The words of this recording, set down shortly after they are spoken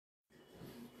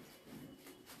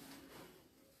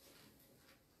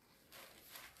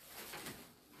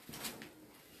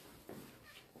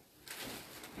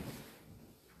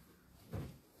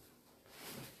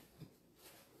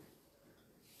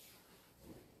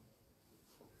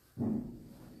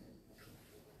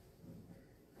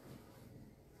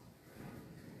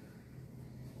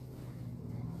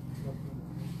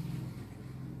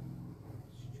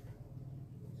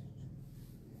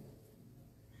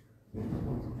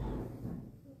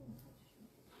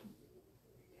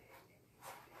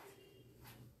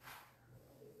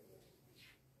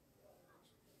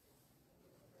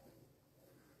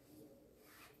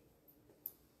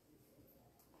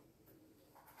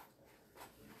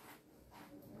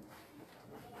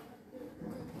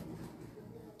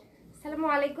আসসালামু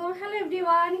আলাইকুম, hello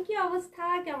everyone, কি অবস্থা,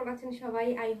 কেমন আছেন সবাই?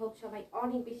 আই হোপ সবাই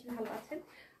অনেক বেশি ভালো আছেন।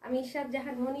 আমি ইশরাত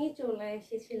জাহান মনি চলে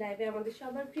এসেছি লাইভে আমাদের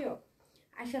সবার প্রিয়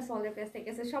আয়শা সলের পেজ থেকে।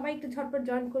 সবাই একটু ঝটপট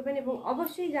জয়েন করবেন এবং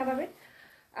অবশ্যই জানাবেন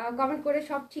কমেন্ট করে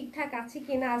সব ঠিকঠাক আছে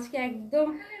কিনা। আজকে একদম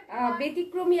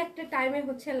ব্যতিক্রমী একটা টাইমে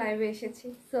হচ্ছে লাইভে এসেছি।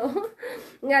 সো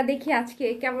দেখি আজকে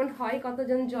কেমন হয়,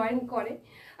 কতজন জয়েন করে।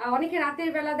 অনেকে রাতের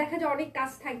বেলা দেখা যায় অনেক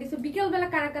কাজ থাকে, সো বিকেলবেলা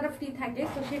কারা কারা ফ্রি থাকে,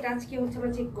 তো সেটা আজকে হচ্ছে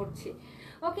আমরা চেক করছি।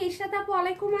 ওকে ইশরাত আপু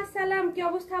ওয়ালাইকুম আসসালাম, কি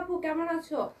অবস্থা আপু, কেমন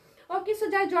আছো? ওকে সো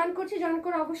যারা জয়েন করছে জয়েন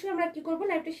করে অবশ্যই আমরা কি করবো,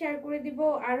 লাইভটা শেয়ার করে দিব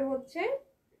আর হচ্ছে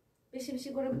বেশি বেশি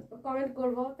করে কমেন্ট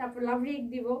করব, তারপর লাভ রিক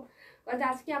দিব।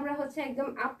 আজকে আমরা হচ্ছে একদম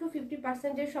আপ টু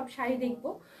 50% সব শাড়ি দেখবো।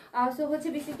 সো হচ্ছে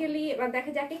বেসিক্যালি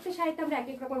দেখা যায় এক একটা শাড়িতে আমরা এক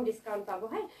এক রকম ডিসকাউন্ট পাবো।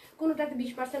 হ্যাঁ, কোনোটাতে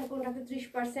 20%, কোনোটাতে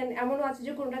 30%, এমনও আছে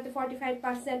যে কোনোটাতে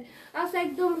 45%। সো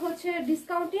একদম হচ্ছে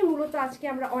ডিসকাউন্টে মূলত আজকে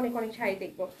আমরা অনেক অনেক শাড়ি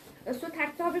দেখবো। সো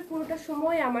থাকতে হবে পুরোটা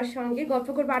সময় আমার সঙ্গে, গল্প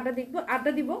করবো,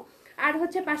 আড্ডা দিব আর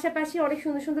হচ্ছে পাশাপাশি অনেক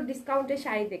সুন্দর সুন্দর ডিসকাউন্টের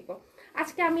শাড়ি দেখবো।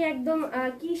 আজকে আমি একদম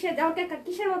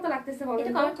কিসের মতো লাগতেছে বলো,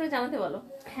 কমেন্ট করে জানাতে বলো।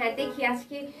 হ্যাঁ দেখি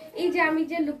আজকে এই যে আমি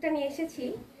যে লুকটা নিয়ে এসেছি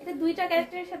এটা দুইটা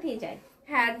ক্যারেক্টারের সাথেই যায়।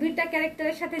 হ্যাঁ, দুইটা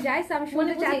ক্যারেক্টারের সাথে যায়। আমি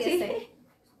শুনতে চাচ্ছি,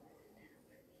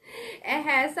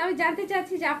 হ্যাঁ আমি জানতে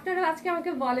চাচ্ছি যে আপনারা আজকে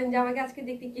আমাকে বলেন যে আমাকে আজকে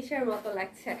দেখতে কিসের মতো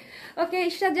লাগছে। ওকে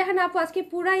ইশরাত জাহান আপু আজকে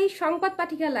পুরাই সংবাদ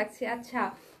পাঠিকা লাগছে। আচ্ছা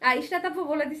ইশরাত আপু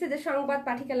বলে দিছে যে সংবাদ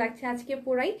পাঠিকা লাগছে আজকে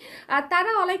পুরাই। আর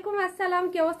তারা ওয়ালাইকুম আসসালাম,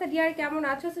 কি অবস্থা ডিয়ার, কেমন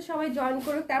আছো? সবাই জয়েন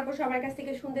করুক, তারপর সবার কাছ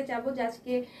থেকে শুনতে চাবো যে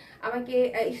আজকে আমাকে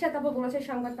ইশরাত আপু বলেছে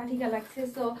সংবাদ পাঠিকা লাগছে।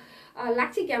 সো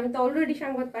লাগছে কি, আমি তো অলরেডি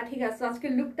সংবাদ পাঠিকা, সো আজকে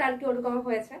লুকটা আর কি ওরকম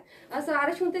হয়েছে। সো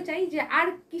আরো শুনতে চাই যে আর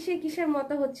কিসের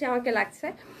মতো হচ্ছে আমাকে লাগছে।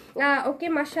 ওকে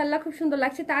মাশাআল্লাহ খুব সুন্দর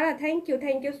লাগছে তারা, থ্যাংক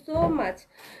ইউ সো মাচ।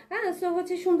 হ্যাঁ সো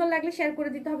হচ্ছে সুন্দর লাগলে শেয়ার করে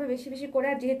দিতে হবে বেশি বেশি করে।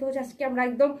 আর যেহেতু হচ্ছে আজকে আমরা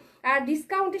একদম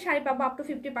ডিসকাউন্টে শাড়ি পাবো আপ টু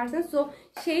 50%, সো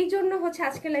সেই জন্য হচ্ছে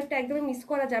আজকে লাইভটা একদমই মিস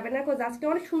করা যাবে না, বিকজ আজকে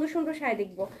অনেক সুন্দর সুন্দর শাড়ি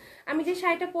দেখবো। আমি যে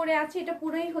শাড়িটা পরে আছি এটা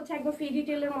পুরোই হচ্ছে একদম ফেরি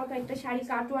টেলের মতো একটা শাড়ি,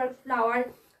 কাটওয়ার্ক ফ্লাওয়ার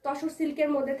তসর সিল্কের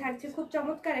মধ্যে থাকছে, খুব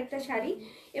চমৎকার একটা শাড়ি।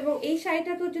 এবং এই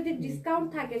শাড়িটা তো যদি ডিসকাউন্ট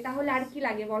থাকে তাহলে আর কি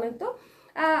লাগে বলেন তো।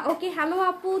 ওকে হ্যালো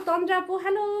আপু, তন্দ্রা আপু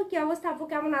হ্যালো, কি অবস্থা আপু,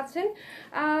 কেমন আছেন?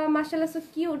 মাশাআল্লাহ সো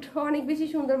কিউট, অনেক বেশি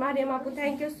সুন্দর। মারিয়াম আপু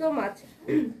থ্যাংক ইউ সো মাচ।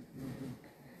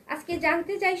 আজকে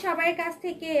জানতে চাই সবার কাছ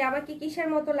থেকে আমাকে কিসের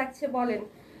মতো লাগছে বলেন।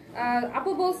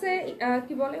 আপু বলছে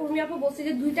কি বলে, উর্মি আপু বলছে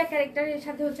যে দুইটা ক্যারেক্টারের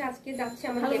সাথে হচ্ছে আজকে যাচ্ছে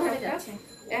আমার মেকআপটা।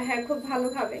 হ্যাঁ খুব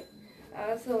ভালোভাবে।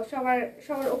 সো সবার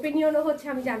ওপিনিয়নও হচ্ছে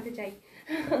আমি জানতে চাই।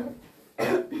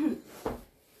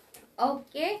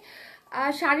 ওকে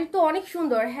শাড়ি তো অনেক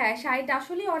সুন্দর। হ্যাঁ শাড়িটা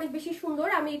আসলে অনেক বেশি সুন্দর।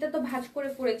 আমি এটা তো ভাঁজ করে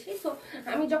পরেছি, সো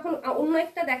আমি যখন অন্য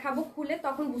একটা দেখাবো খুলে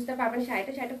তখন বুঝতে পারবেন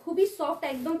শাড়িটা খুবই সফট,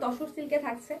 একদম তসর সিল্কে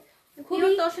থাকছে।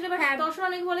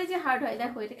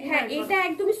 এটা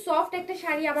একদমই সফট একটা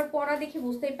শাড়ি, আমার পরা দেখে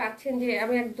বুঝতেই পারছেন যে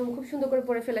আমি একদম খুব সুন্দর করে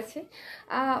পরে ফেলেছি।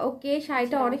 ওকে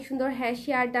শাড়িটা অনেক সুন্দর। হ্যাঁ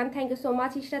share done, thank you so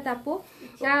much Ishrat আপু।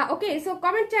 ওকে সো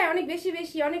কমেন্ট চাই অনেক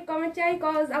বেশি অনেক কমেন্ট চাই,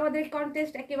 কজ আমাদের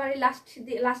কন্টেস্ট একেবারে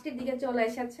লাস্টের দিকে চলে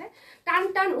এসেছে।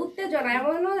 টান উত্তেজনা,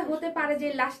 এমনও হতে পারে যে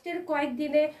লাস্টের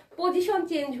কয়েকদিনে পজিশন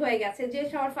চেঞ্জ হয়ে গেছে, যে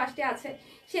সবার ফার্স্টে আছে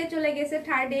সে চলে গেছে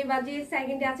থার্ডে, বা যে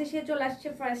সেকেন্ডে আছে সে চলে আসছে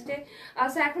ফার্স্টে।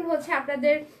 সো এখন হচ্ছে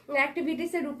আপনাদের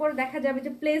অ্যাক্টিভিটিস এর উপর দেখা যাবে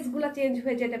যে প্লেসগুলো চেঞ্জ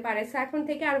হয়ে যেতে পারে, সো এখন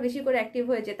থেকে আরো বেশি করে অ্যাক্টিভ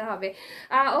হয়ে যেতে হবে।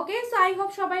 ওকে সো আই হোপ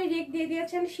সবাই রিয়েক্ট দিয়ে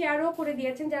দিয়েছেন, শেয়ারও করে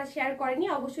দিয়েছেন, যারা শেয়ার করেনি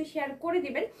অবশ্যই শেয়ার করে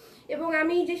দিবেন। এবং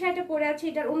আমি যে শাড়িটা পরে আছি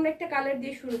এটার অন্য একটা কালার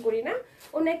দিয়ে শুরু করি না,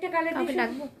 অন্য একটা কালার দিয়ে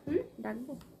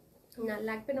ডাকবো না,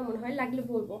 লাগবে না মনে হয়, লাগলে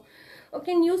বলবো।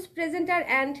 ওকে news presenter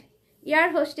and year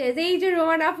hostess, এই যে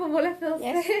রোমান আপু বলে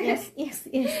ফেলছে,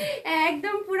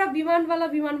 একদম পুরো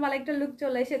বিমানওয়ালা একটা লুক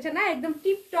চলে এসেছে না, একদম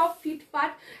টিপ টপ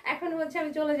ফিটফাট। এখন হচ্ছে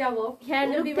আমি চলে যাবো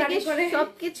বিমানে করে,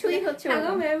 সবকিছুই হচ্ছে।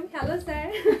 Hello ma'am, hello sir,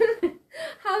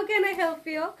 how can I help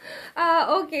you?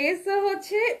 Okay so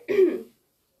হচ্ছে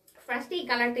ফার্স্টে এই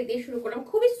কালারটা দিয়ে শুরু করলাম।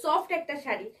 খুবই সফট একটা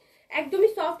শাড়ি, একদমই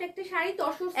সফট একটা শাড়ি।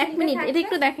 তসর এক মিনিট এটা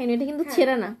একটু দেখেন, এটা কিন্তু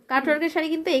ছেঁড়া না, কাটওয়ার্কের শাড়ি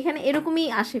কিন্তু এখানে এরকমই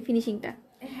আসে ফিনিশিংটা।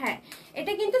 হ্যাঁ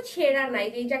এটা কিন্তু ছেঁড়া নাই,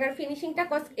 এই জায়গার ফিনিশিংটা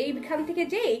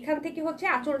এইখান থেকে হচ্ছে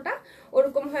আঁচলটা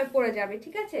ওরকম ভাবে পড়ে যাবে,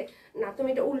 ঠিক আছে না? তুমি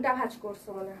এটা উল্টা ভাঁজ করছো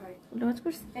মনে হয়। উল্টা ভাঁজ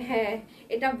করছো? হ্যাঁ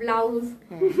এটা ব্লাউজ।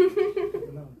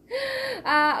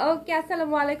 ওকে,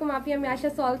 আসসালামু আলাইকুম আপি, আমি আশা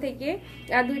সল থেকে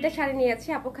দুইটা শাড়ি নিয়েছি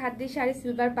আপু। খাদ্যি শাড়ি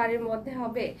সিলভার পাড়ের মধ্যে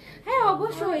হবে? হ্যাঁ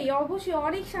অবশ্যই অবশ্যই,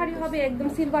 অনেক শাড়ি হবে একদম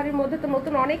সিলভারের মধ্যে, তো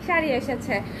নতুন অনেক শাড়ি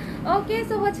এসেছে। ওকে,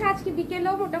 সো হচ্ছে আজকে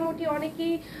বিকেলেও মোটামুটি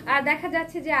অনেকেই দেখা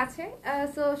যাচ্ছে যে আছে।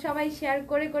 সো সবাই শেয়ার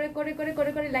করে করে করে করে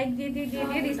করে করে লাইক দিয়ে দিয়ে দিয়ে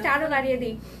দিয়ে স্টারও বাড়িয়ে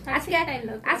দিই।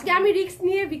 আজকে আমি রিস্ক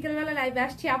নিয়ে বিকেলবেলা লাইভে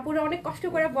আসছি। আপুরা অনেক কষ্ট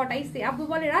করে বটাইছে, আপু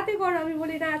বলে রাতে করো, আমি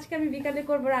বলি না আজকে আমি বিকালে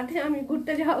করবো, রাতে আমি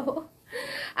ঘুরতে যাবো।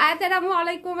 আসসালামু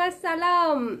আলাইকুম।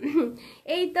 আসসালাম,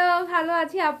 এই তো ভালো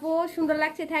আছি আপু, সুন্দর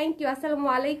লাগছে, থ্যাংক ইউ। আসসালামু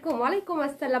আলাইকুম। ওয়ালাইকুম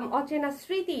আসসালাম অচেনা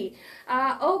স্মৃতি।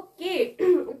 ওকে,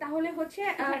 তাহলে হচ্ছে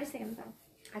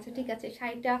আচ্ছা ঠিক আছে,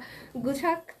 শাড়িটা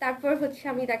গুছাক, তারপর হচ্ছে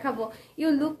আমি দেখাবো। ইউ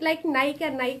লুক লাইক নায়িকা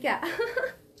নায়িকা।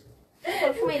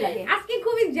 আজকে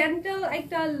খুবই জেন্টল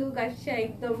একটা লুক আসছে,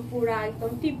 একদম পুরা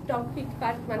একদম টিপটপ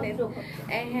ফিটফাট, মানে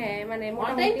হ্যাঁ মানে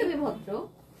মোটামুটি ভদ্র।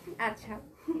 আচ্ছা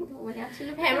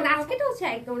হ্যাঁ, মানে আজকেটা হচ্ছে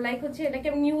একদম লাইক হচ্ছে এটাকে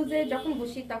নিউজে যখন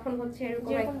বসি তখন হচ্ছে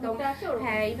এরকম একদম,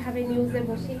 হ্যাঁ এইভাবে নিউজে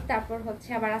বসি। তারপর হচ্ছে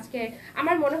আবার আজকে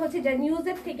আমার মনে হচ্ছে যে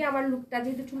নিউজের থেকে আমার লুকটা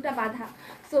যেহেতু চুলটা বাঁধা,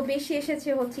 সো বেশি এসেছে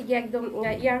হচ্ছে গিয়ে একদম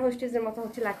ইয়ার হোস্টেজের মতো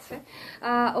হচ্ছে লাগছে।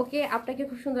 ওকে, আপনাকে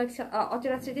খুব সুন্দর লাগছে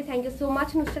অচেনা স্মৃতি, thank you so much.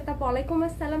 Nusrat আপু ওয়ালাইকুম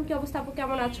আসসালাম, কি অবস্থা আপু,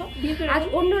 কেমন আছো? আজ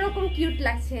অন্যরকম কিউট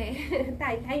লাগছে।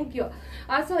 তাই, থ্যাংক ইউ।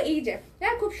 সো এই যে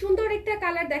হ্যাঁ খুব সুন্দর একটা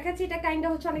কালার দেখাচ্ছি, এটা কাইন্ডা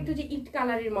হচ্ছে অনেকটা যে ইট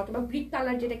কালারের মতো বা ব্রিক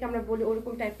কালার যেটাকে আমরা বলি,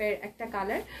 ওরকম টাইপের একটা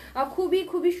কালার, খুবই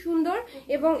খুবই সুন্দর।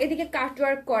 এবং এদিকে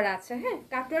কাটওয়ার্ক করা আছে, হ্যাঁ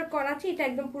কাটওয়ার্ক করা আছে, এটা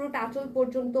একদম পুরোটা আঁচল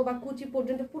পর্যন্ত বা কুচি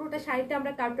পর্যন্ত পুরোটা শাড়িতে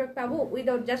আমরা কাটওয়ার্ক পাবো,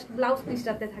 উইদাউট জাস্ট ব্লাউজ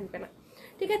পিসটাতে থাকবে না,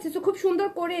 ঠিক আছে? তো খুব সুন্দর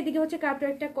করে এদিকে হচ্ছে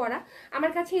কাটওয়ার্কটা করা।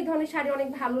 আমার কাছে এই ধরনের শাড়ি অনেক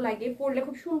ভালো লাগে, পরলে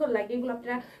খুব সুন্দর লাগে। এগুলো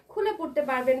আপনারা খুলে পড়তে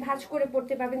পারবেন, ভাঁজ করে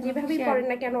পড়তে পারবেন, যেভাবেই পরেন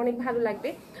না কেন অনেক ভালো লাগবে।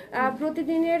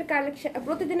 প্রতিদিনের কালেকশন,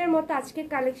 প্রতিদিনের মতো আজকের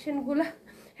কালেকশনগুলো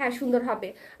হ্যাঁ সুন্দর হবে।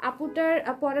 আপুটার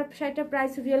পরার শাড়িটার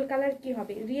প্রাইস রিয়েল কালার কি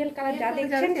হবে? রিয়েল কালার যা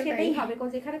দেখছেন সেটাই হবে,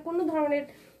 কারণ এখানে কোনো ধরনের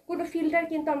কোনো ফিল্টার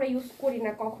কিন্তু আমরা ইউজ করি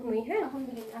না কখনোই। হ্যাঁ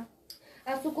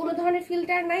সো কোনো ধরনের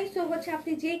ফিল্টার নাই। সো হচ্ছে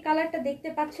আপনি যেই কালারটা দেখতে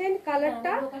পাচ্ছেন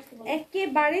কালারটা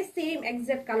একেবারে সেম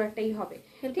এক্সাক্ট কালারটাই হবে,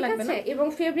 ঠিক আছে? এবং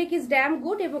ফেব্রিক ইজ ড্যাম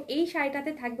গুড, এবং এই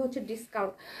শাড়িটাতে থাকবে হচ্ছে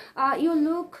discount. You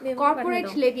look corporate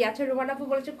lady. আচ্ছা রোমান আপু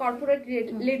বলেছে কর্পোরেট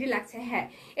লেডি লাগছে, হ্যাঁ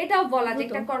এটাও বলা যে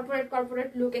একটা কর্পোরেট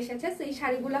লুক এসেছে। সো এই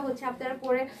শাড়িগুলো হচ্ছে আপনারা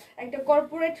পরে একটা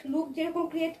কর্পোরেট লুক যেরকম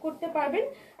ক্রিয়েট করতে পারবেন,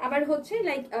 আবার হচ্ছে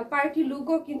লাইক পার্টি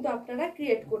লুকও কিন্তু আপনারা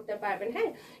ক্রিয়েট করতে পারবেন। হ্যাঁ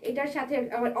এটার সাথে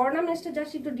অর্নামেন্টসটা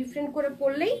জাস্ট একটু ডিফারেন্ট করে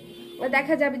পড়লেই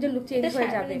দেখা যাবে যে লুক চেঞ্জ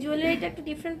হয়ে যাবে। জুয়েলারিটা একটু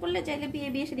ডিফারেন্ট পড়লে চাইলে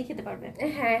বিয়ে শাড়ি খেতে পারবে।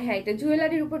 হ্যাঁ হ্যাঁ, এটা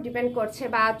জুয়েলারির উপর ডিপেন্ড করছে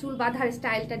বা চুল বাঁধার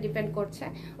স্টাইলটা ডিপেন্ড করছে।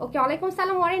 ওকে, ওয়ালাইকুম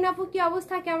সালাম ওয়ারিন আপু, কি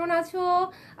অবস্থা, কেমন আছো?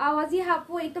 ওয়াজিহা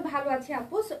আপু, এই তো ভালো আছি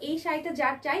আপু। সো এই শাড়িটা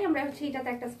যার চাই আমরা হচ্ছে এটাতে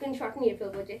একটা স্ক্রিনশট নিয়ে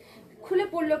ফেলবো, যে খুলে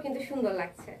পড়লেও কিন্তু সুন্দর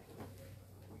লাগছে।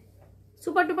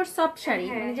 সুপার ডুপার সফট শাড়ি,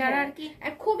 মানে যারা আর কি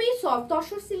খুবই সফট,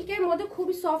 তসর সিল্কের মধ্যে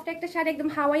খুবই সফট একটা শাড়ি, একদম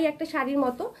হাওয়াই একটা শাড়ির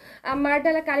মতো।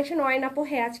 মার্ডালা কালেকশন ওয়াইন আপু,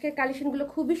 হ্যাঁ আজকের কালেকশনগুলো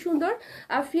খুবই সুন্দর,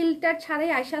 ফিল্টার ছাড়াই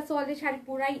আয়শা সোয়ালের শাড়ি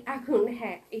পুরাই আগুন,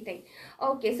 হ্যাঁ এটাই।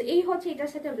 ওকে, সো এই হচ্ছে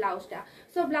এটার সাথে ব্লাউজটা।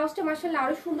 সো ব্লাউজটা মাশাআল্লাহ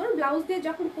আরো সুন্দর। ব্লাউজ দিয়ে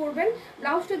যখন পরবেন,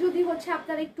 ব্লাউজটা যদি হচ্ছে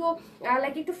আপনার একটু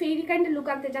লাইক একটু ফেরি কাইন্ডের লুক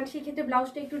আনতে চান, সেক্ষেত্রে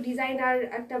ব্লাউজটা একটু ডিজাইনার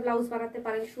একটা ব্লাউজ বানাতে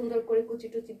পারেন সুন্দর করে কুচি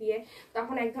টুচি দিয়ে,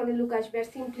 তখন এক ধরনের লুক আসবে। আর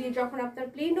সিম্পলি যখন আপনার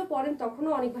প্লেনও পরেন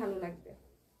তখনও অনেক ভালো লাগবে,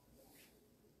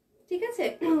 ঠিক আছে?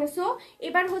 সো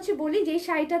এবার হচ্ছে বলি যে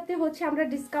শাড়িটাতে হচ্ছে আমরা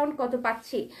ডিসকাউন্ট কত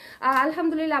পাচ্ছি।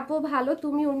 আলহামদুলিল্লাহ আপু ভালো,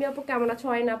 তুমি উর্মি আপু কেমন আছো?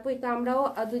 ওয়াইন আপু, এই তো আমরাও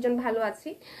দুজন ভালো আছি।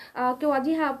 কেউ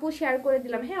আজিহা আপু শেয়ার করে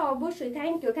দিলাম, হ্যাঁ অবশ্যই,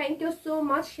 thank you so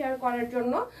much share করার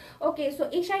জন্য। ওকে, সো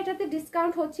এই শাড়িটাতে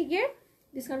ডিসকাউন্ট হচ্ছে গিয়ে,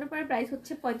 ডিসকাউন্টের পরে প্রাইস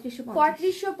হচ্ছে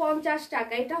 3550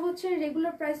 টাকা। এটা হচ্ছে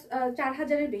রেগুলার প্রাইস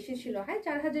 4000-এর বেশি ছিল, হ্যাঁ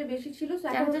 4000 বেশি ছিল,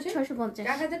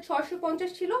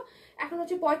 4650 ছিল, এখন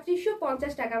হচ্ছে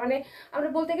 3550 টাকা। মানে আমরা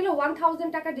বলতে গেলে 1000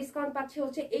 টাকা ডিসকাউন্ট পাচ্ছি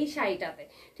হচ্ছে এই শাড়িটাতে,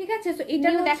 ঠিক আছে? সো এটা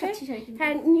দেখাচ্ছি,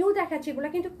 হ্যাঁ নিউ দেখাচ্ছি, এগুলো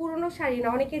কিন্তু পুরনো শাড়ি না।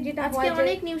 অনেকে যেটা হয়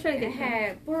অনেক নিউ শাড়ি, হ্যাঁ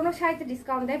পুরনো শাড়িতে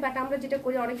ডিসকাউন্ট দেয়, বাট আমরা যেটা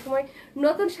করি অনেক সময়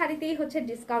নতুন শাড়িতেই হচ্ছে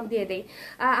ডিসকাউন্ট দিয়ে দেয়।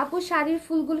 আপু শাড়ির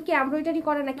ফুলগুলো কি এমব্রয়ডারি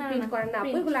করা নাকি প্রিন্ট করা? না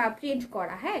আপু এগুলো প্রিন্ট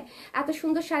করা। হ্যাঁ এত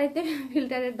সুন্দর শাড়িতে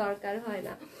ফিল্টারের দরকার হয়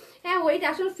না। হ্যাঁ ওইটা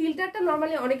আসলে ফিল্টারটা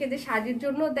নর্মালি অনেকে যে শাড়ির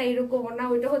জন্য দেয় এরকম না,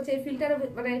 ওইটা হচ্ছে ফিল্টার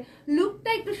মানে লুকটা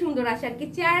একটু সুন্দর আসে আর কি,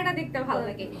 চেহারাটা দেখতে ভালো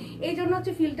লাগে, এই জন্য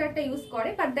হচ্ছে ফিল্টারটা ইউজ করে।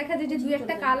 বাট দেখা যায় যে দুই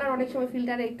একটা কালার অনেক সময়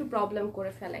ফিল্টারে একটু প্রবলেম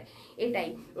করে ফেলে, এটাই।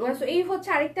 সো এই হচ্ছে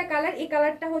আরেকটা কালার, এই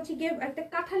কালারটা হচ্ছে গিয়ে একটা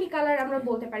কাঠালি কালার আমরা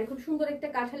বলতে পারি, খুব সুন্দর একটা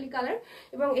কাঠালি কালার,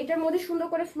 এবং এটার মধ্যে সুন্দর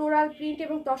করে ফ্লোরাল প্রিন্ট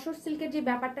এবং তসর সিল্কের যে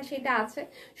ব্যাপারটা সেটা আছে,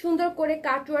 সুন্দর করে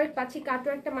কাটওয়ার্ক পাচ্ছি।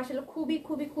 কাটওয়ার্কটা মাশাআল্লাহ খুবই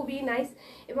খুবই খুবই নাইস,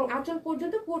 এবং আঁচল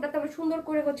পর্যন্ত পুরোটাতে আমরা সুন্দর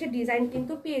করে হচ্ছে ডিজাইন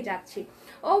কিন্তু পেয়ে যাচ্ছি।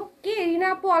 ওকে রিনা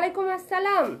আপু ওয়ালাইকুম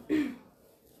আসসালাম,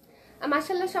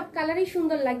 মাশাআল্লাহ সব কালারই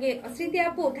সুন্দর লাগে। স্মৃতি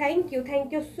আপু থ্যাংক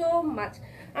ইউ সো মাচ।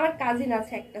 আমার কাজিন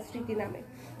আছে একটা স্মৃতি নামে,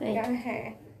 হ্যাঁ।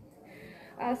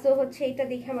 সো হচ্ছে এটা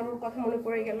দেখে আমার ওর কথা মনে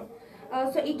পড়ে গেল।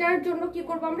 সো এটার জন্য কি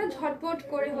করবো আমরা, ঝটপট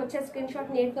করে হচ্ছে স্ক্রিনশট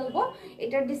নিয়ে ফেলবো।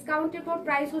 এটার ডিসকাউন্টের পর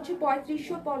প্রাইস হচ্ছে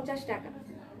 3550 টাকা।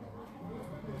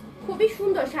 খুবই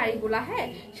সুন্দর শাড়িগুলা, হ্যাঁ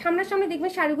সামনাসামনি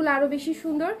দেখবেন শাড়িগুলো আরো বেশি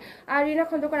সুন্দর। আর রিনা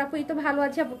খন্দকার আপু এই তো ভালো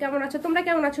আছে, আপু কেমন আছো, তোমরা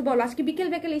কেমন আছো বলো। আজকে বিকেল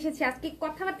বিকেল এসেছি, আজকে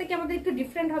কথাবার্তা কি আমাদের একটু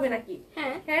ডিফারেন্ট হবে নাকি?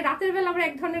 হ্যাঁ রাতের বেলা আমরা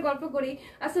এক ধরনের গল্প করি,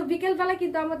 সো বিকেল বেলা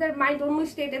কিন্তু আমাদের মাইন্ড অন্য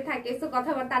স্টেটে থাকে, সো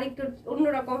কথাবার্তা আর একটু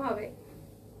অন্যরকম হবে।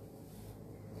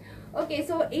 ওকে,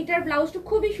 সো এইটার ব্লাউজটা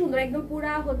খুবই সুন্দর, একদম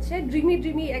পুরা হচ্ছে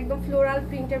ড্রিমি একদম ফ্লোরাল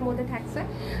প্রিন্টের মধ্যে থাকছে।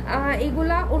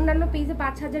 এগুলা অন্যান্য পেজে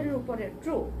 5000-এর উপরে।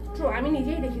 ট্রু আমি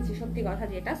নিজেই দেখেছি সত্যি কথা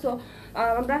যেটা। সো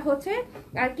আমরা হচ্ছে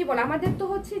আর কি বল, আমাদের তো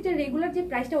হচ্ছে যে রেগুলার যে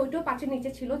প্রাইসটা ওইটাও 5-এর নিচে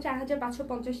ছিল,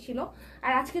 4550 ছিল।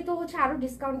 আর আজকে তো হচ্ছে আরো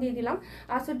ডিসকাউন্ট দিয়ে দিলাম।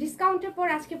 সো ডিসকাউন্টের পর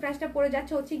আজকে প্রাইসটা পড়ে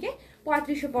যাচ্ছে হচ্ছে কি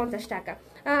 3550 টাকা।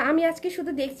 আমি আজকে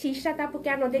শুধু দেখছি ইশরাত আপু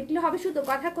কেন দেখলে হবে, শুধু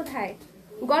কথা কোথায়,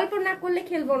 গল্প না করলে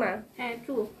খেলবো না। হ্যাঁ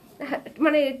ট্রু,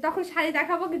 মানে তখন শাড়ি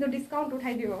দেখাবো কিন্তু ডিসকাউন্ট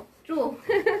উঠাই দিব। ট্রু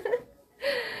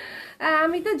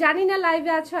আমি তো জানি না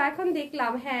লাইভে আছো, এখন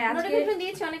দেখলাম। হ্যাঁ আজকে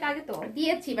দিয়েছি, অনেক আগে তো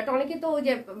দিয়েছি, বাট অনেকে তো ওই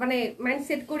যে মানে মাইন্ড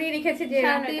সেট করে রেখেছে যে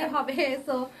রাতে হবে,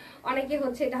 সো অনেকে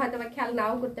হচ্ছে এটা হয়তো খেয়াল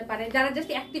নাও করতে পারে। যারা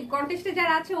জাস্ট অ্যাক্টিভ কন্টেস্টে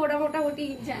যারা আছে ওরা মোটামুটি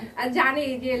জানে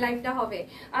যে লাইভটা হবে।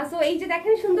 সো এই যে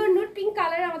দেখেন সুন্দর নুড পিঙ্ক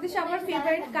কালার, আমাদের সবার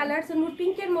ফেভারিট কালার। সো নুড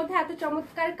পিঙ্কের মধ্যে এত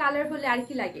চমৎকার কালার হলে আর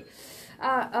কি লাগে।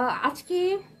 আজকে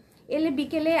এলে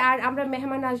বিকেলে, আর আমরা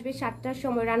মেহমান আসবে 7টার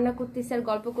সময়, রান্না করতেছি আর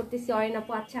গল্প করতেছি। অয়ন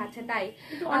আপু আচ্ছা তাই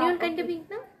অনিয়ন কাইন্ডটা পিঙ্ক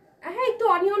না? হ্যাঁ একটু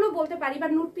অনিয়নও বলতে পারি বা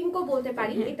নুড পিঙ্কও বলতে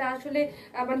পারি। এটা আসলে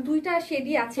মানে দুইটা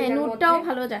শেডই আছে, নুডটাও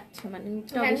ভালো যাচ্ছে, মানে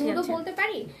নুডও বলতে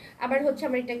পারি, আবার হচ্ছে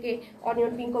আমরা এটাকে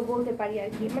অনিয়ন পিঙ্কও বলতে পারি আর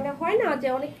কি। মানে হয় না যে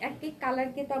অনেক এক এক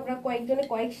কালারকে তো আমরা কয়েকজনে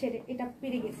কয়েক শেডে এটা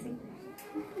পেরে গেছি,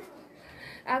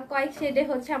 কয়েক শেডে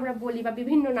হচ্ছে আমরা বলি বা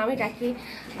বিভিন্ন নামে ডাকি।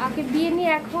 বিয়ে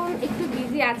নিয়ে এখন একটু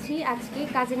বিজি আছি, আজকে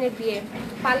কাজিনের বিয়ে,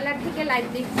 পার্লার থেকে লাইভ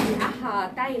দেখছি। আহা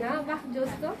তাই না, বাহ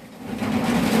জোস্ত।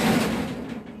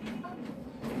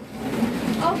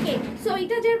 ওকে, সো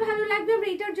এটা যার ভালো লাগবে আমরা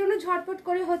এটার জন্য ঝটপট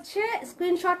করে হচ্ছে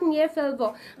স্ক্রিনশট নিয়ে ফেলবো।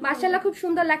 মাশাআল্লাহ খুব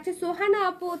সুন্দর লাগছে। সোহানা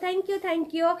আপু থ্যাংক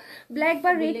ইউ। ব্ল্যাক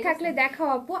বা রেড থাকলে দেখাও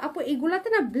আপু এগুলাতে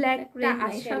না ব্ল্যাকটা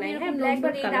আসে না, হ্যাঁ ব্ল্যাক বা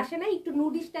রেড আসে না, একটু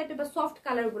নুডিশ টাইপের বা সফট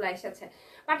কালার গুলো এসেছে।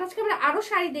 বাট আজকে আমরা আরো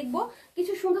শাড়ি দেখবো,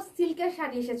 কিছু সুন্দর সিল্কের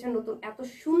শাড়ি এসেছে নতুন, এত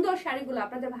সুন্দর শাড়িগুলো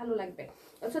আপনাদের ভালো লাগবে,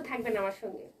 সো থাকবেন আমার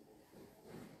সঙ্গে।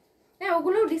 হ্যাঁ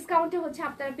ওগুলো ডিসকাউন্টে হচ্ছে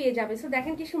আপনারা পেয়ে যাবে। সো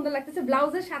দেখেন কি সুন্দর লাগতেছে,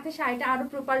 ব্লাউজের সাথে শাড়িটা আরো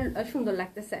প্রপার সুন্দর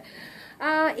লাগতেছে।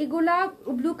 এগুলা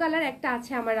ব্লু কালার একটা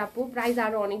আছে আমার আপু, প্রাইস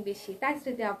আরো অনেক বেশি, তাই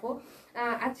স্মৃতি আপু?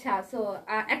 আচ্ছা, সো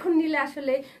এখন নিলে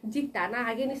আসলে জিততা না,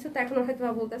 আগে নিশ্চয় তো এখন হয়তো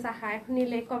বলতেছে হ্যাঁ এখন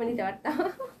নিলে কমে নিতে পারতাম।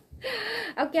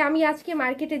 ওকে, আমি আজকে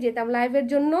মার্কেটে যেতাম লাইভের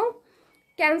জন্য,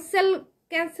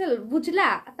 ক্যান্সেল বুঝলা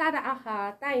তারা। আহা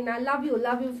তাই না, লাভ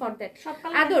ইউ ফর দ্যাট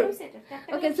আদর।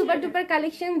 ওকে, সুপার ডুপার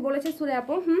কালেকশন বলেছে সুরে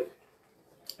আপু।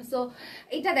 সো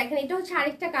এটা দেখেন, এটা হচ্ছে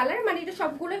আরেকটা কালার, মানে এটা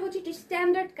সবগুলো হচ্ছে একটু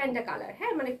স্ট্যান্ডার্ড কাইন্ডা কালার,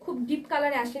 হ্যাঁ মানে খুব ডিপ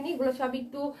কালারে আসেনি, এগুলো সব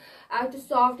একটু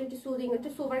সফট, একটু সুদিং, একটু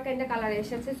সোবার কাইন্ডা কালারে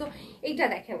এসেছে। সো এইটা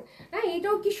দেখেন, হ্যাঁ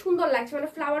এটাও কি সুন্দর লাগছে, মানে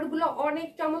ফ্লাওয়ার গুলো অনেক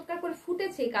চমৎকার করে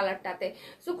ফুটেছে এই কালারটাতে।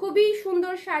 সো খুবই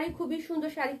সুন্দর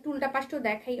শাড়ি, টুলটা পাশটাও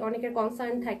দেখাই, অনেকের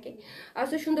কনসার্ন থাকে।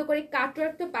 সো সুন্দর করে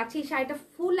কাটওয়ার্ক তো পাচ্ছি, শাড়িটা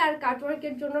ফুল আর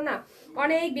কাটওয়ার্কের জন্য না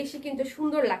অনেক বেশি কিন্তু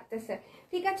সুন্দর লাগতেছে।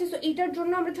 ঠিক আছে, সো এইটার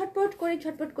জন্য আমরা ঝটপট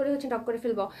করে হচ্ছে নক করে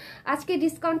ফেলবো। আজকে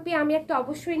ডিসকাউন্ট পেয়ে আমি একটা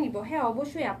অবশ্যই নিব, হ্যাঁ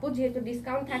অবশ্যই আপু, যেহেতু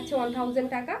ডিসকাউন্ট থাকছে 1000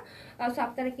 টাকা, সো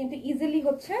আপনারা কিন্তু ইজিলি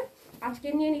হচ্ছে আজকে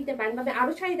নিয়ে নিতে পারেন। তবে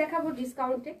আরো শাড়ি দেখাবো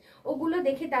ডিসকাউন্টে, ওগুলো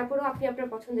দেখে তারপরেও আপনি আপনার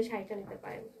পছন্দের শাড়িটা নিতে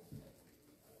পারেন।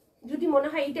 যদি মনে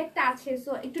হয় এটা একটা আছে,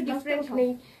 সো একটু ডিফারেন্ট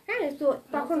নেই, হ্যাঁ তো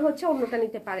তখন হচ্ছে অন্যটা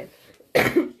নিতে পারেন।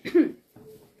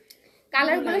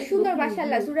 কালারগুলো সুন্দর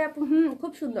মাশাআল্লাহ সুরে আপু,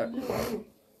 খুব সুন্দর।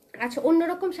 আচ্ছা,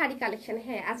 অন্যরকম শাড়ি কালেকশন,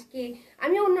 হ্যাঁ আজকে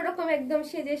আমি অন্যরকম একদম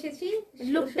সেজে এসেছি,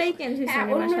 লুকটাই চেঞ্জ হয়েছে, হ্যাঁ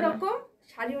অন্যরকম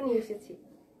শাড়িও নিয়ে এসেছি।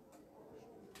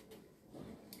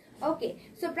 ওকে,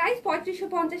 সো প্রাইস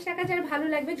 3550 টাকা। যার ভালো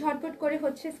লাগবে ঝটপট করে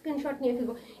হচ্ছে স্ক্রিনশট নিয়ে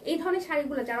ফেলবো। এই ধরনের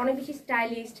শাড়িগুলো যারা অনেক বেশি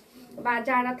স্টাইলিস্ট বা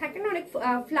যারা থাকে না অনেক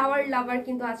ফ্লাওয়ার লাভার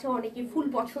কিন্তু আছে, অনেকে ফুল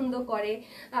পছন্দ করে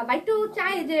বা একটু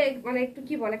চায় যে মানে একটু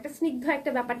কি বলে একটা স্নিগ্ধ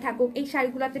একটা ব্যাপার থাকুক, এই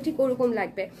শাড়িগুলোতে ঠিক ওরকম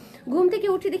লাগবে। ঘুম থেকে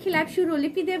উঠে দেখি লাইভ শুরু,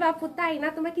 লিপি দেব আপু তাই না?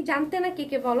 তোমরা কি জানতে না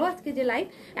কে বলো আজকে যে লাইভ,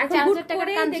 এখন হুট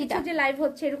করে দেখছো যে লাইভ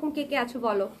হচ্ছে, এরকম কে আছো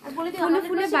বলো? ফুলে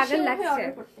ফুলে বাগান লাগছে,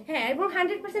 হ্যাঁ এবং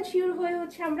 100% শিওর হয়ে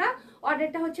হচ্ছে আমরা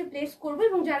অর্ডারটা হচ্ছে প্লেস করবো,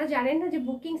 এবং যারা জানেন না যে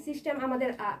বুকিং সিস্টেম আমাদের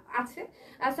আছে,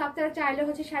 সো আপনারা চাইলে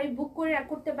হচ্ছে শাড়ি বুক করে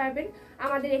করতে পারবেন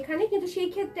আমাদের এখানে, কিন্তু সেই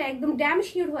ক্ষেত্রে একদম ড্যাম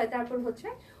শিওর হয় তারপর হচ্ছে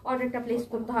অর্ডারটা প্লেস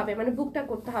করতে হবে, মানে বুকটা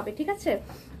করতে হবে, ঠিক আছে?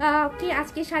 কি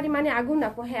আজকে শাড়ি মানে আগুন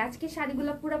আপু? হ্যাঁ, আজকে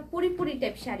শাড়িগুলো পুরো পরিপরি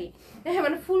টাইপ শাড়ি, হ্যাঁ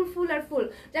মানে ফুল ফুল আর ফুল।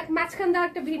 যাক, মাঝখান দেওয়া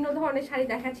একটা ভিন্ন ধরনের শাড়ি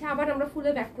দেখাচ্ছে, আবার আমরা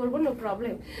ফুলে ব্যাক করবো, নো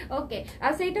প্রবলেম। ওকে,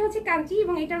 সো এটা হচ্ছে কাঞ্চি,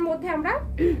 এবং এটার মধ্যে আমরা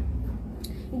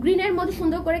গ্রিনের মধ্যে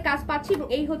সুন্দর করে কাজ পাচ্ছি, এবং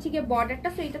এই হচ্ছে গিয়ে বর্ডারটা।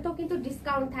 সো এটাতেও কিন্তু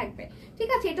ডিসকাউন্ট থাকবে, ঠিক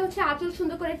আছে? এটা হচ্ছে আঁচল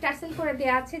সুন্দর করে টার্সেল করে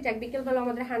দেওয়া আছে। যাক, বিকেলবেলা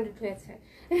আমাদের 100 হয়েছে।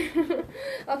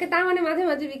 ওকে, তার মানে মাঝে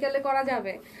মাঝে বিকেলে করা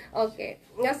যাবে। ওকে,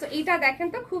 সো এটা দেখেন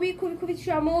তো, খুবই খুবই খুবই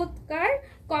চমৎকার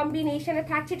কম্বিনেশনে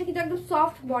থাকছে। এটা কিন্তু একদম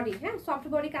সফট বডি, হ্যাঁ সফট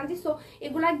বডি কাঞ্চি। সো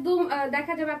এগুলো একদম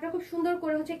দেখা যাবে আপনারা খুব সুন্দর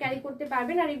করে হচ্ছে ক্যারি করতে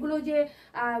পারবেন। আর এগুলো যে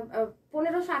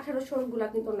 1500-1800 গুলা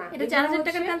কিন্তু না, এটা 4000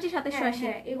 টাকার কাঞ্চি, 2780।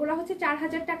 হ্যাঁ, এগুলো হচ্ছে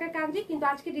 4000 টাকার কাঞ্চি, কিন্তু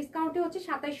আজকে ডিসকাউন্টে হচ্ছে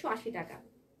 2780 টাকা,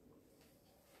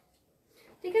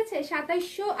 ঠিক আছে?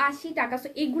 2780 টাকা। সো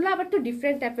এগুলো আবার তো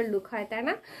ডিফারেন্ট টাইপের লুক হয়, তাই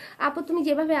না আপু? তুমি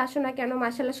যেভাবে আসো না কেন,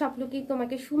 মাশাআল্লাহ সব লুকই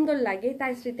তোমাকে সুন্দর লাগে।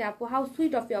 তাই স্মৃতি আপু, হাউ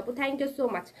সুইট অফ ইউ আপু, থ্যাংক ইউ সো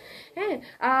মাচ। হ্যাঁ,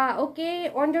 ওকে,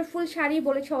 ওয়ান্ডারফুল শাড়ি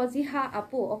বলেছো অজিহা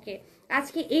আপু। ওকে,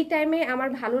 আজকে এই টাইমে আমার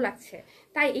ভালো লাগছে,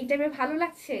 তাই এই টাইমে ভালো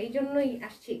লাগছে, এই জন্যই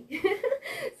আসছি।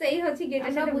 সেই হচ্ছে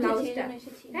গেটের সাথে ব্লাউজটা,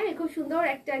 হ্যাঁ খুব সুন্দর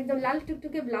একটা একদম লাল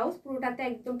টুকটুকে ব্লাউজ, পুরোটাতে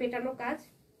একদম পেটানো কাজ।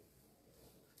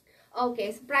 ওকে,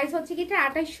 প্রাইস হচ্ছে কি এটা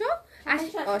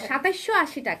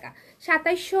 2780 টাকা,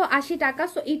 2780 টাকা।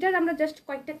 সো এটার আমরা জাস্ট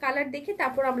কয়েকটা কালার দেখি,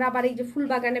 তারপর আমরা আবার এই যে ফুল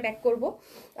বাগানে ব্যাক করব।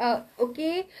 ওকে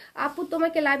আপু,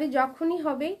 তোমাকে লাইভে যখনই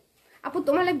হবে, আপু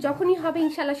তোমার লাইভ যখনই হবে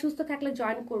ইনশাল্লাহ সুস্থ থাকলে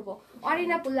জয়েন করবো।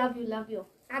 অরিন আপু, লাভ ইউ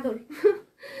আদর।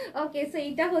 ওকে, সো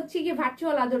এটা হচ্ছে কি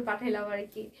ভার্চুয়াল আদর পাঠাইলাম আর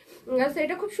কি। সো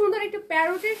এটা খুব সুন্দর একটা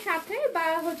প্যারোটের সাথে, বা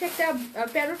হচ্ছে একটা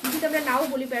প্যারোট যদি আমরা নাও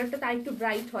বলি, প্যারোটটা তার একটু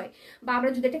ব্রাইট হয়, বা আমরা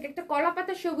যদি এটাকে একটা কলা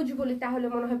পাতা সবুজ বলি তাহলে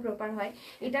মনে হয় প্রপার হয়।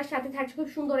 এটার সাথে থাকছে খুব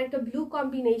সুন্দর একটা ব্লু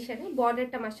কম্বিনেশনে,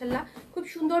 বর্ডারটা মাশাআল্লাহ খুব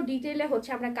সুন্দর ডিটেইলে হচ্ছে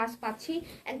আমরা কাজ পাচ্ছি।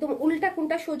 একদম উল্টা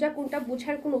কোনটা সোজা কোনটা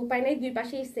বোঝার কোনো উপায় নাই, দুই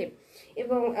পাশেই সেম।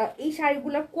 এবং এই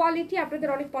শাড়িগুলোর কোয়ালিটি আপনাদের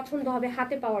অনেক পছন্দ হবে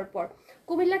হাতে পাওয়ার পর।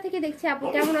 কুমিল্লা থেকে দেখছি আপু,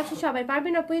 কেমন আছো সবাই?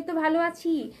 পারবেন আপু? এই তো ভালো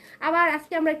আছি। আবার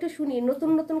আজকে আমরা একটু শুনি নতুন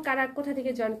নতুন কারা কোথা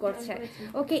থেকে জয়েন করছে।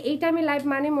 ওকে, এই টাইমে লাইভ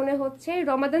মানে মনে হচ্ছে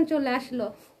রমাদান চলে আসলো,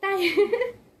 তাই?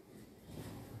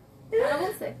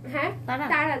 হ্যাঁ তারা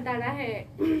হ্যাঁ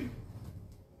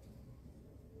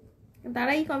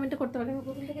তারাই কমেন্ট করতে পারে।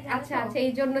 আচ্ছা আচ্ছা,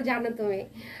 এই জন্য জানো তুমি।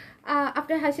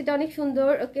 আপনার হাসিটা অনেক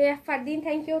সুন্দর। ওকে Fardin,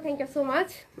 thank you so much.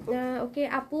 ওকে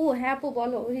আপু, হ্যাঁ আপু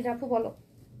বলো, রিনা আপু বলো।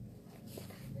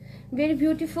 ভেরি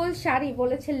বিউটিফুল শাড়ি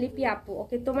বলেছে লিপি আপু।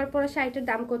 ওকে, তোমার পরা শাড়িটার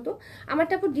দাম কত?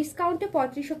 আমারটা আপু ডিসকাউন্টে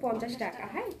 3550 টাকা,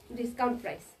 হ্যাঁ ডিসকাউন্ট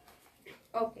প্রাইস।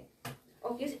 ওকে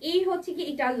ওকে, এই হচ্ছে কি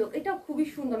এটার লুক, এটা খুবই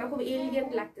সুন্দর না, খুব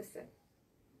এলিগেন্ট লাগতেছে।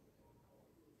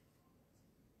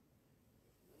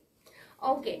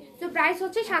 ওকে, তো প্রাইস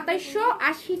হচ্ছে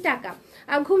 2780 টাকা।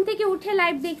 ঘুম থেকে উঠে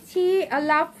লাইভ দেখছি,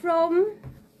 লাভ ফ্রম,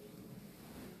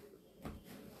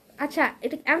 আচ্ছা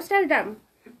এটা আমস্টারডাম।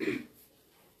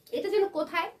 এটা যেন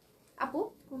কোথায় আপু?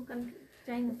 কোন কান্ট্রি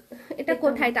চাই না, এটা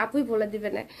কোথায় এটা আপুই বলে দিবে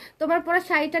না। তোমার পরা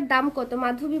শাড়িটার দাম কত?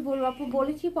 মাধবী বলবো আপু,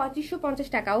 বলেছি 3550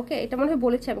 টাকা। ওকে, এটা মনে হয়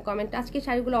বলেছি আমি কমেন্ট। আজকে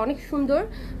শাড়িগুলো অনেক সুন্দর।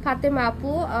 ফাতেমা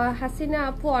আপু, হাসিনা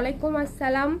আপু, ওয়ালাইকুম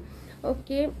আসসালাম।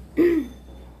 ওকে,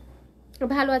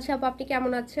 ভালো আছে আপু, আপনি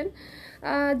কেমন আছেন?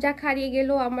 যাক, হারিয়ে গেল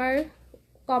আমার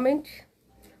কমেন্ট।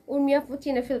 উর্মি আপু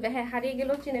চিনে ফেলবে, হ্যাঁ হারিয়ে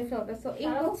গেলেও চিনে ফেলবে। সো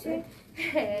এই হচ্ছে,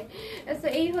 হ্যাঁ সো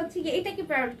এই হচ্ছে কি, এটা কি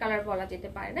প্যারট কালার বলা যেতে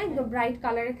পারে না, একদম ব্রাইট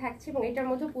কালারে থাকছে, এবং এটার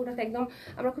মধ্যে পুরোটা একদম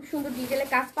আমরা খুব সুন্দর ডিটেলে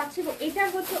কাজ পাচ্ছি। এবং এটার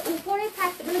হচ্ছে উপরে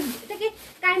থাকছে, মানে এটাকে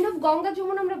কাইন্ড অফ গঙ্গা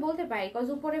যমুনা আমরা বলতে পারি, বিকজ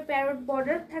উপরে প্যারট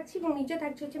বর্ডার থাকছে এবং নিচে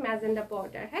থাকছে হচ্ছে ম্যাজেন্ডা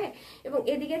বর্ডার, হ্যাঁ, এবং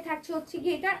এদিকে থাকছে হচ্ছে কি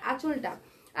এটার আঁচলটা।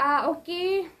 ওকে,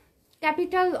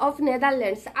 ক্যাপিটাল অফ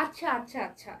নেদারল্যান্ডস, আচ্ছা আচ্ছা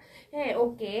আচ্ছা, হ্যাঁ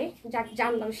ওকে, যাক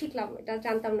জানলাম, শিখলাম, এটা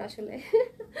জানতাম না আসলে।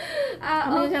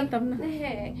 জানতাম না,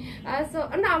 হ্যাঁ সো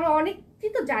না, আমরা অনেকই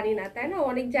তো জানি না, তাই না?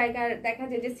 অনেক জায়গার দেখা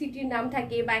যায় যে সিটির নাম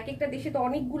থাকে, বা এক একটা দেশে তো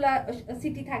অনেকগুলা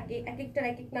সিটি থাকে, এক একটার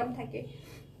এক এক নাম থাকে।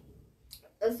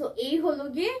 সো এই হলো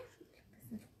গিয়ে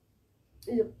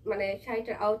মানে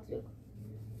শাড়িটার আউটলুক।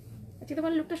 আচ্ছা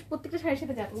তোমার লুকটা প্রত্যেকটা শাড়ির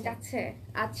সাথে যাচ্ছে।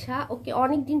 আচ্ছা ওকে,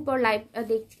 অনেকদিন পর লাইভ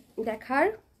দেখার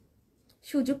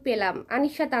সুযোগ পেলাম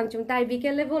আনিশা তানজুম, তাই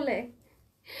বিকেলে বলে।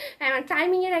 হ্যাঁ,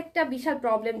 টাইমিং এর একটা বিশাল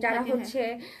প্রবলেম, যারা হচ্ছে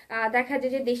দেখা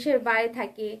যায় যে দেশের বাইরে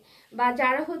থাকে, বা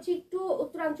যারা হচ্ছে একটু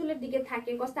উত্তরাঞ্চলের দিকে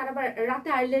থাকে, তারা আবার রাতে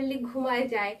আর্লি ঘুমায়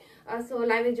যায়, সো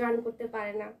লাইভে জয়েন করতে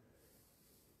পারে না।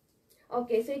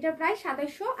 ওকে, সো এটার প্রাইস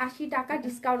 2780 টাকা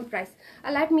ডিসকাউন্ট প্রাইস।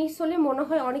 আর লাইভ মিস হলে মনে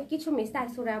হয় অনেক কিছু মিস, তাই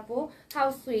সোরা আপু হাউ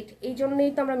সুইট, এই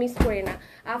জন্যই তো আমরা মিস করি না।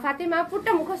 ফাতেমা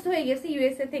আপুরটা মুখস্থ হয়ে গেছে,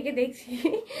 ইউএসএ থেকে দেখছি।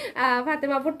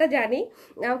 ফাতেমা আপুরটা জানি।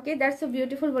 ওকে, দ্যাটস সো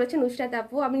বিউটিফুল বলেছে নুসরাত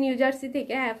আপু, আমি নিউ জার্সি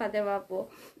থেকে। হ্যাঁ ফাতেমা আপু,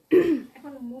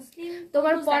 এখন মুসলিম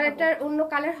তোমার পরাটার অন্য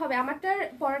কালার হবে, আমারটার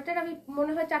পরাটার আমি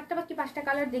মনে হয় 4টা বাকি 5টা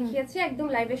কালার দেখিয়েছি একদম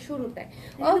লাইভের শুরুতে।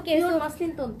 ওকে,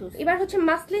 মাসলিন তন্তুস, এবার হচ্ছে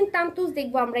মাসলিন তান্তুস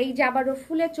দেখবো আমরা। এই যে আবারও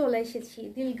ফুলে চলে এসেছি,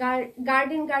 দিল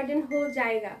গার্ডেন গার্ডেন হো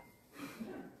জায়গা।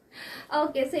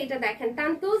 ওকে, সো এটা দেখেন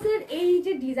তান্তুসের এই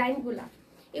যে ডিজাইন গুলা,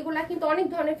 এগুলা কিন্তু অনেক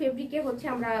ধরনের ফেব্রিকে হচ্ছে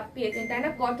আমরা পেয়েছি, তাই না?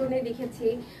 কটনে দেখেছি,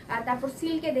 তারপর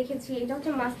সিল্কে দেখেছি, এটা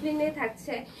হচ্ছে মাসলিনে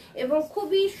থাকছে এবং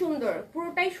খুবই সুন্দর,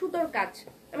 পুরোটাই সুতোর কাজ।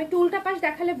 আমি একটু উল্টা পাশ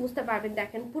দেখালে বুঝতে পারবেন,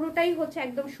 দেখেন পুরোটাই হচ্ছে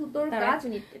একদম সুতোর কাজ,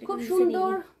 খুব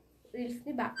সুন্দর।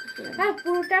 হ্যাঁ,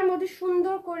 পুরোটার মধ্যে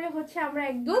সুন্দর করে হচ্ছে আমরা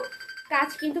একদম কাজ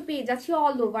কিন্তু পেয়ে যাচ্ছি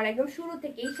অল ওভার একদম শুরু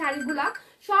থেকে। এই শাড়িগুলা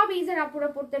সব এইজের আপুরা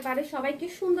পড়তে পারে, সবাইকে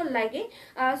সুন্দর লাগে।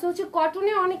 সো হচ্ছে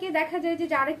কটনে অনেকে দেখা যায় যে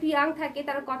যারা একটু ইয়াং থাকে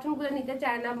তারা কটনগুলো নিতে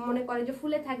চায় না, মনে করে যে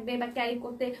ফুলে থাকবে বা ক্যারি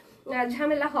করতে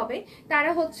ঝামেলা হবে,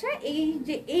 তারা হচ্ছে এই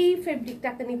যে এই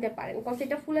ফেব্রিকটাতে নিতে পারেন, কজ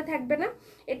এটা ফুলে থাকবে না,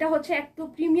 এটা হচ্ছে একটু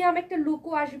প্রিমিয়াম একটা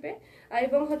লুকও আসবে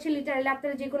এবং হচ্ছে লিটারালি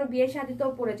আপনারা যে কোনো বিয়ে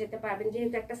শাদিতেও পরে যেতে পারবেন,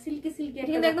 যেহেতু একটা সিল্কি সিল্কি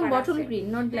একদম বটল গ্রিন,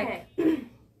 নট ব্ল্যাক।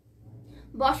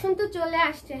 বসন্ত চলে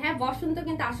আসছে, হ্যাঁ বসন্ত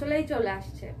কিন্তু আসলেই চলে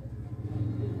আসছে।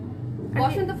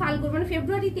 বসন্ত ফাল্গুন মানে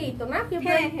ফেব্রুয়ারিতেই তো না,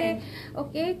 ফেব্রুয়ারিতে।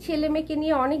 ওকে, ছেলে মেয়েকে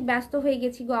নিয়ে অনেক ব্যস্ত হয়ে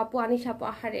গেছি গো আপু, আনিস আপু।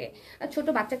 আহারে, ছোট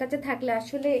বাচ্চা কাচ্চা থাকলে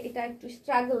আসলে এটা একটু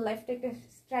স্ট্রাগল, লাইফটা একটা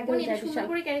স্ট্রাগল।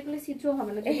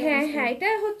 হ্যাঁ হ্যাঁ, এটা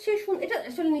হচ্ছে এটা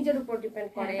আসলে নিজের উপর ডিপেন্ড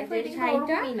করে যে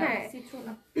শাড়িটা হ্যাঁ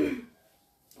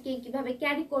কে কিভাবে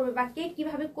ক্যারি করবে বা কে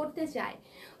কিভাবে করতে চায়।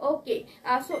 ওকে,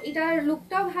 সো এটার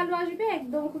লুকটাও ভালো আসবে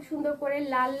একদম, খুব সুন্দর করে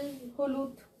লাল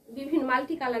হলুদ বিভিন্ন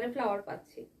মাল্টি কালারে ফ্লাওয়ার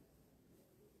পাচ্ছি।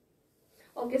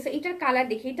 ওকে, সো এটার কালার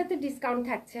দেখি, এটাতে ডিসকাউন্ট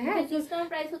থাকছে। হ্যাঁ, ডিসকাউন্ট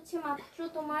প্রাইস হচ্ছে মাত্র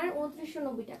তোমার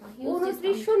 2990 টাকা।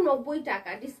 2990 টাকা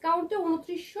ডিসকাউন্টে,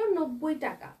 2990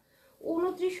 টাকা।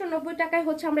 2990 টাকায়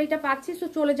হচ্ছে আমরা এটা পাচ্ছি। সো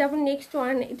চলে যাবো নেক্সট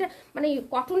ওয়ান। এটা মানে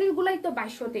কটনের গুলাই তো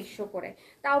 2200-2300 করে,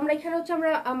 তাও আমরা এখানে হচ্ছে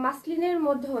আমরা মাসলিনের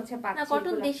মধ্যে হচ্ছে পাচ্ছি।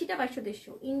 কটন দেশিটা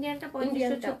 2200, ইন্ডিয়ানটা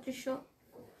 3500-3600।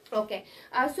 ওকে,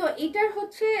 সো এটার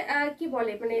হচ্ছে কি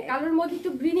বলে মানে কালার মধ্যে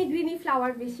একটু গ্রিনি গ্রিনি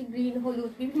ফ্লাওয়ার, বেশি গ্রিন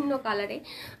হলুদ বিভিন্ন কালারে।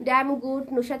 ড্যাম গুড,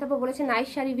 নুসরাত আপা বলেছে নাইস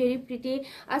শাড়ি, ভেরি প্রিটি।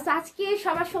 আজকে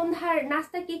সবার সন্ধ্যার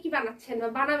নাস্তা কে কি বানাচ্ছেন বা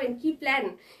বানাবেন, কি প্ল্যান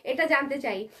এটা জানতে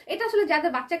চাই। এটা আসলে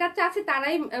যাদের বাচ্চা কাচ্চা আছে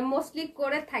তারাই মোস্টলি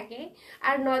করে থাকে,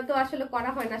 আর নয়তো আসলে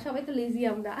করা হয় না, সবাই তো লেজি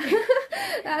আমরা।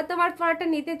 তোমার পরোটা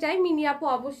নিতে চাই মিনি আপু,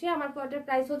 অবশ্যই। আমার পরোটার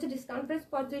প্রাইস হচ্ছে ডিসকাউন্ট প্রাইস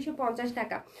 3550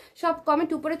 টাকা। সব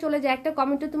কমেন্ট উপরে চলে যায়, একটা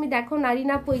কমেন্টও তুমি দেখো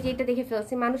নারীনা পই যে এটা দেখে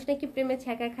ফেলছি, মানুষ নাকি প্রেমে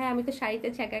ছ্যাঁকা খায়, আমি তো শাড়িতে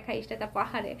ছ্যাঁকা খাই, সেটা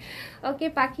পাহাড়ে। ওকে,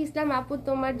 পাখি ইসলাম আপু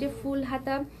তোমার যে ফুল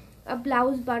হাতা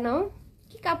ব্লাউজ বানাও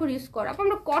কি কাপড় ইউজ করো?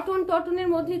 আমরা কটন টটনের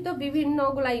মধ্যেই তো বিভিন্ন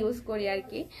গুলা ইউজ করি আর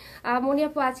কি। মনি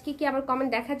আপু আজকে কি আমার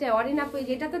কমেন্ট দেখা যায়? অরিন আপু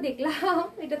যেটা তো দেখলাম,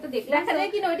 এটা তো দেখলাম, দেখা যায়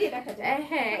কিনা ওইটাই দেখা যায়।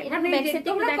 হ্যাঁ, মানে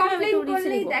তোমরা কমপ্লেইন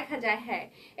করলেই দেখা যায়। হ্যাঁ,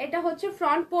 এটা হচ্ছে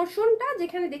ফ্রন্ট পোরশনটা,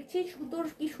 যেখানে দেখছি সুন্দর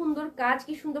কি সুন্দর কাজ,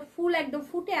 কি সুন্দর ফুল একদম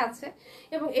ফুটে আছে,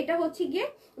 এবং এটা হচ্ছে গিয়ে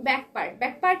ব্যাক পার্ট।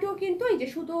 ব্যাক পার্টেও কিন্তু এই যে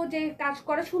শুধু যে কাজ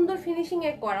করা সুন্দর ফিনিশিং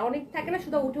এ করা, অনেক থাকে না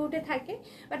শুধু উঠে উঠে থাকে,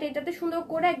 বাট এটাতে সুন্দর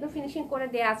করে একদম ফিনিশিং করে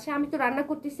দেয়া আছে। আমি তো রান্না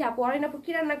করতেছি আপু, অরিন আপু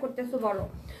কি রান্না করতেছো বলো?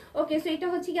 ওকে, সো এটা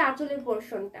হচ্ছে কি আঁচলের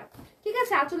পোরশনটা, ঠিক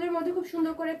আছে? আঁচলের মধ্যে খুব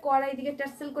সুন্দর করে করা, এদিকে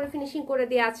টার্সেল করে ফিনিশিং করে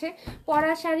দেওয়া আছে।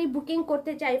 পরা শাড়ি বুকিং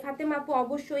করতে চাই ফাতেমা আপু,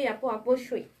 অবশ্যই আপু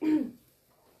অবশ্যই।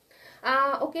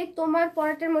 ওকে, তোমার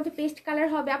পরাটার মধ্যে পেস্ট কালার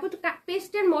হবে আপু, তো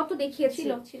পেস্টের মতো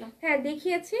দেখিয়েছিল। হ্যাঁ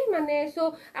দেখিয়েছি, মানে সো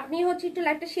আপনি হচ্ছে একটু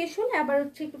লাইটটা শেষ হলে আবার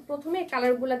হচ্ছে একটু প্রথমে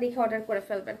কালারগুলো দেখে অর্ডার করে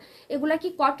ফেলবেন। এগুলা কি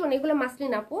কটন, এগুলো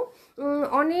মাসলিন আপু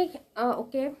অনেক।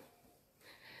 ওকে,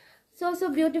 সো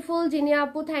বিউটিফুল জিনিয়া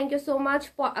আপু, থ্যাংক ইউ সো মাচ।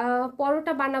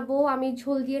 পরোটা বানাবো আমি,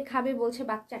 ঝোল দিয়ে খাবে বলছে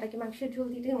বাচ্চাটাকে, মাংসের ঝোল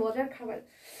দিয়ে মজার খাবার।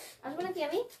 আসবো নাকি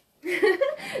আমি?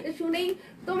 শুনেই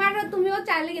তুমিও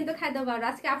চাইলে কিন্তু খাইতে পারো।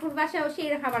 আজকে আপুর বাসায় সেই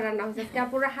খাবার রান্না হয়েছে, আজকে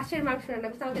আপুর হাঁসের মাংস রান্না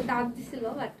করছে, আমাকে দাওয়াত দিছিল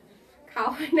বাট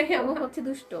খাওয়া হয় না, এমন হচ্ছে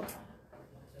দুষ্ট।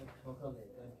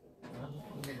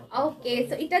 ওকে,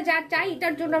 সো এটা যা চাই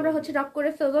এটার জন্য আমরা হচ্ছে নক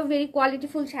করে ফেলবো। ভেরি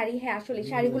কোয়ালিটিফুল শাড়ি। হ্যাঁ আসলে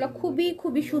শাড়িগুলো খুবই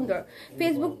খুবই সুন্দর।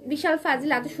 ফেসবুক বিশাল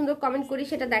ফাজিল, এত সুন্দর কমেন্ট করি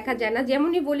সেটা দেখা যায় না,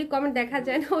 যেমনই বলি কমেন্ট দেখা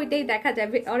যায় না, ওইটাই দেখা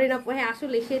যাবে। অরিন আপু হ্যাঁ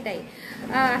আসলে সেটাই,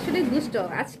 আসলে দুষ্ট।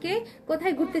 আজকে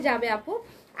কোথায় ঘুরতে যাবে আপু?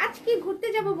 আজকে ঘুরতে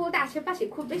যাব বলতে আশেপাশে,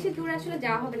 খুব বেশি দূরে আসলে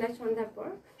যাওয়া হবে না সন্ধ্যার পর।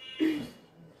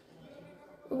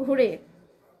 ঘুরে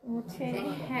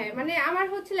হ্যাঁ মানে আমার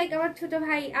হচ্ছে লাইক আমার ছোট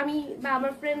ভাই আমি বা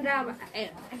আমার ফ্রেন্ডরা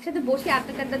একসাথে বসে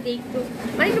আড্ডা টাড্ডা দিই একটু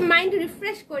মানে একটু মাইন্ড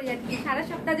রিফ্রেশ করি আর কি। সারা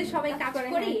সপ্তাহে যে সবাই কাজ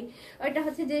করি ওইটা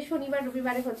হচ্ছে যে শনিবার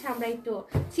রবিবারে হচ্ছে আমরা একটু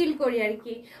চিল করি আর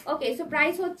কি। ওকে সো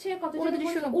প্রাইস হচ্ছে কত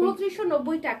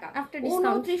 2990 টাকা,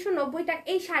 2990 টাকা।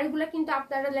 এই শাড়িগুলো কিন্তু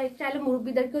আপনারা লাইক চাইলে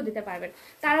মুরব্বীদেরকেও দিতে পারবেন,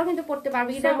 তারাও কিন্তু পড়তে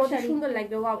পারবে, এটার মধ্যে সুন্দর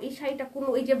লাগবে। ওয়াও এই শাড়িটা কোনো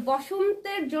ওই যে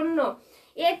বসন্তের জন্য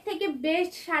এর থেকে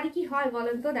বেস্ট শাড়ি কি হয়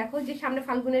বলেন তো? দেখো যে সামনে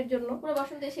ফাল্গুনের জন্য পুরো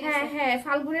বসন্ত এসে গেছে। হ্যাঁ হ্যাঁ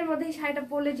ফাল্গুনের মধ্যে এই শাড়িটা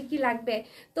পরলে যে কি লাগবে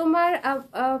তোমার।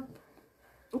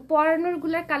 পরানোর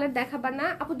গুলার কালার দেখাবা না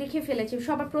আপু? দেখে ফেলেছি,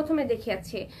 সবার প্রথমে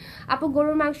দেখিয়েছি আপু।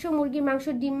 গরুর মাংস, মুরগির মাংস,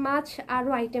 ডিম মাছ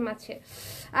আরো আইটেম আছে।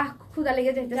 ক্ষুধা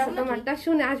লেগে যাইতেছে তোমারটা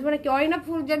শুনে। আসবো নাকি? অরিনা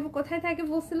ফুল জানবো কোথায় থাকে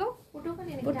বলছিল?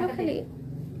 পটুয়াখালী।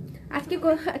 আজকে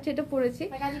সেটা পড়েছি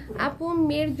আপু।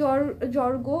 মেয়ের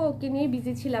জ্বর গো, ওকে নিয়ে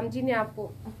বিজি ছিলাম। জিনে আপু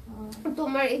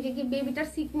তোমার এই যে কি বেবিটার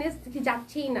সিকনেস কি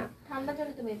যাচ্ছেই না, ঠান্ডা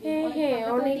জন্য তো বেবি। হ্যাঁ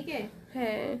অনেক।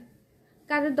 হ্যাঁ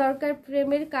কারো দরকার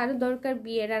প্রেমের, কারো দরকার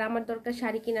বিয়ের, আর আমার দরকার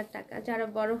শাড়ি কেনার টাকা। যারা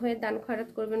বড় হয়ে দান খয়রাত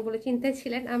করবেন বলে চিন্তায়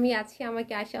ছিলেন, আমি আছি,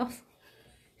 আমাকে আসা।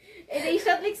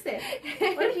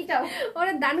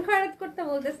 ওরা দান খয়রাত করতে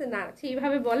বলতেছে না,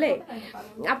 সেইভাবে বলে।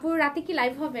 আপু রাতে কি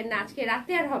লাইভ হবে? না আজকে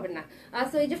রাতে আর হবে না।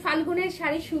 সো এই যে ফাল্গুনের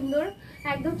শাড়ি সুন্দর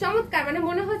একদম চমৎকার, মানে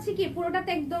মনে হচ্ছে কি পুরোটাতে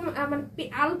একদম মানে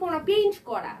আলপনা পেইন্ট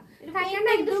করা।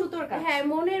 হ্যাঁ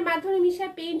মনের মাধ্যমে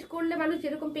মিশায় পেইন্ট করলে মানুষ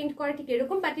যেরকম পেইন্ট করে ঠিক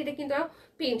এরকম, বাট এটা কিন্তু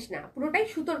পেইন্ট না, পুরোটাই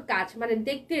সুতোর কাজ, মানে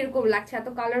দেখতে এরকম লাগছে, এত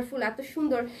কালারফুল এত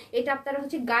সুন্দর। এটা আপনারা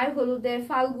হচ্ছে গায়ে হলুদে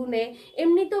ফাল্গুনে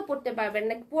এমনিতেও পড়তে পারবেন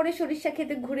না, পরে সরিষা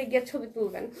খেতে ঘুরে গিয়ে ছবি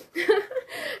তুলবেন।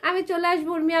 আমি চলে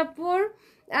আসবো উর্মিয়াপুর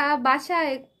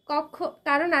বাসায়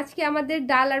কারণ আজকে আমাদের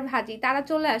ডাল আর ভাজি। তারা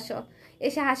চলে আসো,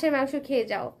 এসে হাঁসের মাংস খেয়ে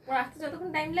যাও। যতক্ষণ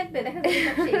টাইম লাগবে দেখা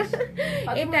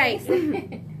এটাই।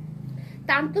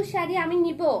 তান্তু শাড়ি আমি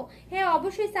নিব। হ্যাঁ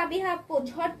অবশ্যই সাবিহা আপু,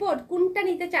 ঝটপট কোনটা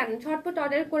নিতে চান ঝটপট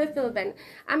অর্ডার করে ফেলবেন।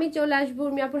 আমি চলে আসবো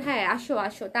উর্মিয়াপুর। হ্যাঁ আসো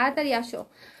আসো তাড়াতাড়ি আসো।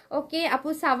 ওকে আপু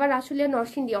সাভার আসলে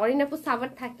নরসিংদী। অরিন আপু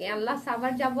সাভার থাকে। আল্লাহ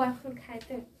সাভার যাবো এখন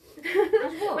খাইতে,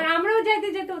 মানে আমরাও যাইতে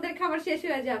যেতে ওদের খাবার শেষ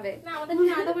হয়ে যাবে। না আমাদের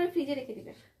আলাদা করে ফ্রিজে রেখে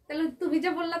দিবে। তাহলে তুমি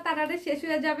যা বললা তারারে শেষ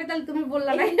হয়ে যাবে, তাহলে তুমি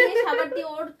বললা না সাবার দিয়ে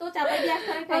ওর তো চাপা দিয়ে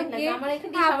আসতে হবে। আমার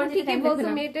এখানে সাবার ঠিকই বলছো,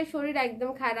 মেয়েটার শরীর একদম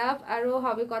খারাপ আরো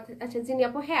হবে কথা। আচ্ছা জিনি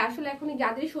আপু হ্যাঁ আসলে এখন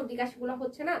যাদের সর্দি কাশিগুলো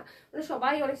হচ্ছে না, মানে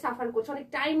সবাই অনেক সাফার করছে, অনেক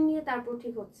টাইম নিয়ে তারপর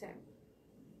ঠিক হচ্ছে।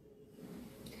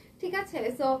 ঠিক আছে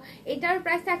সো এটার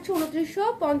প্রাইস থাকছে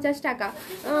 2950 টাকা,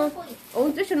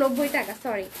 2990 টাকা,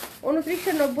 সরি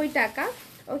 2990 টাকা।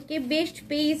 ওকে বেস্ট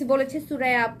পেজ বলেছে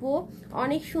সুরাইয়া আপু,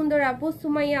 অনেক সুন্দর আপু।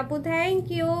 সুমাইয়া আপু thank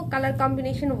you. Colour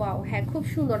combination wow, হ্যাঁ খুব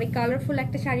সুন্দর, অনেক কালারফুল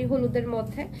একটা শাড়ি হলুদের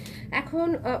মধ্যে। এখন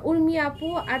উর্মি আপু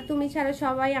আর তুমি ছাড়া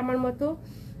সবাই আমার মতো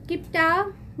কিপটা,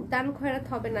 দান খয়রাত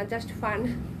হবে না, জাস্ট ফান।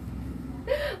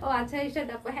 ও আচ্ছা এটা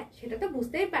দেখো, হ্যাঁ সেটা তো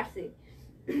বুঝতেই পারছি,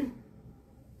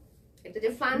 এটা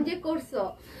যে ফান যে করছো।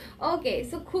 ওকে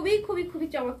সো খুবই খুবই খুবই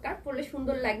চমৎকার, পরলে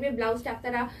সুন্দর লাগবে। ব্লাউজটা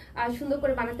আপনারা সুন্দর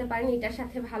করে বানাতে পারেন, এটার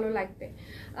সাথে ভালো লাগবে।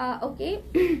 ওকে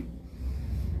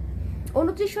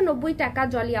 2990 টাকা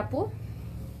জলি আপু।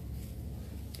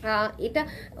 এটা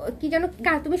কি জানো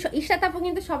তুমি ইশরাত আপু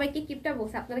কিন্তু সবাইকে কিপটা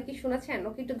বলছে, আপনারা কি শুনেছেন?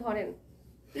 ওকে একটু ধরেন।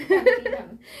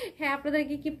 হ্যাঁ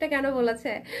আপনাদেরকে কিপটা কেন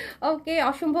বলেছে? ওকে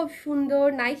অসম্ভব সুন্দর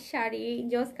নাইস শাড়ি,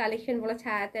 জোস কালেকশন বলেছে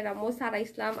হায়াতের আম্মু। সারা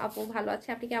ইসলাম আপু ভালো আছে,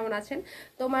 আপনি কেমন আছেন?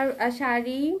 তোমার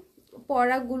শাড়ি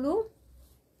পরাগুলো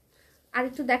আর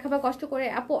একটু দেখাবা কষ্ট করে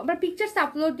আপু, আবার পিকচার্স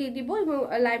আপলোড দিয়ে দিব এবং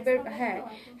লাইভের হ্যাঁ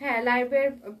হ্যাঁ লাইভের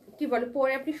কি বলে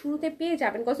পরে আপনি শুরুতে পেয়ে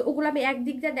যাবেন, কজ ওগুলো আমি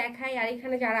একদিক দিয়ে দেখাই আর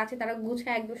এখানে যারা আছে তারা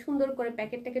গুছায় একদম সুন্দর করে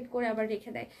প্যাকেট ট্যাকেট করে আবার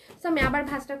রেখে দেয়। সো আমি আবার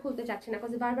ভাঁজটা খুলতে চাচ্ছি না,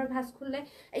 কজ বারবার ভাঁজ খুললে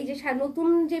এই যে নতুন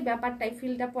যে ব্যাপারটাই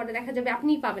ফিলটা পরে দেখা যাবে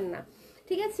আপনিই পাবেন না।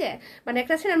 ঠিক আছে মানে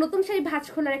একটা আছে না নতুন শাড়ি ভাঁজ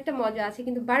খোলার একটা মজা আছে,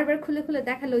 কিন্তু বারবার খুলে খুলে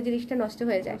দেখালে ওই জিনিসটা নষ্ট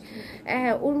হয়ে যায়।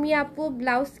 হ্যাঁ উর্মি আপু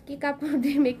ব্লাউজ কি কাপড়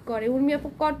দিয়ে মেক করে? উর্মি আপু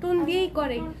কটন দিয়েই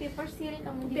করে, পেপার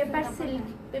সিল্ক,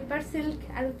 পেপার সিল্ক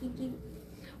আর কি কি।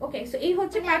 ওকে সো এই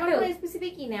হচ্ছে প্যাটার্ন,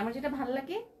 স্পেসিফিক কি না আমার যেটা ভালো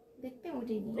লাগে দেখতে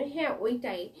ওইটাই নিই। হ্যাঁ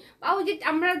ওইটাই, আর ওই যে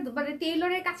আমরা মানে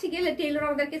টেইলরের কাছে গেলে টেইলর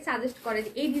আমাদেরকে সাজেস্ট করে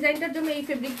যে এই ডিজাইনটার জন্য এই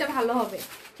ফেব্রিকটা ভালো হবে,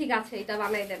 ঠিক আছে এটা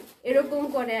বানাই দেন, এরকম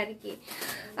করে আর কি।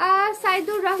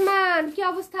 সাইদুর রহমান কি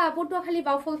অবস্থা? পটুয়াখালী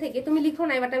বাউফল থেকে তুমি লিখো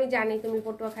না, বাট আমি জানি তুমি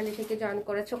পটুয়াখালী থেকে জয়েন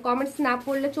করেছো। কমেন্টস না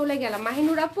পড়লে চলে গেলাম।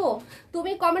 মাহিনুর আপু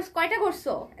তুমি কমেন্টস কয়টা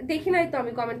করছো? দেখি নাই তো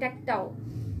আমি কমেন্ট একটাও।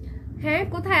 হ্যাঁ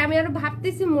কোথায়? আমি আরো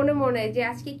ভাবতেছি মনে মনে যে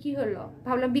আজকে কি হলো,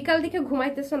 ভাবলাম বিকাল দিকে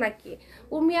ঘুমাইতেছো নাকি।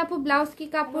 উর্মি আপু ব্লাউজ কি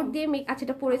কাপড় দিয়ে আচ্ছা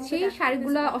এটা পরেছি,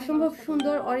 শাড়িগুলো অসম্ভব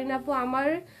সুন্দর। অরিন আপু আমার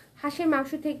হাঁসের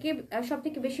মাংস থেকে সব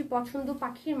থেকে বেশি পছন্দ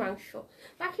পাখির মাংস।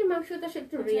 পাখির মাংস তো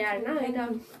একটু রেয়ার না, এটা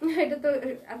এটা তো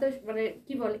এত মানে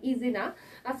কি বল ইজি না।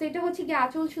 আচ্ছা এটা হচ্ছে কি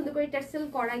আঁচল সুন্দর করে টার্সেল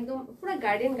করা, একদম পুরো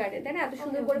গার্ডেন গার্ডেন, তাই না? এত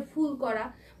সুন্দর করে ফুল করা,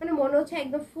 মানে মনে হচ্ছে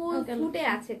একদম ফুল ফুটে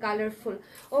আছে, কালারফুল।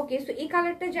 ওকে, সো এই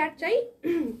কালারটা যার চাই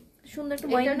সুন্দর একটা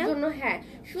এটার জন্য, হ্যাঁ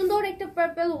সুন্দর একটা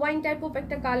পার্পল ওয়াইন টাইপ অফ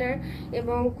একটা কালার,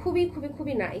 এবং খুবই খুবই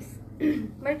খুবই নাইস,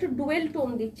 মানে একটু ডুয়েল টোন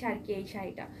দিচ্ছে আর কি এই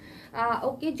শাড়িটা।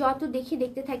 ওকে, যত দেখি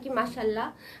দেখতে থাকি মাশাল্লাহ।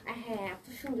 হ্যাঁ, এত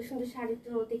সুন্দর সুন্দর শাড়ি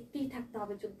তো দেখতেই থাকতে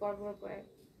হবে চোখ বড় বড় করে।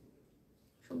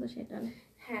 সুন্দর সেটা।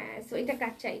 হ্যাঁ, সো এটা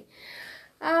কার চাই?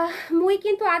 মুই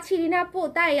কিন্তু আছি রিনা আপু,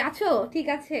 তাই আছো? ঠিক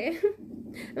আছে,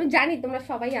 আমি জানি তোমরা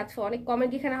সবাই আছো, অনেক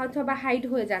কমেন্ট এখানে হয়তো বা হাইড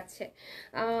হয়ে যাচ্ছে,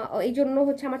 এই জন্য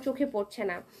হচ্ছে আমার চোখে পড়ছে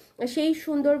না। সেই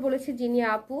সুন্দর বলেছে জিনিয়া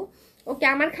আপু। ওকে,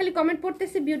 আমার খালি কমেন্ট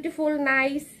পড়তেছে বিউটিফুল,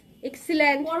 নাইস,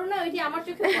 এক্সিলেন্ট। করোনা ওইটি আমার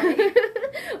চোখে পড়ে।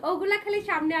 ওগুলা খালি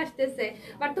সামনে আসতেছে,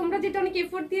 বাট তোমরা যেটা অনেক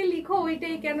এফোর্ট দিয়ে লিখো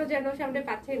ওইটাই কেন যেন সামনে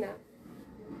পাচ্ছি না।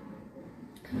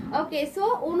 ওকে, সো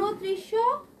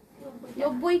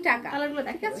 2990 টাকা,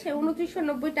 ঠিক আছে,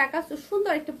 2990 টাকা। তো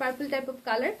সুন্দর একটা পার্পল টাইপ অফ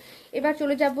কালার। এবার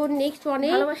চলে যাব নেক্সট ওয়ানে।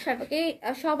 ওকে,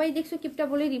 সবাই দেখছো কিপটা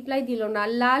বলে রিপ্লাই দিল না।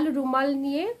 লাল রুমাল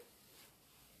নিয়ে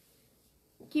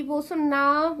কি বলছো? না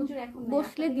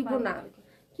বসলে দিব না,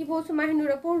 কি বলছো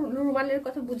মাহিনুর আপু? রুমালের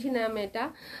কথা বুঝি না আমি এটা।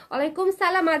 ওয়ালাইকুম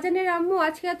সালাম আজানের আম্মু,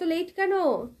 আজকে এত লেট কেন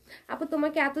আপু?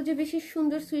 তোমাকে এত যে বেশি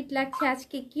সুন্দর সুইট লাগছে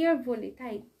আজকে, কি আর বলি,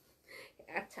 তাই?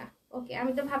 আচ্ছা ওকে,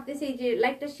 আমি তো ভাবতেছি যে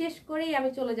লাইভটা শেষ করেই আমি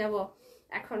চলে যাব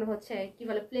এখন হচ্ছে কি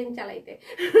বলে প্লেন চালাইতে।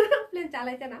 প্লেন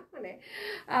চালাইতে না, মানে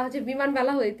হচ্ছে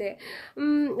বিমানবালা হইতে।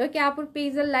 ওকে, আপুর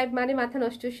পেজের লাইভ মানে মাথা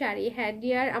নষ্ট শাড়ি। হ্যাঁ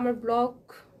ডিয়ার, আমার ব্লগ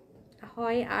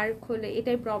হয় আর খোলে,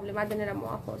 এটাই প্রবলেম। আদানের আম্মু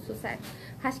সো স্যাড।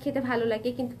 হাঁস খেতে ভালো লাগে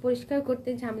কিন্তু পরিষ্কার করতে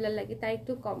ঝামেলা লাগে, তাই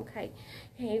একটু কম খাই।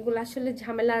 হ্যাঁ, এগুলো আসলে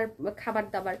ঝামেলার খাবার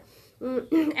দাবার।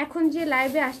 এখন যে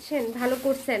লাইভে আসছেন ভালো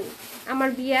করছেন, আমার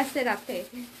বিয়ে আছে রাতে।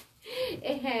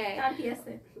 হ্যাঁ,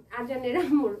 আজানের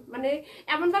আম্মুর, মানে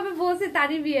এমন ভাবে বলছে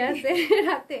তারই বিয়ে আছে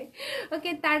রাতে।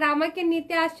 ওকে, তার আমাকে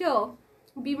নিতে আসো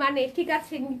বিমানে, ঠিক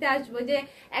আছে নিতে আসবো, যে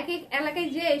এক এক এলাকায়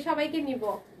যে সবাইকে নিব,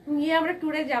 নিয়ে আমরা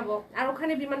ট্যুরে যাব, আর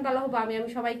ওখানে বিমানবালা হবো আমি, আমি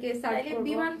সবাইকে সার্ভ করব।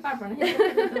 বিমান পারবে না,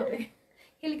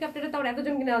 হেলিকপ্টারে তো আর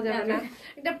এতজনকে নেওয়া যাবে না,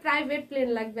 একটা প্রাইভেট প্লেন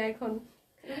লাগবে এখন।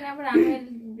 আবার রানওয়ে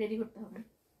রেডি করতে হবে।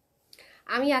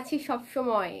 আমি আছি সব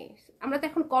সময়, আমরা তো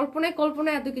এখন কল্পনায়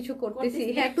কল্পনায় এত কিছু করতেছি।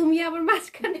 হ্যাঁ, তুমি আবার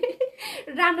মাঝখানে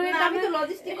রানওয়ে, আমি তো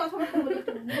লজিস্টিক কথাবার্তা বলি।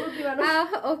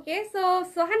 ওকে, সো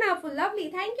সোহানা আপু lovely,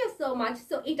 thank you so much.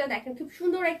 So এটা দেখেন খুব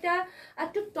সুন্দর একটা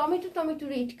একটু টমেটো টমেটো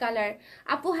রেড কালার।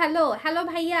 আপু হ্যালো, হ্যালো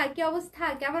ভাইয়া, কি অবস্থা,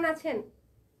 কেমন আছেন?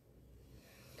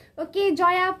 ওকে,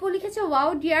 জয়া আপু লিখেছে ওয়াও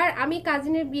ডিয়ার, আমি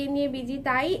কাজিনের বিয়ে নিয়ে বিজি,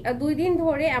 তাই 2 দিন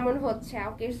ধরে এমন হচ্ছে।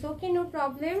 ওকে, সো ওকে, নো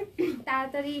প্রবলেম,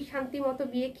 তাড়াতাড়ি শান্তি মতো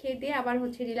বিয়ে খেয়ে দিয়ে আবার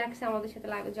হচ্ছে রিল্যাক্সে আমাদের সাথে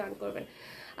লাইভে জয়েন করবেন।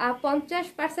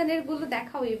 50% গুলো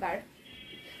দেখাও এবার।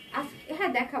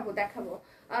 হ্যাঁ দেখাবো দেখাবো।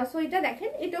 সো এটা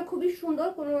দেখেন, এটা খুবই সুন্দর,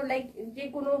 কোনো লাইক যে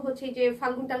কোনো হচ্ছে যে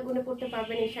ফাল্গুন টালগুনে পড়তে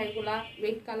পারবেন এই শাড়িগুলা,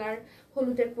 রেড কালার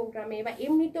হলুদের প্রোগ্রামে বা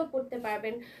এমনিতেও পড়তে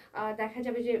পারবেন। দেখা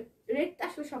যাবে যে রেড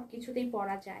আসলে সব কিছুতেই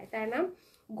পরা যায়, তাই না?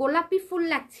 গোলাপি ফুল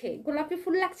লাগছে, গোলাপি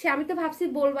ফুল লাগছে, আমি তো ভাবছি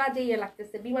বলবা যে ইয়ে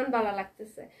লাগতেছে, বিমানবালা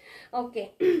লাগতেছে। ওকে,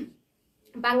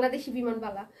 বাংলাদেশি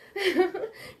বিমানবালা,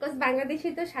 বিকজ বাংলাদেশি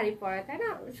তো শাড়ি পরে, তাই না?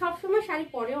 সবসময় শাড়ি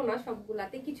পরেও না,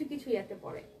 সবগুলাতে কিছু কিছু ইয়েতে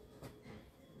পরে।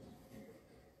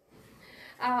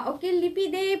 ওকে, লিপি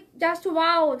দেব just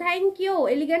wow, thank you,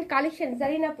 elegant collection.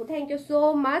 Zarina আপু থ্যাংক ইউ সো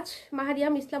মাচ।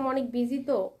 মাহারিয়াম ইসলাম অনেক বিজি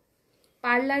তো,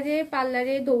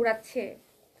 পার্লারে দৌড়াচ্ছে,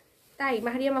 তাই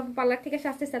মাহারিয়াম আপু পার্লার থেকে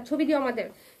আসতে স্যার ছবি দিও আমাদের,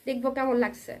 দেখবো কেমন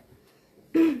লাগছে।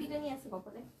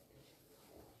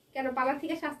 কেন পার্লার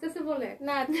থেকে আসতেছে বলে?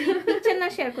 না, পিকচার না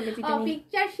শেয়ার করলে পিটানি,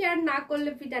 পিকচার শেয়ার না করলে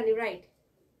পিটানি, রাইট?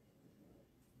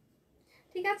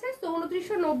 ঠিক আছে, তো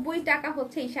 2990 টাকা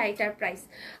হচ্ছে এই শাড়িটার প্রাইস।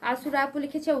 আর সুরা আপু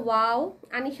লিখেছে ওয়াও,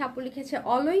 আনিস আপু লিখেছে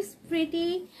অলওয়েজ প্রিটি,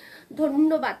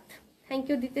 ধন্যবাদ। থ্যাংক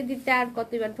ইউ দিতে দিতে আর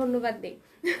কতবার ধন্যবাদ দেই।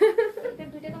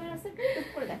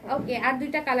 ওকে, আর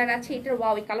 2টা কালার আছে, এটার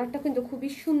ওয়াও, এই কালারটা কিন্তু খুবই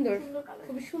সুন্দর,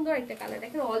 খুবই সুন্দর একটা কালার,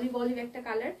 দেখেন অলিভ অলিভ একটা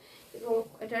কালার, এবং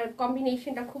এটার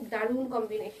কম্বিনেশনটা খুব দারুণ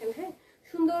কম্বিনেশন। হ্যাঁ,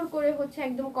 সুন্দর করে হচ্ছে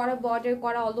একদম করা বর্ডার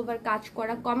করা, অল ওভার কাজ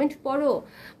করা। কমেন্ট পড়ো,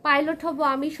 পাইলট হবো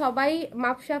আমি, সবাই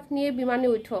মাপসাপ নিয়ে বিমানে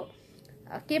উঠো।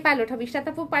 কে পাইলট হবে?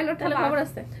 ইশরাতাপু পাইলট হবে? খবর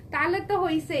আছে? তাহলে তো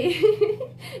হইছে,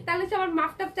 তাহলে তো আমার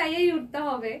মাপটাপ চাইয়েই উঠতে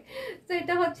হবে। তো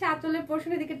এটা হচ্ছে আঁচলের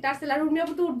পোর্শনের দিকে টার্সেল, আর উনি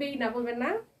আপু তো উঠবেই না, বলবেন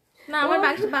না? না, আমার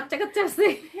বাচ্চা কাচ্চা আছে,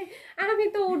 আমি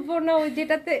তো উঠবো না। ওই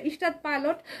যেটাতে ইশরাত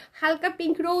পাইলট, হালকা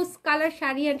pink rose colour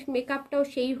sari, and মেকআপটাও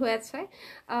সেই হয়েছে।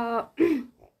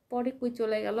 পরে কই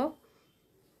চলে গেল,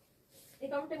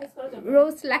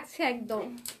 রোজ লাগছে একদম,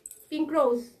 পিঙ্ক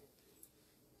রোজ।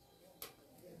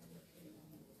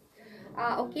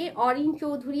 ওকে, অরিন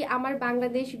চৌধুরী, আমার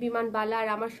বাংলাদেশ বিমানবালা আর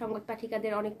আমার সংবাদ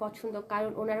পাঠিকাদের অনেক পছন্দ,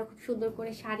 কারণ ওনারা খুব সুন্দর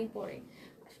করে শাড়ি পরে।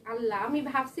 আল্লাহ, আমি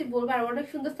ভাবছি বলবার অনেক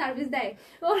সুন্দর সার্ভিস দেয়,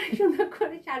 অনেক সুন্দর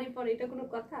করে শাড়ি পরে, এটা কোনো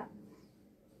কথা?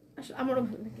 আসলে আমারও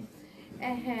ভালো লাগে।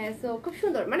 হ্যাঁ, সো খুব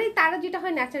সুন্দর, মানে তারা যেটা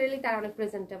হয় ন্যাচারালি তারা অনেক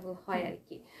প্রেজেন্টেবল হয় আর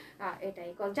কি। এটাই,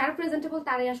 যারা প্রেজেন্টেবল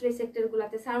তারাই আসলে এই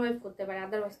সেক্টরগুলোতে সার্ভাইভ করতে পারে,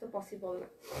 আদারওয়াইজ তো পসিবল না।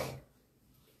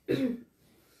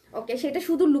 ওকে, সেটা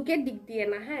শুধু লুকের দিক দিয়ে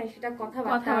না, হ্যাঁ, সেটা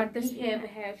কথাবার্তা,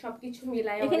 হ্যাঁ, সবকিছু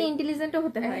মিলায় এখানে ইন্টেলিজেন্টও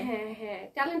হতে হয়। হ্যাঁ,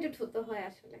 ট্যালেন্টেড হতে হয়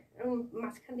আসলে।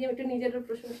 মাঝখান দিয়ে একটু নিজেরও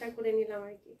প্রশংসা করে নিলাম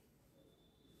আর কি।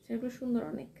 সেটা সুন্দর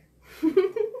অনেক।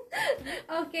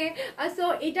 ওকে, সো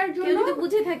এটার জন্য যদি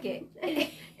বুঝে থাকে,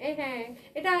 হ্যাঁ,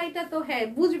 এটা তো হ্যাঁ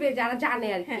বুঝবে যারা জানে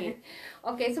আর কি।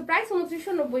 ওকে, সো প্রাইস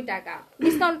 2990 টাকা,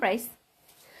 ডিসকাউন্ট প্রাইস।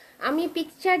 আমি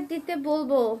পিকচার দিতে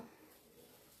বলবো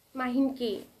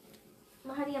মাহিনকে।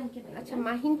 মাহারিয়ামকে? আচ্ছা,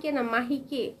 মাহিনকে না,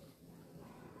 মাহিকে।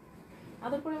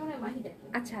 আদর করে মনে হয় মাহি দেখে।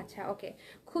 আচ্ছা, ওকে,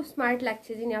 খুব স্মার্ট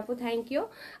লাগছে জিনি আপু, থ্যাংক ইউ।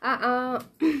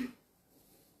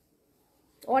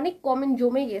 অনেক কমেন্ট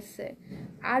জমে গেছে,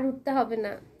 আর উঠতে হবে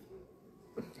না।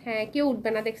 হ্যাঁ, কেউ উঠবে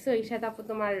না, দেখছো ঈশাদ আপু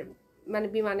তোমার মানে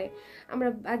বিমানে। আমরা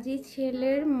বাজি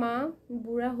ছেলের মা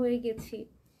বুড়া হয়ে গেছি।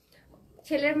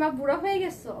 ছেলের মা বুড়া হয়ে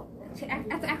গেছো?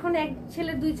 এখন এক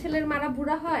ছেলের দুই ছেলের মারা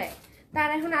বুড়া হয়, তার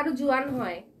এখন আরো জোয়ান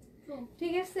হয়,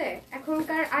 ঠিক আছে?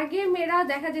 এখনকার আগের মেয়েরা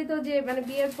দেখা যেত যে মানে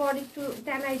বিয়ের পর একটু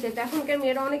টানাই যেত, এখনকার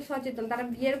মেয়েরা অনেক সচেতন, তারা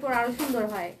বিয়ের পর আরো সুন্দর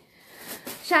হয়।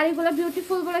 শাড়িগুলো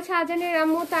বিউটিফুল বলেছে আজানের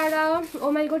আম্মু, তারা ও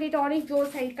মাই গড, এটা অনেক জোর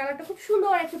সাইড, কালারটা খুব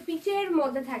সুন্দর, একটা পিচের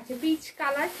মধ্যে থাকছে, পিচ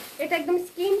কালার, এটা একদম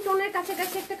স্কিন টোনের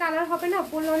কাছাকাছি একটা কালার হবে না,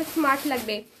 পরলে অনেক স্মার্ট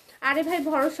লাগবে। আরে ভাই,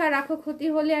 ভরসা রাখো, ক্ষতি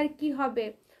হলে আর কি হবে,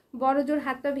 বড় জোর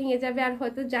হাত পা ভেঙে যাবে, আর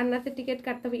হয়তো জান্নাতে টিকিট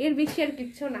কাটতে হবে, এর বেশি আর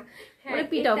কিচ্ছু না। হ্যাঁ,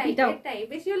 এটাই,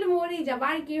 বেশি হলে মরেই যাবে,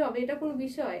 আর কি হবে, এটা কোনো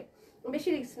বিষয়, বেশি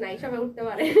রিস্ক নাই, সবাই উঠতে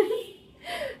পারে।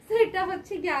 এটা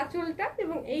হচ্ছে গিয়ে আঁচলটা,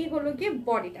 এবং এই হলো গিয়ে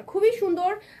বডিটা, খুবই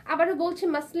সুন্দর। আবারও বলছি,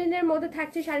 মাসলিনের মধ্যে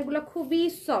থাকছে শাড়িগুলো, খুবই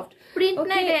সফট প্রিন্ট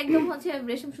না, এটা একদম হচ্ছে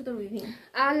রেশম সুতার উইভিং।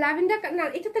 ল্যাভেন্ডার না,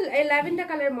 এটাতে ল্যাভেন্ডার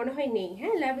কালার মনে হয় নেই।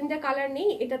 হ্যাঁ, ল্যাভেন্ডার কালার নেই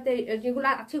এটাতে, যেগুলো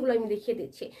আছে সেগুলো আমি দেখিয়ে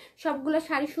দিচ্ছি। সবগুলো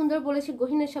শাড়ি সুন্দর বলেছে।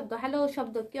 গহিনের শব্দ, হ্যালো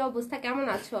শব্দ, কি অবস্থা, কেমন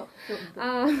আছো?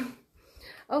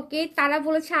 ওকে, তারা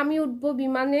বলেছে আমি উঠবো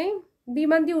বিমানে,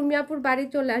 বিমান দিয়ে উর্মিয়াপুর বাড়ি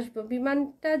চলে আসবো,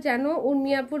 বিমানটা যেন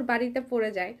উর্মিয়াপুর বাড়িতে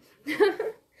পড়ে যায়।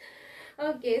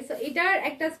 ওকে, সো এটার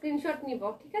একটা স্ক্রিনশট নিব,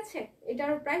 ঠিক আছে? এটার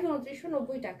প্রাইস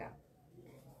 2990 টাকা।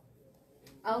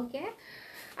 ওকে,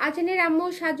 আজানের আম্মু,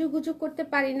 সাজুগুজু করতে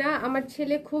পারি না, আমার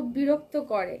ছেলে খুব বিরক্ত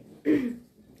করে।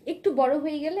 একটু বড়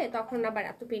হয়ে গেলে তখন আবার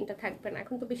এত পেনটা থাকবে না,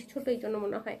 এখন তো বেশি ছোট, এই জন্য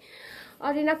মনে হয়।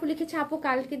 আর রিনাপু লিখেছে, আপু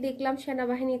কালকে দেখলাম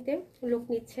সেনাবাহিনীতে লোক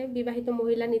নিচ্ছে, বিবাহিত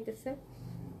মহিলা নিতেছে,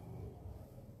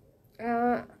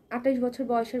 28 বছর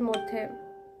বয়সের মধ্যে।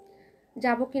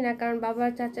 যাবো কিনা, কারণ বাবা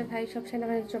চাচা ভাই সব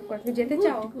সেনাবাহিনী জব করে। তুমি যেতে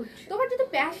চাও? তোমার যদি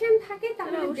প্যাশন থাকে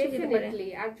তাহলে ডেফিনেটলি,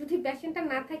 আর যদি প্যাশনটা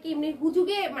না থাকে এমনি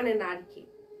হুজুগে মানে না আর কি,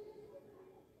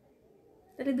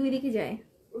 তাহলে দুই দিকে যায়,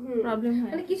 প্রবলেম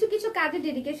হয়। মানে কিছু কিছু কাজে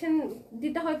ডেডিকেশন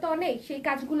দিতে হয় তো অনেক, সেই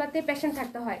কাজগুলোতে প্যাশন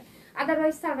থাকতে হয়,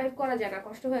 আদারওয়াইজ সার্ভাইভ করা যায় না,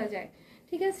 কষ্ট হয়ে যায়,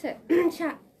 ঠিক আছে?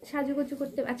 সাজুগুজু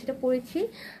করতে, আচ্ছা এটা পড়েছি,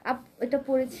 এটা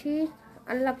পড়েছি।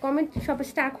 আল্লাহ, কমেন্ট সব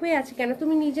স্টাক হয়ে আছে কেন?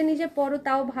 তুমি নিজে নিজে পড়ো,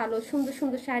 তাও ভালো, সুন্দর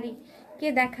সুন্দর শাড়ি কে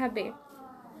দেখাবে?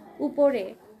 উপরে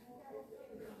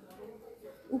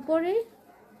উপরে,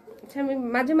 আচ্ছা, আমি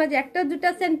মাঝে মাঝে একটা দুটা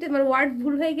সেন্টেন্স মানে ওয়ার্ড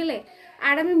ভুল হয়ে গেলে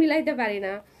আর আমি মিলাইতে পারি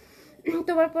না।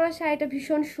 তোমার পরা শাড়িটা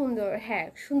ভীষণ সুন্দর, হ্যাঁ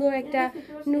সুন্দর, একটা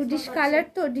নুডিশ কালার,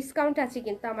 তো ডিসকাউন্ট আছে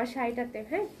কিন্তু আমার শাড়িটাতে।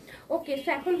 হ্যাঁ, ওকে, তো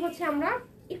এখন হচ্ছে আমরা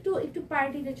একটু একটু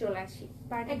পার্টিতে চলে আসি,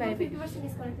 পার্টি বাই 50%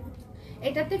 ডিসকাউন্ট,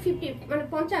 এটাতে 50 মানে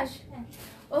 50।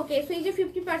 ওকে, সো এই যে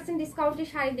 50% ডিসকাউন্টে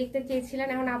শাড়ি দেখতে চেয়েছিলেন,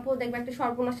 এখন আপু দেখবে একটা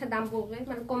সর্বনাশা দাম পড়বে,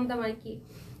 মানে কম দাম আর কি,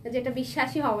 যেটা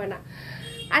বিশ্বাসই হবে না।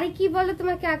 আরে কি বলে,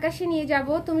 তোমাকে আকাশে নিয়ে যাব,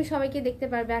 তুমি সবাইকে দেখতে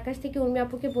পারবে, আকাশ থেকে উর্মি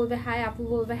আপুকে বলবে হাই, আপু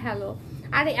বলবে হ্যালো।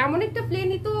 আর এমন একটা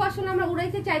প্লেনই তো আসলে আমরা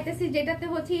উড়াইতে চাইতেছি, যেটাতে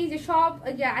হচ্ছে এই যে সব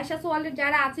যে আয়শা সোয়ালের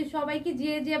যারা আছে সবাইকে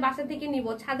যে বাসা থেকে নিব,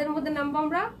 ছাদের মধ্যে নামবো,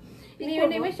 আমরা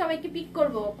নেমে সবাইকে পিক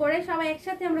করব, করে সবাই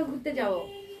একসাথে আমরা ঘুরতে যাব,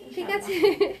 ঠিক আছে?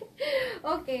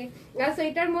 ওকে, সো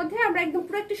এটার মধ্যে আমরা একদম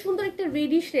পুরো একটা সুন্দর একটা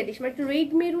রেডিশ মানে একটা red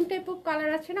maroon type of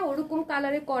colour আছে না, ওরকম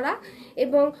কালারে করা,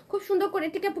 এবং খুব সুন্দর করে,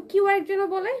 এটাকে কি ওয়ার্ক জন্য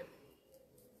বলে?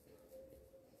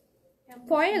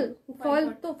 ফয়েল,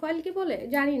 তো ফয়েল কি বলে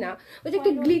জানি না, ওই যে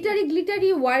একটা গ্লিটারি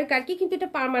ওয়ার্ক আর কি, কিন্তু এটা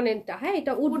পার্মানেন্টটা, হ্যাঁ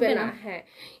এটা উঠবে না। হ্যাঁ,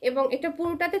 এবং এটা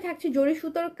পুরোটাতে থাকছে জরি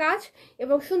সুতোর কাজ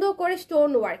এবং সুন্দর করে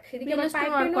স্টোন ওয়ার্ক, সেদিকে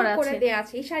পাইপিংও করে দেয়া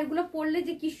আছে। এই শাড়িগুলো পরলে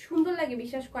যে কি সুন্দর লাগে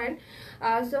বিশ্বাস করেন।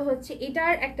 সো হচ্ছে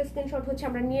এটার একটা স্ক্রিনশট হচ্ছে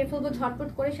আমরা নিয়ে ফেলবো ঝটপট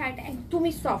করে। শাড়িটা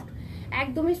একদমই সফট,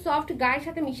 একদমই সফট, গায়ের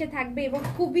সাথে মিশে থাকবে এবং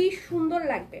খুবই সুন্দর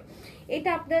লাগবে। এটা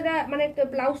আপনারা মানে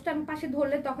ব্লাউজটা আমি পাশে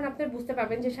ধরলে তখন আপনারা বুঝতে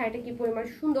পারবেন যে শাড়িটা কি পরিমাণ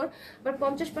সুন্দর। বাট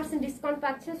 50% ডিসকাউন্ট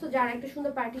পাচ্ছেন। সো যারা একটা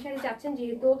সুন্দর পার্টি শাড়ি চাচ্ছেন,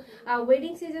 যেহেতু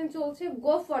ওয়েডিং সিজন চলছে,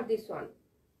 go for this one.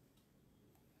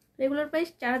 Regular price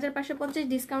 4550,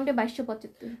 ডিসকাউন্টে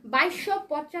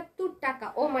 2275 টাকা।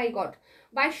 ও মাই গড,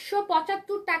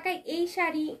 2275 টাকায় এই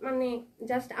শাড়ি, মানে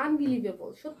জাস্ট আনবিলিভেবল,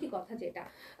 সত্যি কথা যেটা।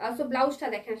 সো ব্লাউজটা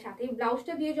দেখেন সাথে, এই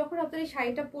ব্লাউজটা দিয়ে যখন আপনার এই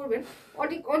শাড়িটা পরবেন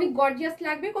অনেক অনেক গর্জিয়াস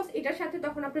লাগবে, বিকজ এটার সাথে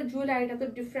তখন আপনার জুয়েলারিটা তো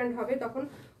ডিফারেন্ট হবে, তখন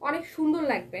অনেক সুন্দর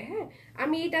লাগবে। হ্যাঁ,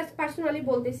 আমি এটা পার্সোনালি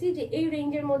বলতেছি যে এই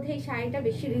রেঞ্জের মধ্যে এই শাড়িটা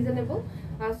বেশি রিজনেবল।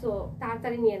 সো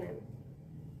তাড়াতাড়ি নিয়ে নেন।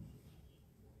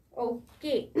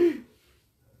 ওকে,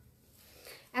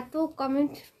 এত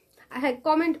কমেন্ট, হ্যাঁ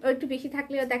কমেন্ট একটু বেশি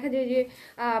থাকলে দেখা যায় যে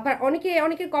আবার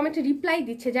অনেকের কমেন্টে রিপ্লাই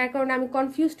দিচ্ছে, যার কারণে আমি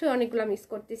কনফিউজড হয়ে অনেকগুলো মিস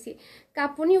করতেছি।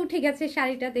 কাপনি উঠে গেছে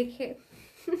শাড়িটা দেখে।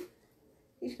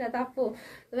 ইশরাত আপু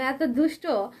তুমি এত দুষ্ট।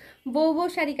 বউ বউ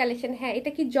শাড়ি কালেকশন, হ্যাঁ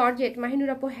এটা কি জর্জেট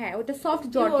মাহিনুর আপু? হ্যাঁ ওটা সফট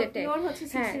জর্জেটে,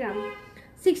 হ্যাঁ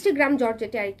 60 গ্রাম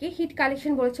জর্জেটে আর কি। হিট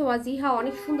কালেকশন বলেছে ওয়াজিহা,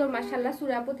 অনেক সুন্দর মাশাআল্লাহ।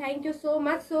 সুরা আপু thank you so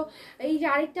much. So এই যে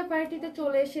আরেকটা পার্টিতে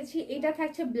চলে এসেছি, এটা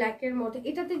থাকছে ব্ল্যাকের মধ্যে।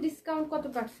 এটাতে ডিসকাউন্ট কত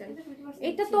পার্সেন্ট?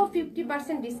 এটা তো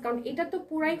 50% ডিসকাউন্ট। এটা তো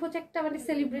পুরাই হচ্ছে একটা মানে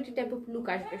সেলিব্রিটি টাইপ অফ লুক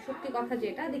আসবে, সত্যি কথা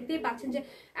যেটা। দেখতেই পাচ্ছেন যে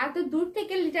এত দূর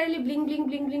থেকে literally bling bling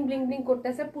bling bling bling bling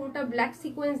করতেছে, পুরোটা ব্ল্যাক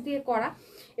সিকোয়েন্স দিয়ে করা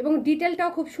এবং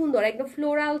ডিটেলটাও খুব সুন্দর, একদম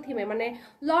ফ্লোরাল থিমে, মানে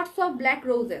লটস অফ ব্ল্যাক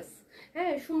রোজেস।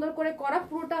 হ্যাঁ সুন্দর করে করা,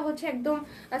 পুরোটা হচ্ছে একদম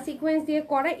সিকোয়েন্স দিয়ে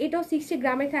করা। এটাও 60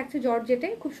 গ্রামে থাকছে জর্জেটে,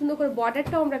 খুব সুন্দর করে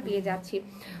বর্ডারটাও আমরা পেয়ে যাচ্ছি।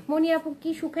 মনি আপু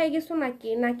কি শুকাই গেছো নাকি,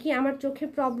 নাকি আমার চোখে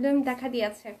প্রবলেম দেখা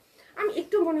দিয়েছে? আমি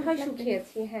একটু মনে হয়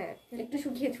শুকিয়েছি, হ্যাঁ একটু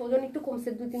শুকিয়েছি, ওজন একটু কমছে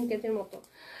 2-3 কেজির মতো।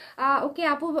 ওকে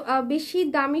আপু, বেশি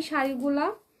দামি শাড়িগুলা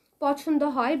পছন্দ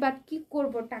হয়, বাট কি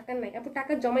করব, টাকা নাই আপু,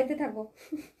 টাকা জমাইতে থাকো।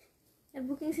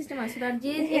 বুকিং সিস্টেম আছে, আর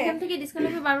যে এখান থেকে ডিসকাউন্ট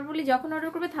হবে বারবার বলি, যখন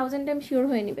অর্ডার করবে 1000 টাইম শিওর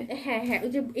হয়ে নেবে। হ্যাঁ হ্যাঁ, ওই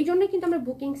যে এই জন্যই কিন্তু আমরা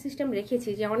বুকিং সিস্টেম রেখেছি,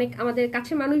 যে অনেক আমাদের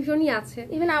কাছে মানুষজনই আছে।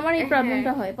 ইভেন আমার এই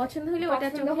প্রবলেমটা হয়, পছন্দ হলে ওটা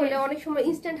হলে অনেক সময়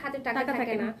ইনস্ট্যান্ট হাতে টাকা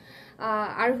থাকে না।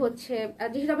 আর হচ্ছে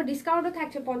যেহেতু আবার ডিসকাউন্টও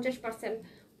থাকছে 50%।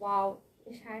 ওয়াও,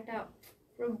 এই শাড়িটা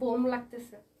পুরো বোম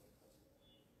লাগতেছে,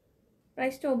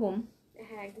 প্রাইসটাও বোম।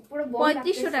 হ্যাঁ পুরো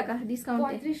 3500 টাকা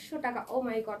ডিসকাউন্টে, 3500 টাকা। ও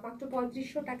মাই গড, মাত্র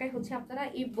 3500 টাকায় হচ্ছে আপনারা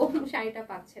এই বোম শাড়িটা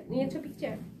পাচ্ছেন। নিয়েছো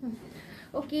পিকচার?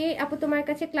 ওকে আপু, তোমার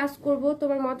কাছে ক্লাস করব,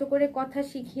 তোমার মতো করে কথা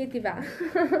শিখিয়ে দিবা।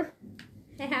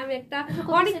 হ্যাঁ আমি একটা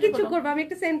অনেক কিছু করবো, আমি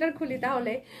একটা সেন্টার খুলি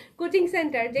তাহলে, কোচিং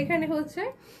সেন্টার, যেখানে হচ্ছে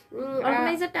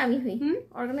অর্গানাইজারটা আমি হই।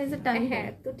 অর্গানাইজারটা আমি, হ্যাঁ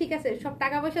তো ঠিক আছে, সব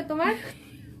টাকা পয়সা তোমার।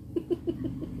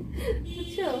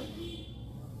 বুঝছো,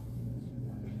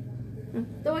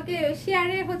 তোমাকে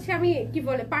শেয়ারে হচ্ছে আমি কি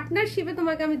বলে পার্টনারশিপে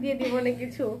তোমাকে আমি দিয়ে দিব অনেক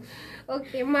কিছু।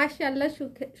 ওকে মাশাআল্লাহ,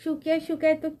 শুকিয়ে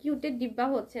শুকিয়ে তো কিউটের ডিব্বা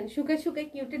হচ্ছেন, শুকিয়ে শুকিয়ে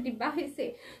কিউটের ডিব্বা হয়েছে।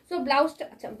 সো ব্লাউজটা,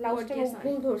 আচ্ছা ব্লাউজটা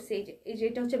ভুল ধরছে, এই যে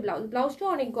এটা হচ্ছে ব্লাউজ, ব্লাউজটাও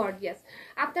অনেক গর্জিয়াস।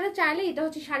 আপনারা চাইলে এটা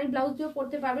হচ্ছে শাড়ি ব্লাউজ দিয়েও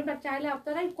পরতে পারবেন, বা চাইলে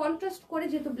আপনারা কন্ট্রাস্ট করে,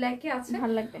 যেহেতু ব্ল্যাকে আছে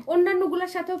ভালো লাগবে, অন্যান্য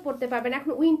গুলোর সাথেও পরতে পারবেন।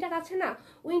 এখন উইন্টার আছে না,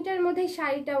 উইন্টারের মধ্যে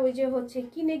শাড়িটা ওই যে হচ্ছে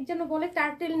কি নেক যেন বলে,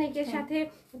 টার্টেল নেকের সাথে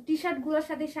টি শার্ট গুলোর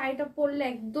সাথে শাড়িটা পরলে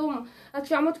একদম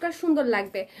চমৎকার সুন্দর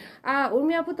লাগবে।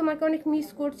 উর্মি আপু তোমাকে অনেক মিস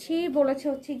করছি বলেছে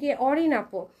হচ্ছে গিয়ে অরিন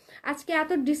আপু, আজকে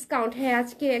এত ডিসকাউন্ট। হ্যাঁ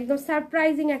আজকে একদম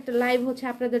সারপ্রাইজিং একটা লাইভ হচ্ছে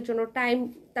আপনাদের জন্য, টাইম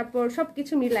তারপর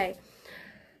সবকিছু মিলায়।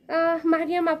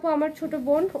 মারিয়াম আপু আমার ছোট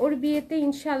বোন, ওর বিয়েতে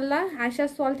ইনশাল্লাহ আয়শা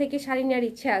সোয়াল থেকে শাড়ি নেওয়ার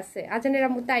ইচ্ছে আছে। আজানের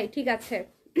আম্মু তাই, ঠিক আছে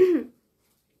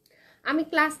আমি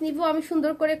ক্লাস নিব, আমি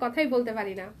সুন্দর করে কথাই বলতে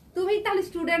পারি না, তুমি তাহলে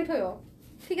স্টুডেন্ট হয়েও,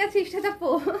 ঠিক আছে ইশরাত আপু?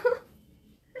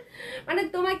 মানে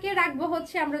তোমাকে রাখবো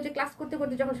হচ্ছে, আমরা যে ক্লাস করতে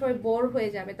করতে যখন সবাই বোর হয়ে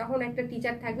যাবে, তখন একটা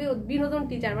টিচার থাকবে, বিনোদন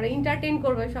টিচার, মানে এন্টারটেইন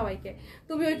করবে সবাইকে,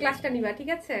 তুমি ওই ক্লাসটা নিবা, ঠিক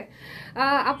আছে?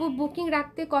 আপু বুকিং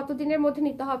রাখতে কতদিনের মধ্যে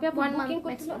নিতে হবে? আপু বুকিং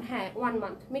করতে, হ্যাঁ 1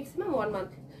 মান্থ, ম্যাক্সিমাম 1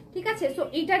 মান্থ, ঠিক আছে? সো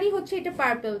এটারই হচ্ছে, এটা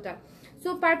পার্পলটা, সো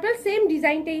পার্পল সেম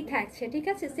ডিজাইনটাই থাকছে, ঠিক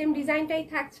আছে? সেম ডিজাইনটাই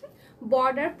থাকছে,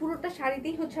 বর্ডার পুরোটা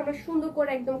শাড়িতেই হচ্ছে আমরা সুন্দর করে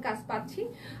একদম কাজ পাচ্ছি।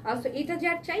 সো এটা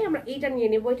যার চাই আমরা এইটা নিয়ে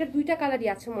নেবো। এটা 2টা কালারই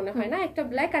আছে মনে হয় না, একটা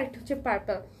ব্ল্যাক আর একটা হচ্ছে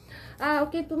পার্পল।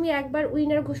 ওকে, তুমি একবার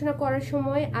উইনার ঘোষণা করার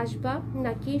সময় আসবা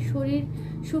নাকি শরীর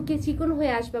শুকিয়ে চিকন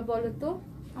হয়ে আসবা বলো তো?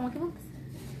 আমাকে বলতেছে,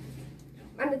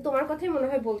 মানে তোমার কথাই মনে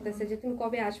হয় বলতেছে যে তুমি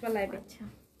কবে আসবা লাইভে। আচ্ছা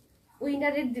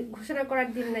উইনারের ঘোষণা করার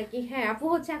দিন নাকি? হ্যাঁ আপু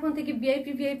হচ্ছে এখন থেকে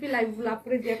ভিআইপি লাইভ গুলো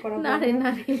আপরে দিয়ে করা। না রে না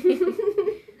রে,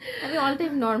 আমি অল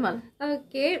টাইম নরমাল।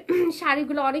 ওকে,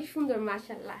 শাড়িগুলো অনেক সুন্দর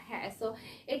মাশাআল্লাহ। হ্যাঁ সো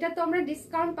এটা তো আমরা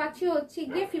ডিসকাউন্ট পাচ্ছি হচ্ছে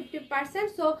গিয়ে 50%।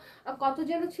 সো কত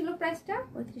যেন ছিল প্রাইসটা?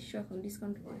 3500 এখন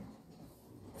ডিসকাউন্ট করে।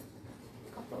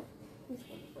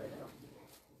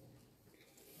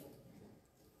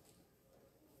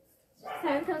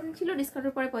 7000 ছিল,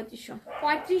 ডিসকাউন্টের পরে 3500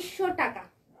 3500 টাকা।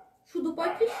 শুধু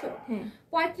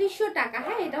 3500 টাকা।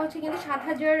 হ্যাঁ, এটা হচ্ছে কিন্তু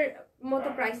 7000 মতো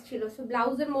প্রাইস ছিল। সো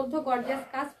ব্লাউজের মধ্যে গর্জিয়াস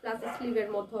কাজ প্লাস স্লিভের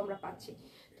মধ্যে আমরা পাচ্ছি,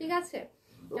 ঠিক আছে।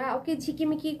 ওকে,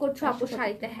 ঝিকিমিকি করছো আপু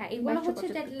শাড়িতে। হ্যাঁ, এগুলো হচ্ছে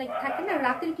লাইক থাকে না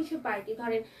রাতের কিছু পার্টি,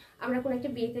 ধরেন আমরা কোনো একটা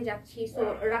বিয়েতে যাচ্ছি, সো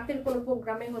রাতের কোনো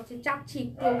প্রোগ্রামে হচ্ছে চাচ্ছি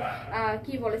একটু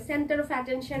কি বলে সেন্টার অফ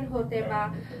অ্যাটেনশন হতে, বা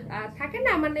থাকে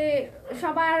না মানে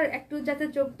সবার একটু যাতে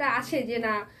চোখটা আসে যে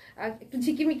না একটু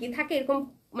ঝিকিমিকি থাকে, এরকম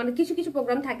মানে কিছু কিছু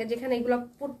প্রোগ্রাম থাকে যেখানে এগুলো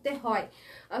পড়তে হয়।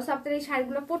 সপ্তাহে এই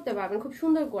শাড়িগুলো পরতে পারবেন খুব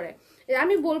সুন্দর করে।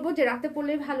 আমি বলবো যে রাতে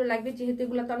পরলেই ভালো লাগবে, যেহেতু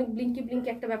এগুলোতে অনেক ব্লিঙ্কি ব্লিঙ্কি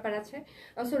একটা ব্যাপার আছে।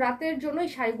 সো রাতের জন্য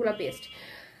এই শাড়িগুলো বেস্ট।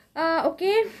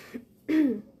 ওকে,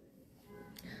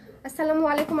 আসসালামু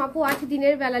আলাইকুম আপু, আজ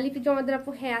দিনের বেলা লিপি জমাদার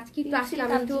আপু। হ্যাঁ, আজকে একটু আসলাম,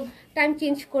 একটু টাইম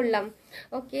চেঞ্জ করলাম।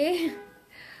 ওকে,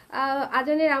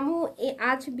 আজানের আমু,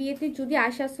 আজ বিয়েতে যদি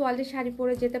আশা সোয়ালের শাড়ি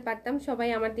পরে যেতে পারতাম, সবাই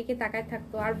আমার দিকে তাকায়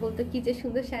থাকতো আর বলতো কি যে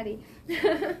সুন্দর শাড়ি।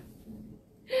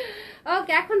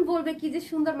 ওকে, এখন বলবে কি যে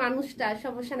সুন্দর মানুষটা,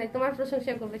 সমস্যা নাই, তোমার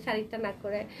প্রশংসা করবে শাড়িটা না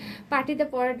করে। পার্টিতে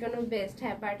পরার জন্য বেস্ট।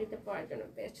 হ্যাঁ, পার্টিতে পরার জন্য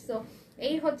বেস্ট। সো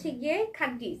এই হচ্ছে গিয়ে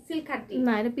খাদ্দি, সিল্ক খাদ্দি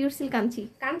না, এটা পিওর সিল্ক কাঞ্চি।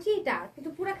 কাঞ্চি, এটা কিন্তু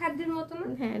পুরো খাদ্যের মতো না।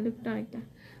 হ্যাঁ, লুকটা অনেকটা,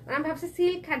 আমি ভাবছি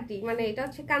সিল্ক খাদ্দি, মানে এটা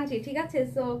হচ্ছে কাঞ্চি, ঠিক আছে।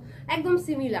 সো একদম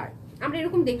সিমিলার, আমরা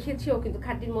এরকম দেখিয়েছিও কিন্তু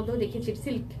খাদ্যের মধ্যেও দেখেছি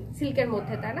সিল্কের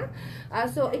মধ্যে, তাই না।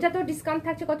 সো এটা তো ডিসকাউন্ট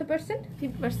থাকছে কত পার্সেন্ট?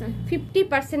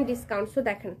 50% ডিসকাউন্ট। সো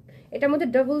দেখেন এটার মধ্যে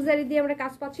ডাবল জারি দিয়ে আমরা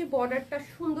কাজ পাচ্ছি, বর্ডারটা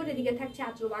সুন্দর, এদিকে থাকছে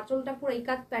আঁচলটা পুরো এই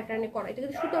কাজ প্যাটার্নে করা, এটা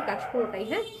কিন্তু সুতোর কাজ পুরোটাই।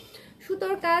 হ্যাঁ,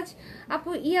 সুতোর কাজ। আপু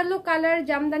ইয়েলো কালার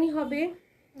জামদানি হবে,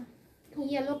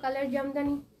 ইয়েলো কালার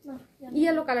জামদানি,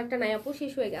 ইয়েলো কালারটা নাই আপু,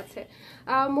 শেষ হয়ে গেছে।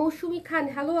 মৌসুমি খান,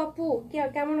 হ্যালো আপু,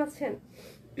 কেমন আছেন?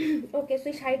 ওকে, সো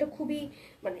এই শাড়িটা খুবই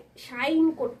মানে শাইন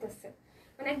করতেছে,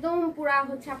 মানে একদম পুরা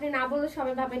হচ্ছে, আপনি না বললে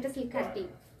সবাই ভাবে এটা সিল্ক খাদ্দি,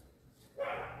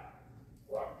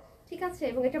 ঠিক আছে।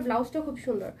 এবং এটা ব্লাউজটা খুব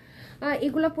সুন্দর।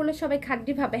 এগুলো পরলে সবাই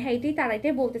খাদ্দি ভাবে। হ্যাঁ,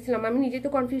 এটাই বলতেছিলাম, আমি নিজে তো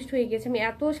কনফিউজড হয়ে গেছি, আমি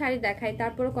এত শাড়ি দেখাই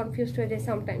তারপরেও কনফিউজড হয়ে যায়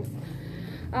সামটাইমস।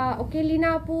 ওকে লিনা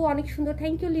আপু, অনেক সুন্দর,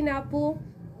 থ্যাংক ইউ লিনা আপু।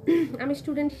 আমি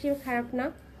স্টুডেন্ট হিসেবে খারাপ না,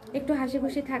 একটু হাসি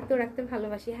খুশি থাকতেও রাখতে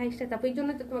ভালোবাসি। হ্যাঁ আপু, এই জন্য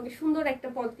তো তোমাকে সুন্দর একটা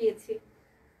পদ দিয়েছি,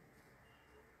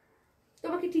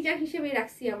 তোমাকে টিচার হিসেবেই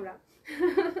রাখছি আমরা।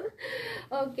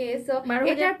 ওকে, সো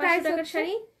এটার প্রাইস টাকার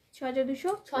শাড়ি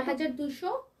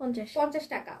 6250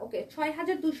 টাকা। ওকে,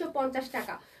 6250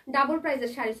 টাকা ডাবল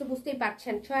প্রাইসের শাড়ি। সো বুঝতেই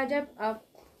পারছেন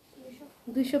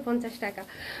 6250 টাকা।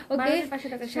 ওকে,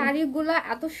 শাড়িগুলো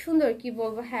এত সুন্দর কি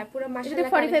বলবো। হ্যাঁ, পুরো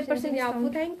মাশাআল্লাহ 45% আপু,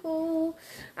 থ্যাংক ইউ।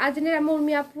 আজনের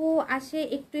উর্মি আপু আসে,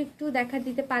 একটু একটু দেখা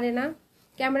দিতে পারে না,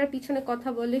 ক্যামেরার পিছনে কথা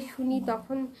বলে শুনি,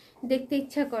 তখন দেখতে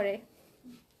ইচ্ছা করে।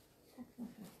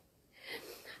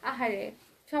 আহারে,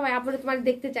 সবাই আপনি তোমার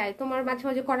দেখতে চায়, তোমার মাঝে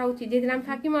মাঝে করা উচিত, যেদিন আমি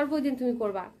ফাঁকি মারবো ওই দিন তুমি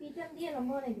করবা।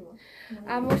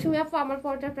 মৌসুমি আপু, আমার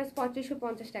পরোটার প্রাইস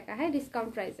 3550 টাকা। হ্যাঁ,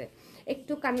 ডিসকাউন্ট প্রাইসে।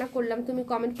 একটু কান্না করলাম, তুমি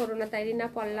কমেন্ট করো না তাই না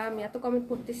পড়লাম, আমি এত কমেন্ট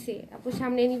করতেছি। আপু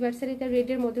সামনে অ্যানিভার্সারিতে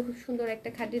রেডের মধ্যে খুব সুন্দর একটা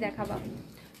খাদ্য দেখাবা।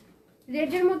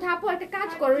 রেডের মধ্যে আপু একটা কাজ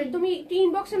করো, তুমি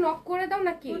ইনবক্সে নক করে দাও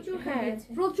নাকি। হ্যাঁ,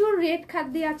 প্রচুর রেড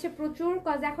খাদ্য আছে, প্রচুর।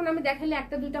 কজ এখন আমি দেখালে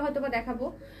একটা দুইটা হয়তো বা দেখাবো,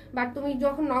 বাট তুমি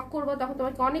যখন নক করবো তখন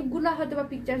তোমাকে অনেকগুলো হয়তো বা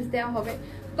পিকচার্স দেওয়া হবে,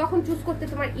 তখন চুজ করতে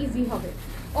তোমার ইজি হবে।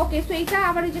 ওকে, সো এটা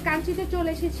আবার এই যে কাঞ্চিতে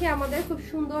চলে এসেছে আমাদের, খুব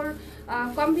সুন্দর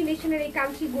কম্বিনেশনের এই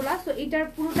কাঞ্চিগুলা। সো এটার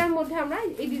পুরোটার মধ্যে আমরা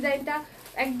এই ডিজাইনটা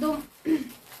একদম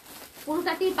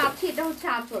পুরোটাতেই পাচ্ছি। এটা হচ্ছে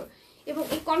আঁচল, এবং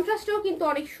এই কন্ট্রাস্টটাও কিন্তু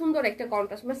অনেক সুন্দর একটা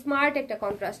কন্ট্রাস্ট, মানে স্মার্ট একটা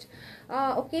কন্ট্রাস্ট।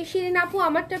 ওকে শিরিন আপু,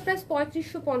 আমারটার প্রাইস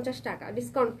 3550 টাকা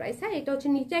ডিসকাউন্ট প্রাইস। হ্যাঁ, এটা হচ্ছে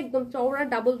নিচে একদম চওড়া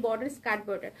ডাবল বর্ডার স্কার্ট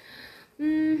বর্ডার।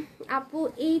 আপু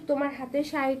এই তোমার হাতের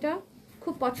শাড়িটা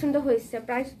খুব পছন্দ হয়েছে,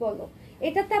 প্রাইস বলো।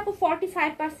 এটাতে আপু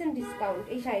 45% ডিসকাউন্ট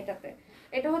এই শাড়িটাতে,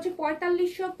 এটা হচ্ছে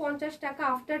 4550 টাকা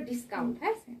আফটার ডিসকাউন্ট।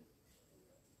 হ্যাঁ,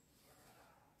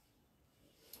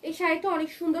 এই শাড়িটা অনেক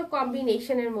সুন্দর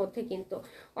কম্বিনেশনের মধ্যে, কিন্তু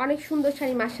অনেক সুন্দর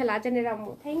শাড়ি মাশাআল্লাহ। আজানের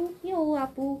আম্মু, থ্যাংক ইউ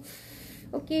আপু।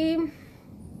 ওকে,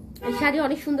 এই শাড়ি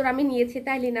অনেক সুন্দর, আমি নিয়েছি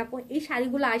তাই লিনা আপু। এই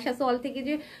শাড়িগুলো আয়শা সোয়াল থেকে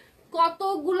যে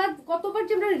কতবার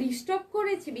যে আমরা রিস্টক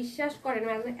করেছি বিশ্বাস করেন,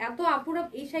 মানে এত আপুরা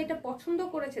এই শাড়িটা পছন্দ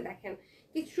করেছে। দেখেন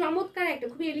কি চমৎকার একটা,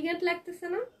 খুবই এলিগেন্ট লাগতেছে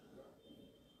না?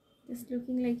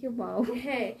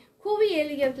 হ্যাঁ, খুবই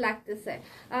এলিগেন্ট লাগতেছে।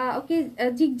 ওকে,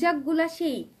 জিগজাগ গুলা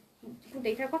সেই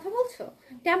এটার কথা বলছো,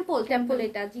 টেম্পল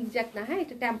এটা জিগজ্যাগ না। হ্যাঁ,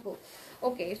 এটা টেম্পল।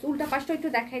 ওকে, উল্টা পাশটা একটু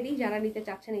দেখাই দিই যারা নিতে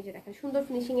চাচ্ছেন। এই যে দেখেন সুন্দর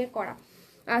ফিনিশিং এর করা।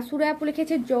 সুরা আপু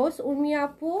লিখেছে জোস, উর্মিয়া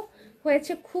আপু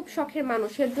হয়েছে খুব শখের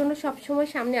মানুষের জন্য সবসময়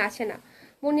সামনে আসে না।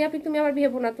 মনি আপু তুমি আমার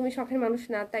ভেবো না, তুমি শখের মানুষ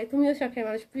না, তাই তুমিও শখের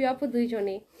মানুষ। প্রিয় আপু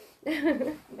দুইজনেই।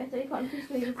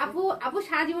 আপু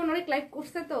সারা জীবন অনেক লাইভ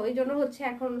করছে, তো এই জন্য হচ্ছে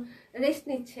এখন রেস্ট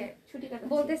নিচ্ছে, ছুটি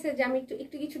বলতেছে যে আমি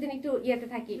একটু কিছুদিন একটু ইয়েতে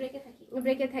থাকি,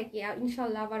 ব্রেকে থাকি,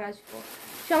 ইনশাল্লাহ আবার আসবো।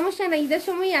 সমস্যা নাই, ঈদের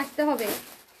সময়ই আসতে হবে,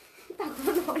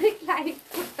 তখন অনেক লাইভ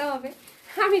করতে হবে,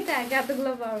 আমি তো একা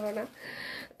এতগুলো পারবো না।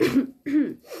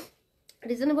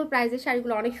 রিজনেবল প্রাইসের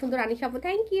শাড়িগুলো অনেক সুন্দর। আনিশা আপু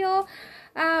থ্যাংক ইউ।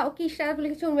 ওকে ইশরাত আপু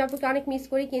লিখেছে উর্মি আপুকে অনেক মিস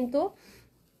করি, কিন্তু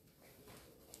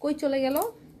কই চলে গেল,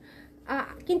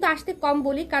 কিন্তু আসতে কম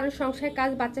বলি কারণ সংসারের কাজ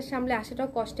বাচ্চার সামলে আসাটাও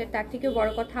কষ্টের, তার থেকে বড়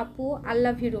কথা আপু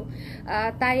আল্লাহ ভিরো,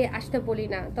 তাই আসতে বলি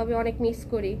না, তবে অনেক মিস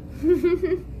করি।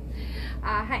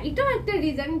 হ্যাঁ এটাও একটা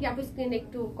রিজন যে আপু স্ক্রিনে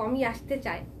একটু কমই আসতে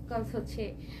চায়, বিকজ হচ্ছে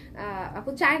আপু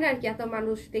চায় না আর কি এত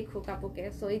মানুষ দেখুক আপুকে,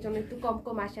 সো এই জন্য একটু কম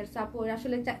কম আসার। সো আপু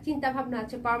আসলে চিন্তা ভাবনা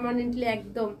আছে পার্মানেন্টলি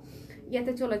একদম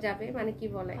ইয়াতে চলে যাবে, মানে কি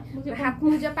বলে হাত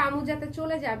মোজা পা মোজাতে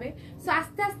চলে যাবে। সো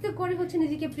আস্তে আস্তে করে হচ্ছে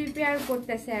নিজেকে প্রিপেয়ার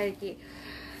করতেছে আর কি।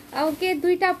 ওকে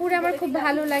দুইটা আপুরে আমার খুব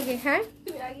ভালো লাগে। হ্যাঁ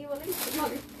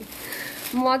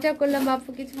মজা করলাম আপু,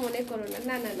 কিছু মনে করো না।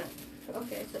 না না না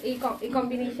ওকে, এই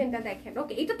কম্বিনেশনটা দেখেন।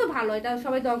 ওকে এটা তো ভালো, এটা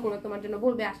সবাই দোয়া করো তোমার জন্য,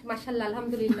 বলবে মাশাআল্লাহ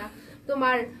আলহামদুলিল্লাহ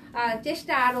তোমার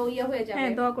চেষ্টা আরো ইয়ে হয়ে যাবে।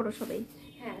 হ্যাঁ দোয়া করো সবাই।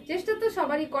 হ্যাঁ চেষ্টা তো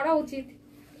সবারই করা উচিত,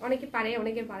 অনেকে পারে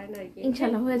অনেকে পারে না আর কি।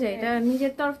 ইনশাআল্লাহ হয়ে যায়, এটা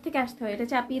নিজের তরফ থেকে আসতে হয়, এটা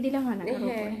চাপিয়ে দিলে হয় না কারো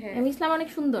উপরে। আমি ইসলাম অনেক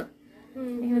সুন্দর,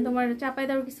 এখানে তোমার চাপাই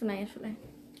দেওয়ার কিছু নাই আসলে।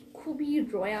 খুবই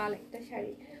রয়্যাল একটা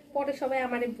শাড়ি, পরে সবাই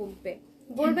আমারে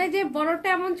বলবে যে বড়টা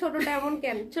এমন ছোটটা এমন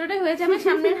কেন। ছোটটা হয়ে যাবে,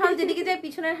 সামনের হাল যেদিকে যায়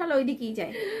পিছনের হাল ওই দিকেই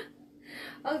যায়।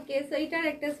 ওকে সো এটার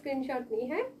একটা স্ক্রিনশট নিই।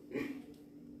 হ্যাঁ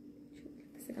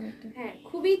হ্যাঁ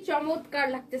খুবই চমৎকার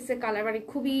লাগতেছে কালার, মানে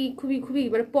খুবই খুবই খুবই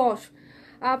মানে পশ।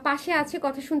 পাশে আছে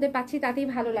কথা শুনতে পাচ্ছি, তাতেই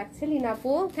ভালো লাগছে। লিনা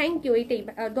আপু থ্যাংক ইউ, এইটাই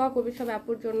দোয়া করবে সবাই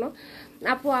আপুর জন্য।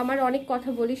 আপু আমার অনেক কথা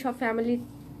বলি সব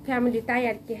ফ্যামিলি তাই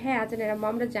আর কি। হ্যাঁ আজানের আম্মু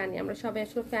আমরা জানি, আমরা সবাই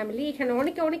আসলে ফ্যামিলি, এখানে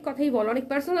অনেকে অনেক কথাই বলে, অনেক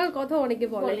পার্সোনাল কথা অনেকে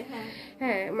বলে।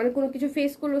 হ্যাঁ মানে কোনো কিছু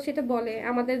ফেস করলো সেটা বলে,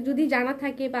 আমাদের যদি জানা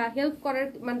থাকে বা হেল্প করার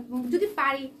মানে যদি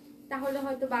পারি তাহলে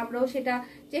হয়তো বা আমরাও সেটা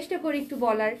চেষ্টা করি একটু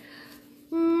বলার।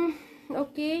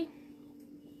 ওকে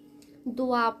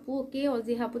দোয়া আপু, ওকে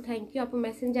অজিহা আপু থ্যাংক ইউ। আপু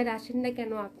মেসেঞ্জারে আসেন না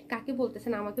কেন, আপনি কাকে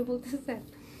বলতেছেন, আমাকে বলতেছেন?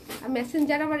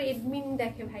 মেসেঞ্জার আমার এডমিন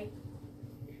দেখে ভাই,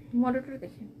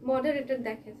 মডারেটর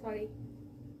দেখে সরি।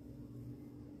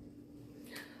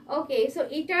 ওকে সো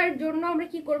এটার জন্য আমরা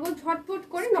কি করব, ঝটপট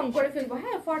করে নক করে ফেলবো।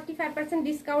 হ্যাঁ 45%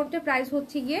 ডিসকাউন্টে প্রাইস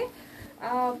হচ্ছে গিয়ে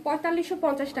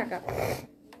 4550 টাকা।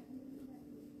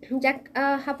 যাক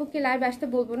আপুকে লাইভ আসতে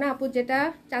বলবো না, আপু যেটা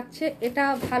চাচ্ছে এটা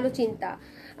ভালো চিন্তা।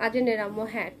 আজনের আম্মু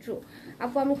হ্যাঁ ট্রু।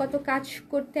 আপু আমি কত কাজ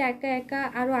করতে একা একা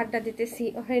আরো আড্ডা দিতেছি।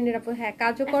 হরেনের আপু হ্যাঁ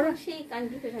কাজও করো, সেই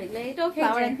কাঞ্জিতে থাকলে এটাও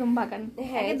ফ্লাওয়ার একদম বাগান।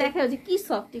 হ্যাঁ দেখাও যে কি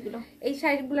সফট এগুলো। এই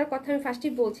শাড়িগুলোর কথা আমি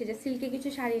ফার্স্টই বলছি যে সিল্কে কিছু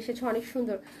শাড়ি এসেছে অনেক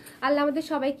সুন্দর। আল্লাহ আমাদের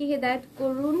সবাইকে হেদায়েত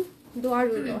করুন, দোয়া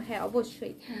রইল। হ্যাঁ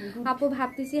অবশ্যই আপু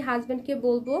ভাবতেছি হাজবেন্ডকে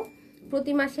বলবো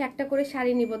প্রতি মাসে একটা করে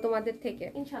শাড়ি নিব তোমাদের থেকে।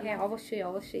 হ্যাঁ অবশ্যই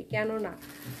অবশ্যই, কেন না।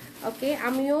 ওকে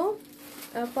আমিও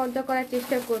পর্দা করার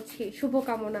চেষ্টা করছি,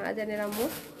 শুভকামনা আজানের আম্মু।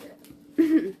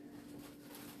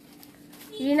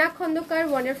 রিনা খন্দকার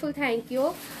ওয়ান্ডারফুল থ্যাংক ইউ।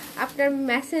 আপনার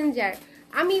মেসেঞ্জার,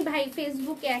 আমি ভাই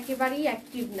ফেসবুকে একেবারেই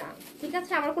অ্যাক্টিভ না, ঠিক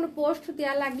আছে। আমার কোনো পোস্ট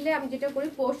দেওয়া লাগলে আমি যেটা করি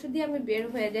পোস্ট দিয়ে আমি বের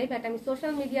হয়ে যাই, বাট আমি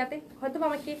সোশ্যাল মিডিয়াতে হয়তো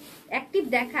আমাকে অ্যাক্টিভ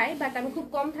দেখায়, বাট আমি খুব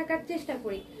কম থাকার চেষ্টা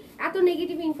করি। এত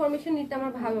নেগেটিভ ইনফরমেশন নিতে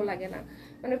আমার ভালো লাগে না,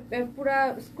 মানে পুরা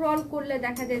স্ক্রল করলে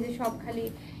দেখা যায় যে সব খালি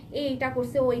এইটা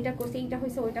করছে ওইটা করছে এইটা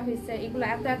হয়েছে ওইটা হয়েছে, এগুলো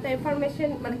এত এত ইনফরমেশন,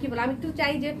 মানে কি বলে আমি একটু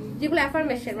চাই যে যেগুলো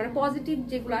অ্যাফার্মেশন মানে পজিটিভ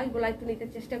যেগুলো এগুলো একটু নিতে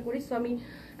চেষ্টা করি। সো আমি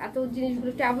এত জিনিসগুলো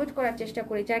একটু অ্যাভয়েড করার চেষ্টা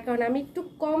করি, যার কারণে আমি একটু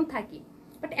কম থাকি,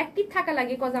 বাট অ্যাক্টিভ থাকা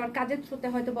লাগে কজ আমার কাজের থ্রুতে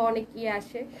হয়তো বা অনেক ইয়ে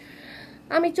আসে।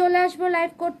 আমি চলে আসবো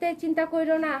লাইভ করতে, চিন্তা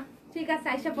করো না, ঠিক আছে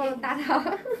আইসা পড়ো তারা।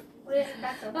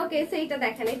 ওকে সো এইটা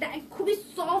দেখেন, এটা খুবই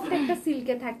সফট একটা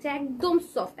সিল্কে থাকছে, একদম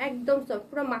সফট একদম সফট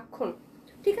পুরো মাখন,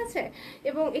 ঠিক আছে।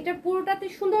 এবং এটা পুরোটাতে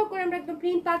সুন্দর করে আমরা একদম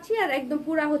প্রিন্ট পাচ্ছি, আর একদম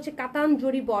পুরা হচ্ছে কাতান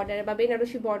জরি বর্ডার বা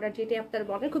বেনারসি বর্ডার যেটা আপনার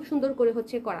বর্ডার খুব সুন্দর করে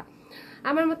হচ্ছে করা।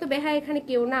 আমার মতো বেহা এখানে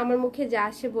কেউ না, আমার মুখে যা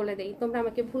আসে বলে দেই, তোমরা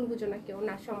আমাকে ভুল বুঝো না কেউ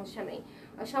না, সমস্যা নেই।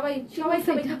 সবাই সবাই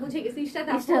সবাইকে বুঝে গেছে।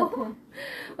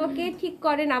 ওকে ঠিক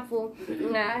করেন আপু।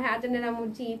 হ্যাঁ জানেন আমু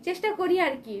জি চেষ্টা করি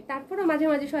আর কি, তারপরে মাঝে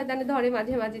মাঝে শয়তানে ধরে,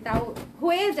 মাঝে মাঝে তাও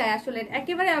হয়ে যায়, আসলে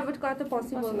একেবারে অ্যাভয়েড করা তো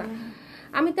পসিবল না।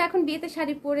 আমি তো এখন বিয়েতে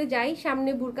শাড়ি পরে যাই,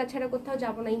 সামনে বুরকা ছাড়া কোথাও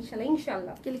যাবো না ইনশাল্লাহ।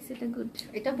 ইনশাল্লাহ গুড,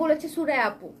 এটা বলেছে সুরায়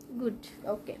আপু। গুড।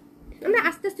 ওকে আমরা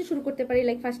আস্তে আস্তে শুরু করতে পারি,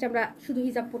 লাইক ফার্স্ট আমরা শুধু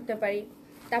হিজাব পড়তে পারি,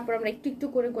 তারপর আমরা একটু একটু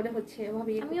করে করে হচ্ছে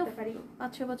এভাবে আমিও করতে পারি।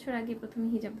 5-6 বছর আগে প্রথমে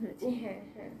হিজাব ধরেছি। হ্যাঁ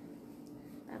হ্যাঁ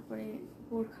তারপরে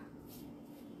বোরখা,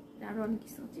 আরো অনেক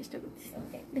কিছু চেষ্টা করতেছি।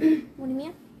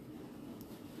 মনিমিয়া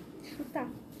সুতা।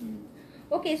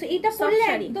 ওকে সো এটা পরলে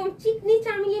একদম চিকনি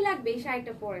চামিলি লাগবে এই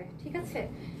শাড়িটা পরে, ঠিক আছে।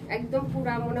 একদম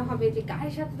পুরা মনে হবে যে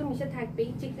গায়ের সাথে তো মিশে থাকবে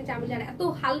এই চিকনি চামিলি, আর এত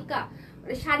হালকা,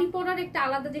 মানে শাড়ি পরার একটা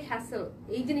আলাদা যে হ্যাসেল,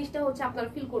 এই জিনিসটা হচ্ছে আপনারা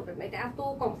ফিল করবেন না, এটা এত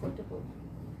কমফোর্টেবল।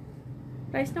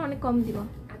 প্রাইসটা অনেক কম দিব।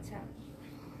 আচ্ছা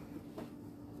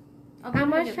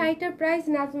আমার শাড়িটার প্রাইস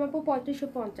নাজমা আপু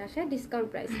 3550, হ্যাঁ ডিসকাউন্ট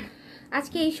প্রাইস।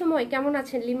 আজকে এই সময় কেমন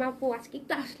আছেন লিমা আপু? আজকে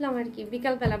একটু আসলাম আর কি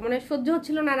বিকালবেলা, মানে সহ্য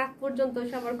হচ্ছিল না রাত পর্যন্ত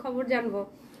সবার খবর জানবো,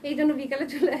 এই জন্য বিকালে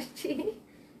চলে আসছি।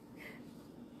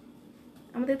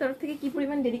 আমাদের তরফ থেকে কি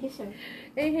পরিমাণ ডেডিকেশন।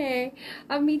 হ্যাঁ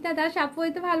মিতা দাস আপু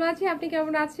এই তো ভালো আছি, আপনি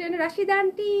কেমন আছেন? রাশিদা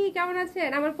আন্টি কেমন আছেন?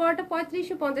 আমার পরটা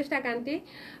 3550 টাকা আন্টি,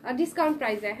 ডিসকাউন্ট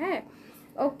প্রাইসে। হ্যাঁ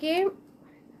ওকে,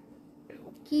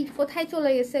 কি কোথায়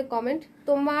চলে গেছে কমেন্ট?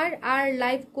 তোমার আর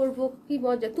লাইভ করব কি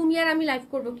মজা, তুমি আর আমি লাইভ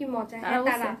করব কি মজা। হ্যাঁ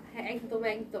তারা, হ্যাঁ একদম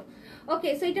একদম। ওকে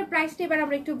সো এটার প্রাইসটা এবার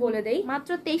আমরা একটু বলে দেই, মাত্র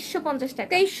 2350 টাকা।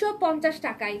 2350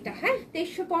 টাকা এটা, হ্যাঁ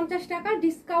 2350 টাকা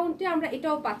ডিসকাউন্টে আমরা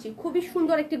এটাও পাচ্ছি। খুবই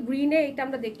সুন্দর একটা গ্রিনে এটা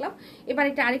আমরা দেখলাম। এবার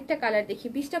এটা আরেকটা কালার দেখি।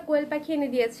 20টা কোয়েল পাখি এনে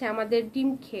দিয়েছে আমাদের ডিম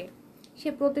খেয়ে। সে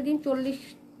প্রতিদিন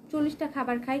 40টা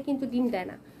খাবার খায় কিন্তু ডিম দেয়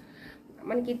না,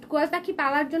 মানে কি কোয়েল পাখি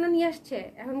পালার জন্য নিয়ে আসছে,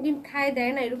 এখন ডিম খায়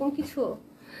দেয় না এরকম কিছু।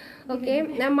 ওকে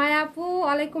মায়া আপু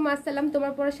ওয়ালাইকুম আসসালাম,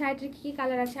 তোমার পরে শাড়িটার কি কি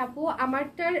কালার আছে আপু?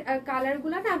 আমারটার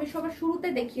কালারগুলো না আমি সবার শুরুতে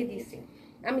দেখিয়ে দিয়েছি,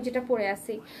 আমি যেটা পরে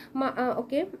আছি।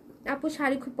 ওকে আপু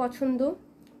শাড়ি খুব পছন্দ,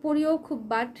 পরিও খুব,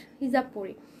 বাট হিজাব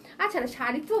পরি। আচ্ছা না,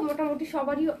 শাড়ি তো মোটামুটি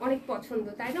সবারই অনেক পছন্দ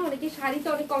তাই না? অনেকে শাড়িতে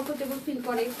অনেক কমফোর্টেবল ফিল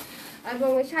করে এবং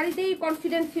শাড়িতেই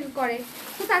কনফিডেন্ট ফিল করে,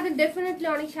 তো তাদের ডেফিনেটলি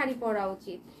অনেক শাড়ি পরা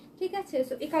উচিত। ঠিক আছে,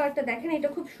 সো এই কালারটা দেখেন, এটা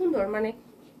খুব সুন্দর, মানে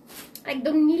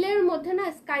একদম নীলের মধ্যে না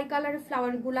স্কাই কালারের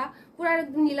ফ্লাওয়ার গুলা, পুরো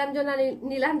একদম নীলাঞ্জনা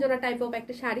নীলাঞ্জনা টাইপ অফ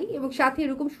একটা শাড়ি, এবং সাথে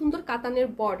এরকম সুন্দর কাতানের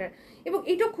বর্ডার, এবং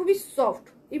এটা খুবই সফট,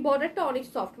 এই বর্ডারটা অনেক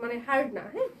সফট, মানে হার্ড না।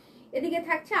 হ্যাঁ এদিকে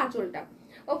থাকছে আঁচলটা।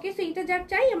 ওকে সো এটা যার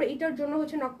চাই আমরা এটার জন্য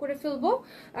হচ্ছে নক করে ফেলবো।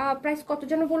 প্রাইস কত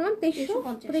যেন বললাম?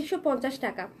 2350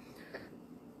 টাকা।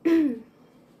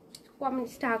 কমেন্ট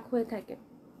স্টাক হয়ে থাকে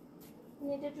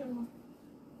নেটের জন্য।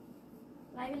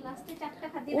 লাইভের লাস্টে 4টা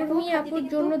খাদি উর্মি আপুর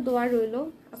জন্য দোয়া রইলো,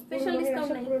 স্পেশাল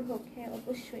ডিসকাউন্ট নাই হোক। হ্যাঁ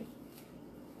অবশ্যই।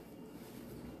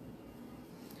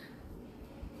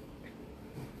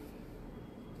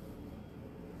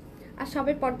 আর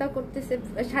সবাই পর্দা করতেছে,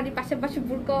 শাড়ির পাশাপাশি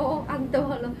বুরকাও আনতে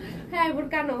হলো। হ্যাঁ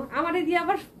বুরকানো আমারে দিয়ে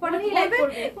আবার পরে লাইভ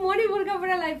করবে, মনি বুরকা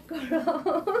পরে লাইভ করো।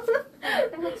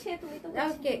 এটা হচ্ছে তুমি তো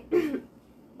ওকে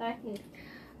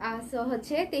সো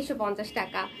হচ্ছে 2350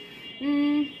 টাকা।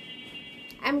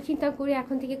 আমি চিন্তা করি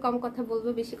এখন থেকে কম কথা বলবো,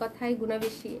 বেশি কথাই গুণা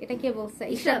বেশি। এটা কে বলছে?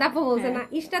 ইশরাত আপু বলছে। না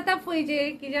ইশরাত আপু এই যে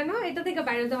কি জানো, এটা থেকে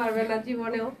বাইরে হতে পারবে না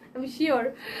জীবনেও, আমি শিওর।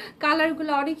 কালার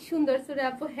গুলো অনেক সুন্দর সুরে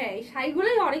আপু। হ্যাঁ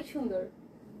শাড়িগুলোই অনেক সুন্দর,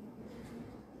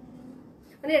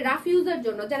 মানে রাফ ইউজের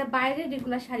জন্য যারা বাইরে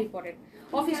রেগুলার শাড়ি পরেন,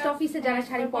 অফিসে যারা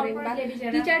শাড়ি পরেন বা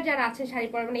টিচার যারা আছে শাড়ি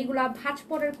পরেন, মানে এগুলো ভাঁজ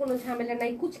পরার কোনো ঝামেলা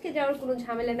নাই, কুচকে যাওয়ার কোনো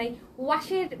ঝামেলা নাই,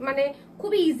 ওয়াশের মানে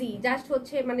খুবই ইজি, জাস্ট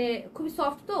হচ্ছে মানে খুবই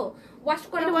সফট, তো ওয়াশ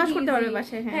করতে পারবে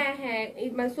বাসায়। হ্যাঁ হ্যাঁ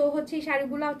মানে সো হচ্ছে এই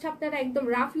শাড়িগুলো হচ্ছে আপনারা একদম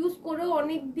রাফ ইউজ করেও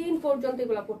অনেক দিন পর্যন্ত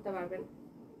এগুলো পরতে পারবেন।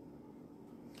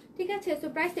 ঠিক আছে, সো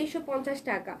প্রাইস 2350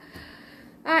 টাকা।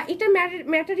 এটা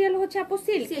ম্যাটেরিয়াল হচ্ছে আপু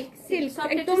সিল্ক,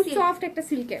 একদম সফট একটা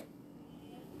সিল্কে।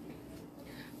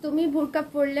 তুমি বোরকা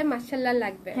পরলে মাশাআল্লাহ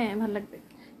লাগবে। হ্যাঁ ভালো লাগবে।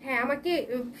 হ্যাঁ আমাকে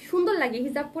সুন্দর লাগে,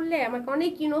 হিজাব পরলে আমাকে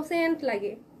অনেক ইনোসেন্ট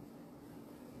লাগে।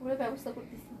 পরে ব্যবস্থা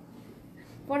করতেছি,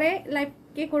 পরে লাইভ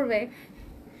কে করবে?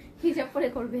 হিজাব পরে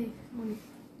করবে,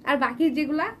 আর বাকি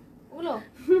যেগুলা ওগুলো।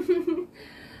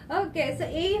 ওকে সো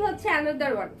এই হচ্ছে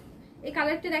অ্যানাদার ওয়ান। এই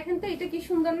কালারটা দেখেন তো, এটা কি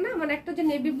সুন্দর না? মানে একটা যে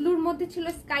নেভি ব্লুর মধ্যে ছিল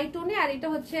স্কাই টোনে, আর এটা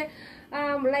হচ্ছে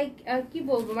লাইক কি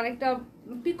বলবো, মানে একটা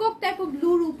পিকক টাইপ অফ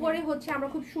ব্লুর উপরে হচ্ছে আমরা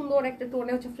খুব সুন্দর একটা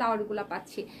টোনে হচ্ছে ফ্লাওয়ার গুলা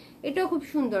পাচ্ছি। এটাও খুব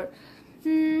সুন্দর।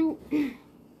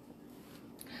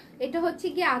 এটা হচ্ছে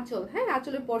কি আঁচল। হ্যাঁ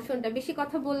আঁচলের পোর্শনটা, বেশি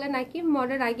কথা বললে নাকি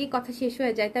মডের আগেই কথা শেষ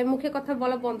হয়ে যায়, তাই মুখে কথা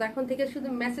বলা বন্ধ, এখন থেকে শুধু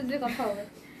মেসেজে কথা হবে।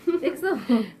 দেখছো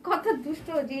কথা দুষ্ট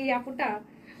যে আপুটা।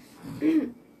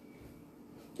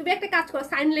 তুমি একটা কাজ করো,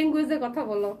 সাইন ল্যাঙ্গুয়েজে কথা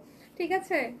বলো, ঠিক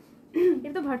আছে?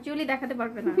 কিন্তু ভার্চুয়ালি দেখাতে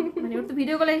পারবে না, মানে ওর তো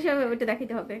ভিডিও কলে হিসেবে ওইটা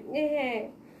দেখাতে হবে। হ্যাঁ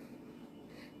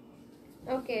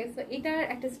ওকে সো এটার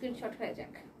একটা স্ক্রিনশট হয়ে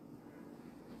যাক।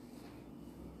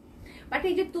 বাট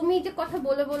এই যে তুমি যে কথা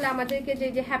বলে বলে আমাদেরকে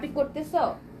যে হ্যাপি করতেছো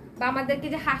বা আমাদেরকে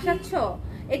যে হাসাচ্ছ,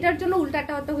 এটার জন্য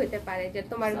উল্টাটা হতে হইতে পারে যে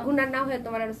তোমার গুনাহ না হয়ে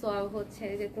তোমার আরো সওয়াব হচ্ছে,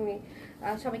 যে তুমি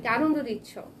সবাইকে আনন্দ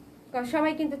দিচ্ছ। কারণ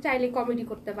সবাই কিন্তু চাইলে কমেডি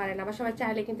করতে পারে না, বা সবাই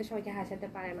চাইলে কিন্তু সবাইকে হাসাতে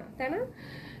পারে না, তাই না?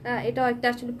 এটাও একটা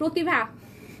আসলে প্রতিভা।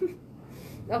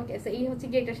 ওকে সো এই হচ্ছে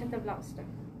গেটার সাথে ব্লাউজটা।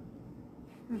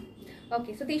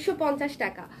 ওকে সো 350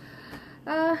 টাকা।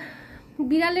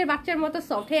 বিড়ালের বাচ্চার মতো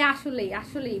সফট। হ্যাঁ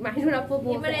আসলেই মাহিনুর আপু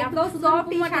বলছে এত সফট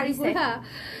এই শাড়িগুলা।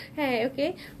 হ্যাঁ ওকে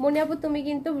মনি আপু তুমি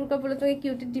কিন্তু বুরকা বলে তোমাকে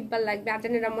কিউটের ডিব্বার লাগবে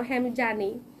আজানের আম্মু। হ্যাঁ আমি জানি,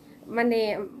 মানে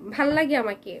ভাল লাগে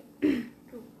আমাকে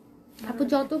আপু।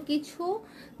 যত কিছু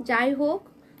যাই হোক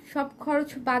সব খরচ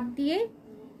বাদ দিয়ে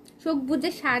চোখ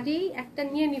বুঝে শাড়ি একটা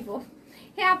নিয়ে নিব।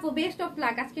 হ্যাঁ আপু, বেস্ট অফ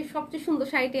লাক। আজকে সবচেয়ে সুন্দর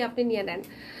শাড়িটাই আপনি নিয়ে নেন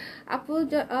আপু।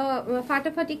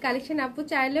 ফাটাফাটি কালেকশন আপু,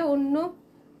 চাইলে অন্য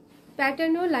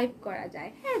প্যাটার্নও লাইভ করা যায়।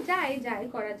 হ্যাঁ যায়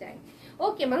করা যায়।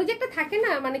 ওকে, মানে যে একটা থাকে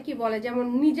না, মানে কি বলে, যেমন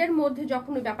নিজের মধ্যে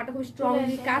যখন ওই ব্যাপারটা খুব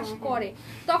স্ট্রংলি কাজ করে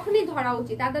তখনই ধরা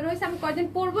উচিত। আদারওয়াইজ আমি কয়দিন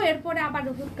পরবো, এরপরে আবার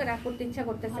হুট করে করতে ইচ্ছা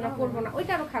করতেছে না, করবো না,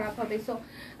 ওইটা আরো খারাপ হবে। সো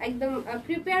একদম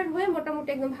প্রিপেয়ার হয়ে মোটামুটি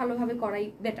একদম ভালোভাবে করাই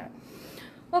বেটার।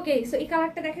 ওকে, সো এই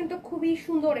কালারটা দেখেন তো, খুবই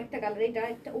সুন্দর একটা কালার। এটা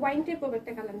একটা ওয়াইন টাইপ অফ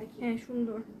একটা কালার নাকি? হ্যাঁ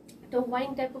সুন্দর, তো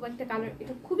ওয়াইন টাইপ অফ একটা কালার।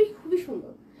 এটা খুবই খুবই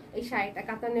সুন্দর। এই শাড়িটা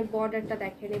কাতানের বর্ডারটা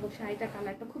দেখেন, এবং শাড়িটা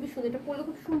কালারটা খুবই সুন্দর। এটা পরলে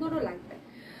খুব সুন্দরও লাগবে।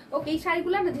 ওকে, এই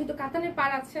শাড়িগুলো না যেহেতু কাতানের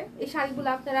পাড় আছে, এই শাড়িগুলো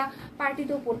আপনারা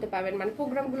পার্টিতেও পরতে পারবেন, মানে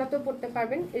প্রোগ্রামগুলোতেও পরতে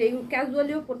পারবেন,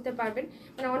 ক্যাজুয়ালিও পরতে পারবেন,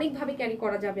 মানে অনেকভাবে ক্যারি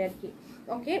করা যাবে আর কি।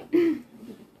 ওকে,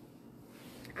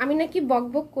 আমি নাকি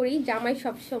বকবক করি, জামাই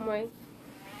সব সময়,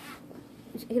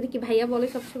 এটা কি ভাইয়া বলে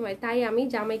সব সময়, তাই আমি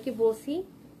জামাইকে বলছি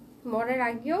মরার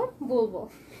আগেও বলবো।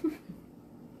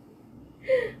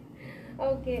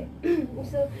 ওকে,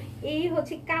 সো এই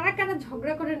হচ্ছে, কারা কারা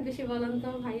ঝগড়া করেন বেশি বলেন তো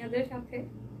ভাইয়াদের সাথে?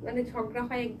 মানে ঝগড়া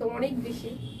হয় একদম অনেক বেশি।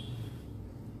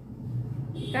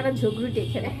 কারা ঝগড়ুটে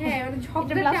এখানে? হ্যাঁ, মানে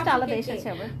ঝগড়াটা আলাদা এসেছে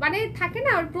আবার। মানে থাকে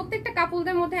না, আর প্রত্যেকটা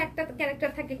কাপলদের মধ্যে একটা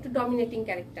ক্যারেক্টার থাকে, একটু ডমিনেটিং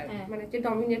ক্যারেক্টার, মানে যে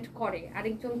ডমিনেট করে,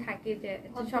 আরেকজন থাকে যে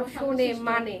সব শুনে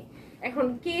মানে। এখন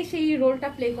কে সেই রোলটা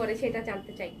প্লে করে সেটা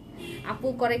জানতে চাই। আপু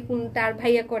করে কোনটা আর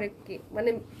ভাইয়া করে কে, মানে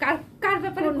কার কার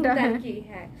ব্যাপারে কোনটা আর কি।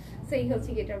 হ্যাঁ, সেই হচ্ছে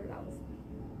গেটার ব্লাউজ।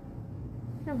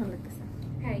 ভালো লাগতেছে।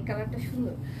 হ্যাঁ, এই কালারটা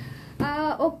সুন্দর।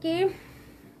 ওকে,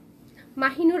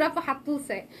 মাহিনুর আপু হাত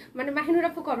তুলছে, মানে মাহিনুর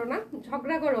আপু করো না,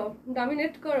 ঝগড়া করো,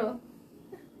 ডমিনেট করো।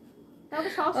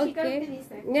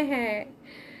 হ্যাঁ,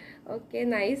 ওকে,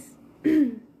 নাইস।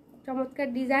 চমৎকার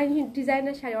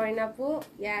ডিজাইনার শাড়ি অরিনা আপু,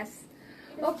 ইয়েস।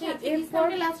 ওকে, এরপর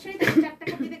লাস্ট শাড়ি চারটা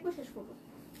কাপি দেখবো, শেষ করবো।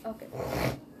 ওকে,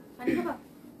 পানি খাবা?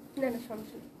 না না,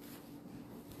 সমস্যা নেই।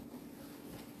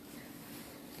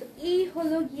 তো এই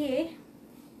হলো গিয়ে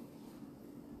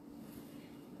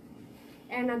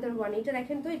অ্যানাদার ওয়ান। এটা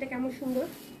দেখেন তো, এটা কেমন সুন্দর।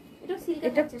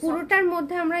 এটা পুরোটার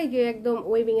মধ্যে আমরা এই যে একদম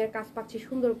ওয়েভিং এর কাজ পাচ্ছি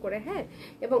সুন্দর করে। হ্যাঁ,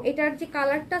 এবং এটার যে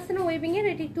কালারটা আছে না ওয়েভিং এর,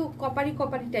 এটা একটু কপারি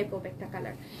কপারি টাইপ অফ একটা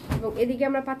কালার। এবং এদিকে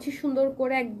আমরা পাচ্ছি সুন্দর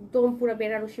করে একদম পুরো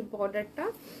বেনারসি বর্ডারটা,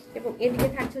 এবং এদিকে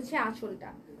থাকছে হচ্ছে আঁচলটা।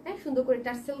 হ্যাঁ, সুন্দর করে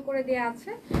টার্সেল করে দেওয়া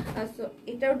আছে। সো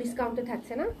এটাও ডিসকাউন্টে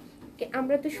থাকছে না।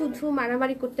 আমরা তো শুধু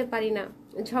মারামারি করতে পারি না,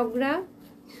 ঝগড়া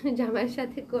জামাইয়ের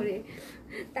সাথে করে।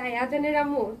 তাই আজানের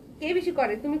আম্মু কে বেশি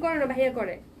করে? তুমি করো না ভাইয়া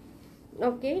করে?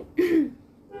 ওকে,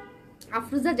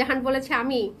 আফরুজা জাহান বলেছে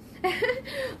আমি।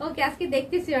 ওকে, আজকে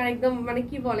দেখতেছি আর একদম মানে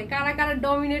কি বলে, কারা কারা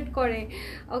ডমিনেট করে।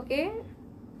 ওকে,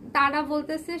 তারা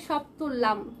বলতেছে সব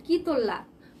তুললাম। কি তুললা?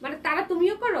 মানে তারা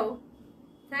তুমিও করো?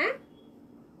 হ্যাঁ,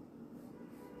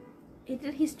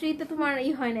 এটার হিস্ট্রিতে তোমার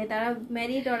ই হয় না, তারা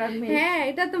ম্যারিড অর আনম্যারিড? হ্যাঁ,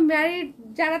 এটা তো ম্যারিড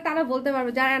যারা তারা বলতে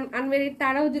পারবে, যারা আনম্যারিড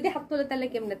তারাও যদি হাত তোলে তাহলে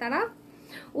কেমনে? তারা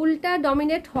উল্টা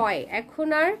ডমিনেট হয়, এখন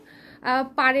আর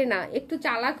পারে না, একটু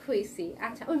চালাক হয়েছি।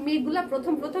 আচ্ছা, ওই মেয়েগুলা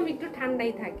প্রথম প্রথম একটু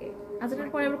ঠান্ডাই থাকে। আজকের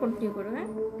পরে আবার কন্টিনিউ করো। হ্যাঁ,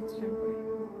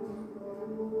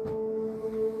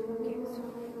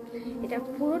 এটা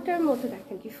পুরোটার মধ্যে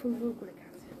দেখেন কি সুন্দর করে কাজ।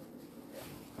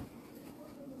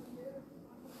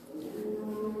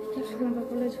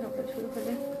 বলে ঝগড়া শুরু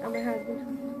করে আমার হাজবেন্ড।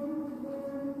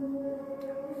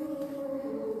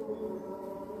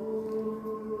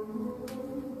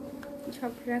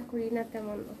 ঝগড়া করি না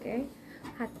তেমন। ওকে,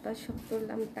 হাত পা সব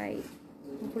তুললাম, তাই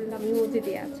বললাম ইমোজি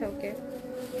দিয়ে। আচ্ছা, ওকে,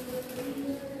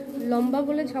 লম্বা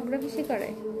বলে ঝগড়া বেশি করে।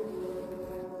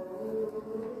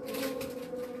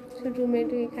 রুমে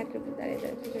ঢুকে খাটের উপর দাঁড়িয়ে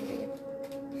দাঁড়িয়ে।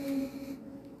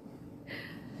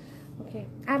 ওকে,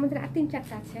 আর আমাদের আর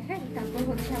 3-4টা আছে। হ্যাঁ, তারপর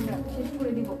হচ্ছে আমরা শেষ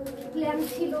করে দিব। প্ল্যান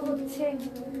ছিল হচ্ছে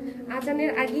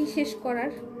আজানের আগেই শেষ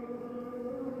করার,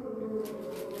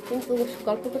 কিন্তু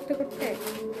গল্প করতে করতে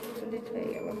লেট হয়ে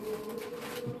গেল।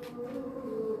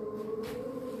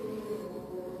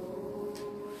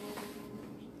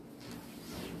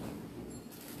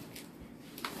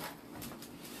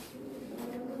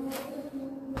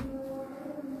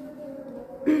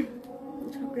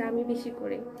 ঝগড়া আমি বেশি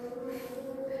করি।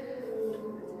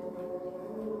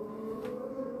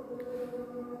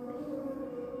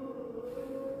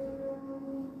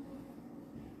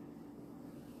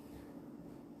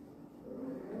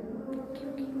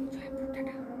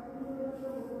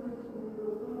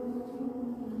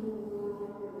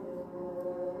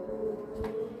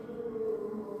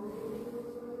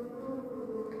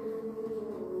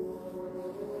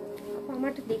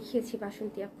 আমারটা দেখিয়েছি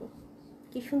বাসন্তী আপু,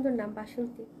 কি সুন্দর নাম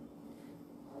বাসন্তী।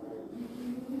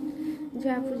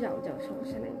 জয় আপু, যাও যাও,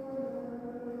 সমস্যা নেই।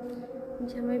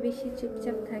 জামাই বেশি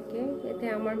চুপচাপ থাকে, এতে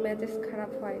আমার মেজাজ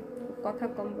খারাপ হয়, কথা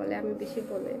কম বলে, আমি বেশি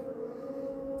বলে।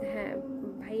 হ্যাঁ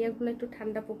ভাইয়াগুলো একটু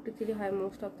ঠান্ডা প্রকৃতিরই হয়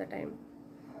মোস্ট অফ দ্য টাইম।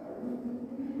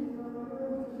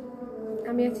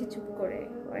 আমি আছি চুপ করে,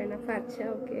 না আচ্ছা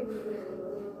ওকে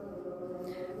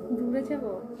দূরে যাব।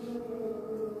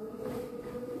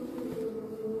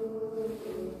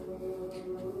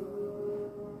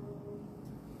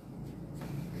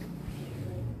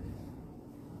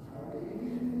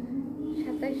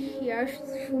 ইয়ার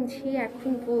শুনছি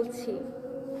এখন বলছি,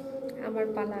 আমার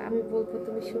পালা, আমি বলবো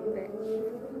তুমি শুনবে।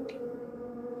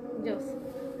 জোস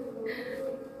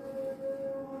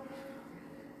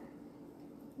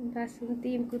बासुंती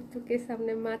इन कुत्तों के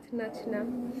सामने माथ नाचना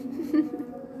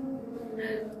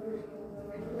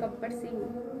गब्बर सिंह।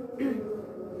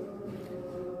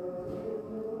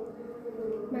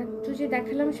 মাত্র যে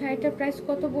দেখালাম শাড়িটার প্রাইস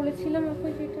কত বলেছিলাম আপু?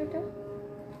 যেটা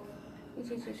এই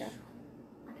যে যেটা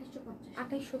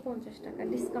 2850 টাকা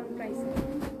ডিসকাউন্ট প্রাইস,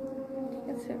 ঠিক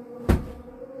আছে।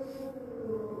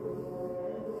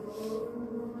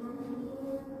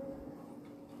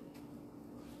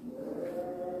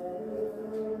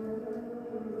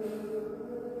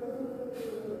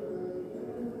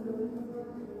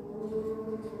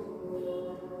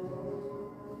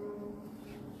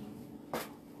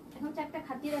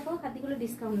 খাদ্যগুলো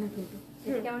ডিসকাউন্ট না কিন্তু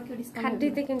কেমন কি ডিসকাউন্ট?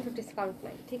 খাদ্যতে কিন্তু ডিসকাউন্ট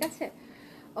নাই, ঠিক আছে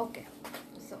ওকে।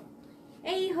 সো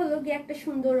এই হলো গিয়ে একটা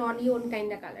সুন্দর অনিয়ন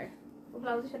কাইন্ডা কালার,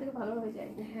 ব্লাউজের সাথে ভালো হয়ে যায়।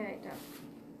 হ্যাঁ এটা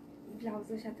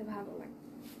ব্লাউজের সাথে ভালো লাগে,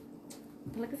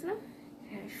 ভালো লাগছে না?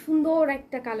 হ্যাঁ সুন্দর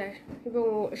একটা কালার এবং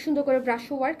সুন্দর করে ব্রাশ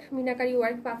ওয়ার্ক মিনাকারি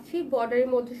ওয়ার্ক পাচ্ছি, বর্ডারের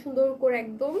মধ্যে সুন্দর করে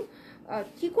একদম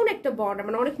চিকন একটা বর্ডার,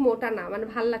 মানে অনেক মোটা না, মানে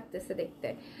ভাল লাগতেছে দেখতে।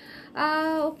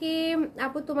 ওকে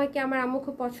আপু তোমাকে আমার আম্মু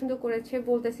খুব পছন্দ করেছে,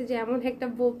 বলতেছে যে এমন একটা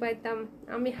বউ পাইতাম।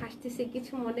 আমি হাসতেছি,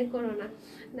 কিছু মনে করো না।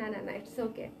 না না না ইটস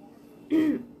ওকে,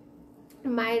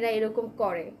 মায়েরা এরকম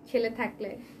করে ছেলে থাকলে।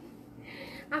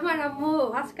 আমার আম্মু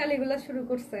আজকাল এগুলো শুরু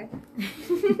করছে,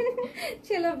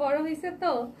 ছেলে বড় হয়েছে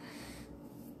তো,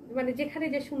 মানে যেখানে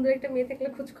যে সুন্দর একটা মেয়ে থাকলে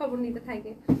খোঁজ খবর নিতে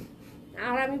থাকে।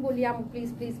 আর আমি বলি আম্মু প্লিজ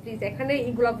প্লিজ প্লিজ এখানে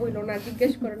এগুলা বইলো না,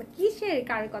 জিজ্ঞেস করো না কিসের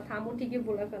কার কথা, আম্মু ঠিকই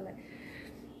বলে ফেলে।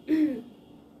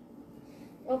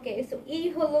 ওকে সো এই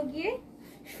হলো গিয়ে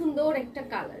সুন্দর একটা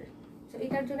কালার, তো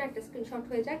এটার জন্য একটা স্ক্রিনশট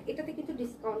হয়ে যাক। এটাতে কিন্তু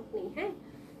ডিসকাউন্ট নেই, হ্যাঁ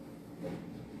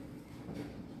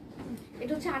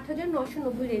এটা হচ্ছে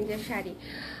 8990 রেঞ্জের শাড়ি।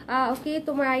 ওকে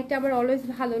তোমার আইটা আমার অলওয়েজ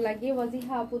ভালো লাগে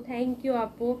ওয়াজিহা আপু, থ্যাংক ইউ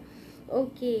আপু।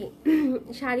 ওকে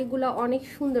শাড়িগুলো অনেক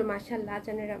সুন্দর মাশাআল্লাহ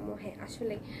জানের আম্মু। হ্যাঁ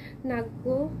আসলে না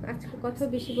গো আজকে কথা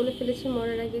বেশি বলে ফেলেছি,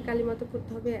 মরার আগে কালী মতো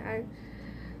করতে হবে। আর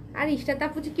আর ইশরাত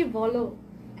আপু যে কি বলো,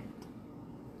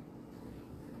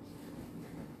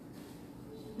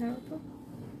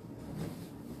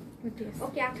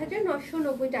 ওকে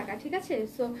 8990 টাকা, ঠিক আছে।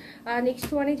 সো নেক্সট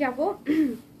ওয়ানে যাবো।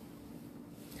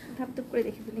 ধাপ করে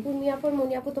দেখে ফেলি।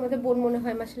 মনিয়াপু তোমাদের বোন মনে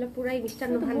হয় মাশাআল্লাহ, পুরাই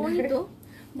মিষ্টান্ন ভান্ডার। তো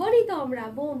বলি তো আমরা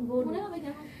বোন বোন।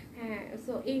 হ্যাঁ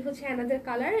সো এই হচ্ছে অ্যানাদার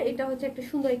কালার, এটা হচ্ছে একটা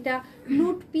সুন্দর একটা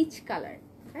নুড পিচ কালার।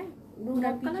 হ্যাঁ নুড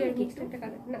আর পিচের মিক্সড একটা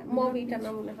কালার, না মব এটা না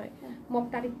মনে হয়,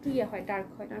 মবটা একটু ইয়ে হয় ডার্ক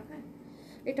হয়।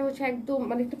 এটা হচ্ছে একদম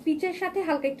মানে একটু পিচের সাথে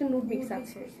হালকা একটু নুড মিক্স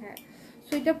আছে। হ্যাঁ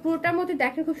সো এটা পুরোটার মধ্যে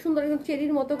দেখেন খুব সুন্দর একদম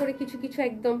চেরির মতো করে কিছু কিছু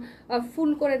একদম ফুল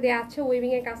করে দেওয়া আছে,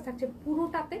 ওয়েভিং এর কাজ থাকছে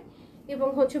পুরোটাতে, এবং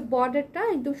হচ্ছে বর্ডারটা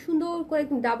একদম সুন্দর করে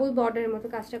একদম ডাবল বর্ডারের মতো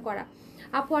কাজটা করা।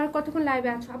 আপু আর কতক্ষণ লাইভে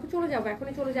আছো? আপু চলে যাবো,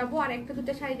 এখনই চলে যাবো, আর একটা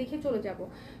দুটো শাড়ি দেখে চলে যাবো।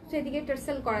 তো এদিকে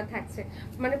টার্সেল করা থাকছে,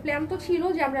 মানে প্ল্যান তো ছিল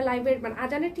যে আমরা লাইভের মানে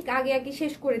আজানের ঠিক আগে আগে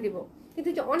শেষ করে দিব, কিন্তু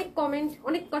যে অনেক কমেন্ট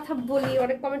অনেক কথা বলি,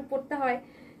 অনেক কমেন্ট পড়তে হয়,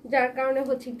 যার কারণে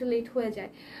হচ্ছে একটু লেট হয়ে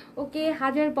যায়। ওকে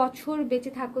 1000 বছর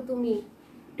বেঁচে থাকো তুমি।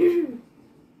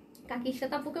 কাকি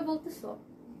সাথে আপুকে বলতেছো?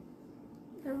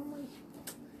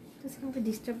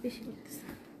 ডিস্টার্ব বেশি করতেছে।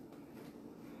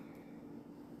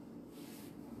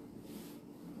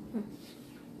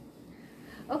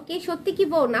 ওকে সত্যি কি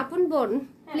বোন, আপন বোন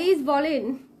প্লিজ বলেন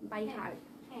বাই হার্ট।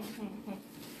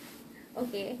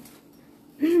 ওকে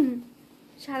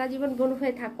সারা জীবন বোন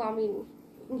হয়ে থাকো, আমিন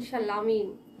ইনশাল্লাহ আমিন।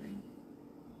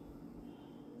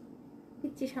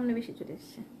 পিচ্ছি সামনে বেশি চলে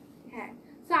এসছে। হ্যাঁ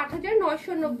সো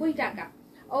 8990 টাকা।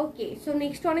 ওকে সো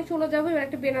নেক্সট অনেক চলে যাবো, এবার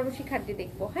একটা বেনারসি খাদ্য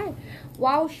দেখবো। হ্যাঁ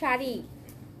ওয়াও শাড়ি,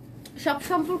 সব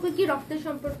সম্পর্ক কি রক্তের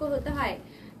সম্পর্ক হতে হয়?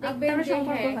 দেখবেন যে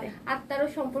আত্মারও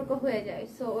সম্পর্ক হয়ে যায়,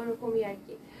 সো ওরকমই আর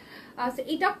কি।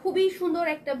 এটা খুবই সুন্দর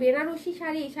একটা বেনারসি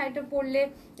শাড়ি, এই শাড়িটা পরলে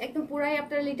একদম পুরাই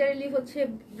আপনারা লিটারেলি হচ্ছে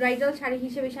ব্রাইডাল শাড়ি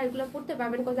হিসেবে শাড়িগুলো পরতে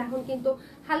পারবেন, বিকজ এখন কিন্তু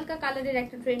হালকা কালারের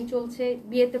একটা ট্রেন্ড চলছে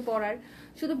বিয়েতে পরার,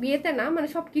 শুধু বিয়েতে না মানে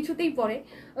সব কিছুতেই পরে।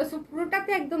 সো পুরোটাতে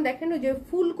একদম দেখেন যে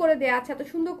ফুল করে দেওয়া আছে এত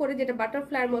সুন্দর করে, যেটা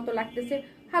বাটারফ্লাইয়ের মতো লাগতেছে,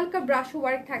 হালকা ব্রাশ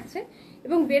ওয়ার্ক থাকছে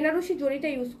এবং বেনারসি জরিটা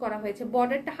ইউজ করা হয়েছে।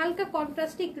 বর্ডারটা হালকা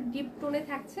কন্ট্রাস্টে একটু ডিপ টোনে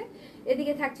থাকছে,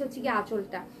 এদিকে থাকছে হচ্ছে কি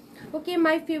আঁচলটা। ওকে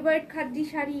মাই ফেভারিট খাদ্যি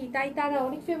শাড়ি, তাই তারা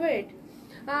অনেক ফেভারিট।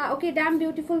 ওকে ড্যাম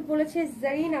বিউটিফুল বলেছে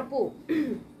জারিন আপু।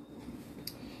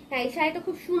 হ্যাঁ এই শাড়িটা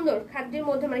খুব সুন্দর, খাদ্যের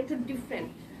মধ্যে মানে একটু ডিফারেন্ট।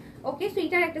 ওকে সো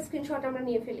এটার একটা স্ক্রিনশট আমরা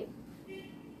নিয়ে ফেলি।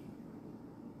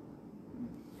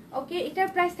 ওকে এটার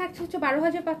প্রাইস থাকছে হচ্ছে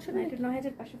 12,500 না, এটা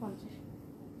 9,550।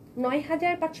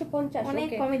 9,550 অনেক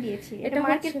কমে দিয়েছি, এটা এটা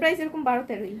মার্কেট প্রাইস এরকম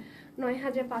 12-13ই।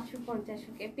 9,550।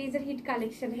 ওকে পেজের হিট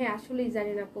কালেকশন, হ্যাঁ আসলেই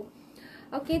জানেন আপু।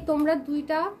 ওকে তোমরা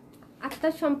দুইটা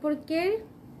আত্মার সম্পর্কের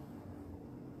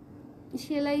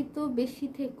সেলাই তো বেশি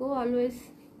থেকো অলওয়েজ।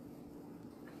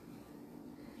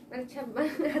 আচ্ছা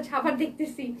আচ্ছা আবার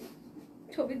দেখতেছি,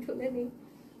 ছবি তুলে নেই।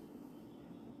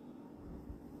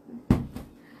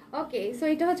 ওকে সো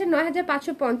এটা হচ্ছে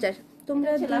 9,550।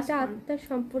 তোমরা দুইটা আত্মার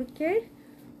সম্পর্কের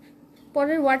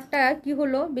পরের ওয়ার্ডটা কি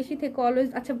হলো, বেশি থেকে অলওয়েজ।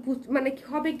 আচ্ছা মানে কি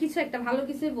হবে, কিছু একটা ভালো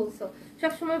কিছুই বলছো,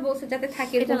 সবসময় বলছো যাতে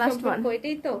থাকে এটা লাস্ট ওয়ান,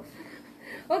 এটাই তো।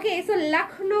 ওকে সো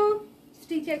লখনৌ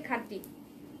স্টিচের খাদ্যি,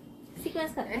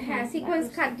 সিকোয়েন্স খাদ্যি, হ্যাঁ সিকোয়েন্স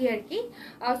খাদ্যি আর কি।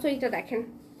 সো এটা দেখেন,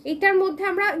 এইটার মধ্যে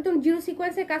আমরা একদম জিরো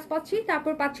সিকোয়েন্সের কাজ পাচ্ছি,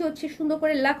 তারপর পাচ্ছি হচ্ছে সুন্দর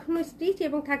করে লখনৌ স্টিচ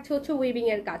এবং থাকছে হচ্ছে ওয়েভিং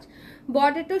এর কাজ।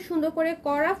 বর্ডারটাও সুন্দর করে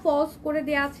করা, ফলস করে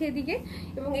দেওয়া আছে এদিকে,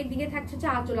 এবং এদিকে থাকছে হচ্ছে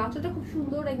আঁচল। আঁচলটা খুব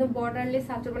সুন্দর, একদম বর্ডারলেস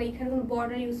আঁচল, মানে এখানে কোনো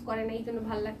বর্ডার ইউজ করে না, এই জন্য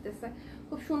ভালো লাগতেছে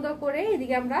খুব সুন্দর করে।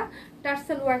 এদিকে আমরা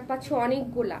টার্সেল ওয়ার্ক পাচ্ছি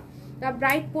অনেকগুলা,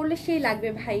 ব্রাইট পরলে সেই লাগবে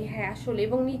ভাই, হ্যাঁ আসলে।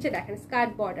 এবং নিচে দেখেন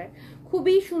স্কার্ট বর্ডার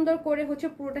খুবই সুন্দর করে হচ্ছে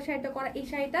পুরোটা শাড়িটা করা। এই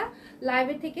শাড়িটা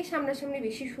লাইভের থেকে সামনাসামনি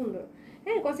বেশি সুন্দর,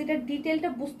 হ্যাঁ বিকজ এটার ডিটেলটা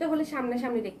বুঝতে হলে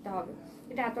সামনাসামনি দেখতে হবে,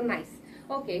 এটা এত নাইস।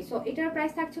 ওকে সো এটার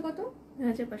প্রাইস থাকছে কত?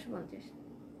 9,550।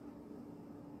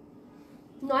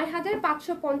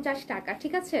 9,550 টাকা,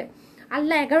 ঠিক আছে।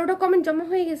 আল্লাহ 11টা কমেন্ট জমা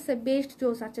হয়ে গেছে, বেস্ট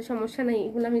জোস। আচ্ছা সমস্যা নাই,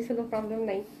 এগুলো মিস হলো প্রবলেম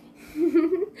নাই।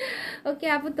 ওকে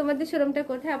আপু তোমাদের শোরুমটা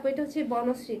কোথায়? আপু এটা হচ্ছে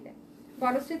বনশ্রীতে।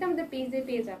 বনশ্রীতে আমাদের পেজে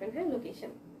পেয়ে যাবেন, হ্যাঁ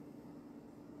লোকেশন।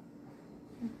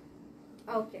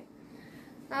 ওকে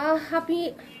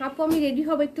আপু আমি রেডি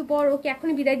হবো একটু পর। ওকে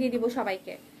এখনই বিদায় দিয়ে দিব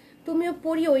সবাইকে। তুমিও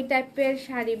পরি ওই টাইপের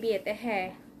শাড়ি বিয়েতে? হ্যাঁ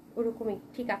ওরকমই,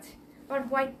 ঠিক আছে। আমার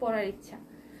হোয়াইট পরার ইচ্ছা।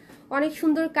 অনেক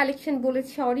সুন্দর কালেকশন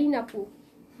বলেছে অরিন আপু।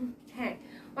 হ্যাঁ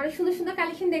অনেক সুন্দর সুন্দর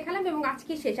কালেকশন দেখালাম, এবং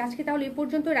আজকে শেষ। আজকে তাহলে এই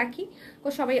পর্যন্ত রাখি।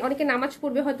 সবাই অনেকে নামাজ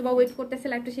পড়বে হয়তো বা ওয়েট করতেছে,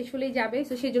 লাইভটা শেষ হলেই যাবে।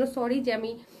 তো সেই জন্য সরি যে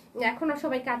আমি এখন আর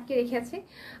সবাইকে আটকে রেখেছি।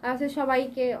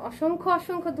 সবাইকে অসংখ্য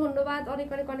অসংখ্য ধন্যবাদ, অনেক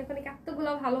অনেক অনেক অনেক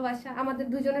এতগুলো ভালোবাসা আমাদের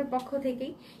দুজনের পক্ষ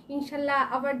থেকেই। ইনশাল্লাহ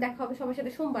আবার দেখা হবে সবার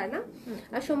সাথে সোমবার,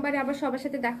 না সোমবারে আবার সবার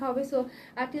সাথে দেখা হবে। সো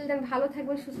টিল দেন ভালো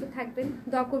থাকবেন, সুস্থ থাকবেন,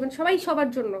 দোয়া করবেন সবাই সবার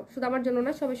জন্য, শুধু আমার জন্য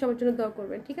না, সবাই সবার জন্য দোয়া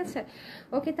করবেন, ঠিক আছে।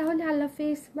 ওকে তাহলে আল্লাহ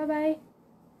হাফেজ, বাই বাই।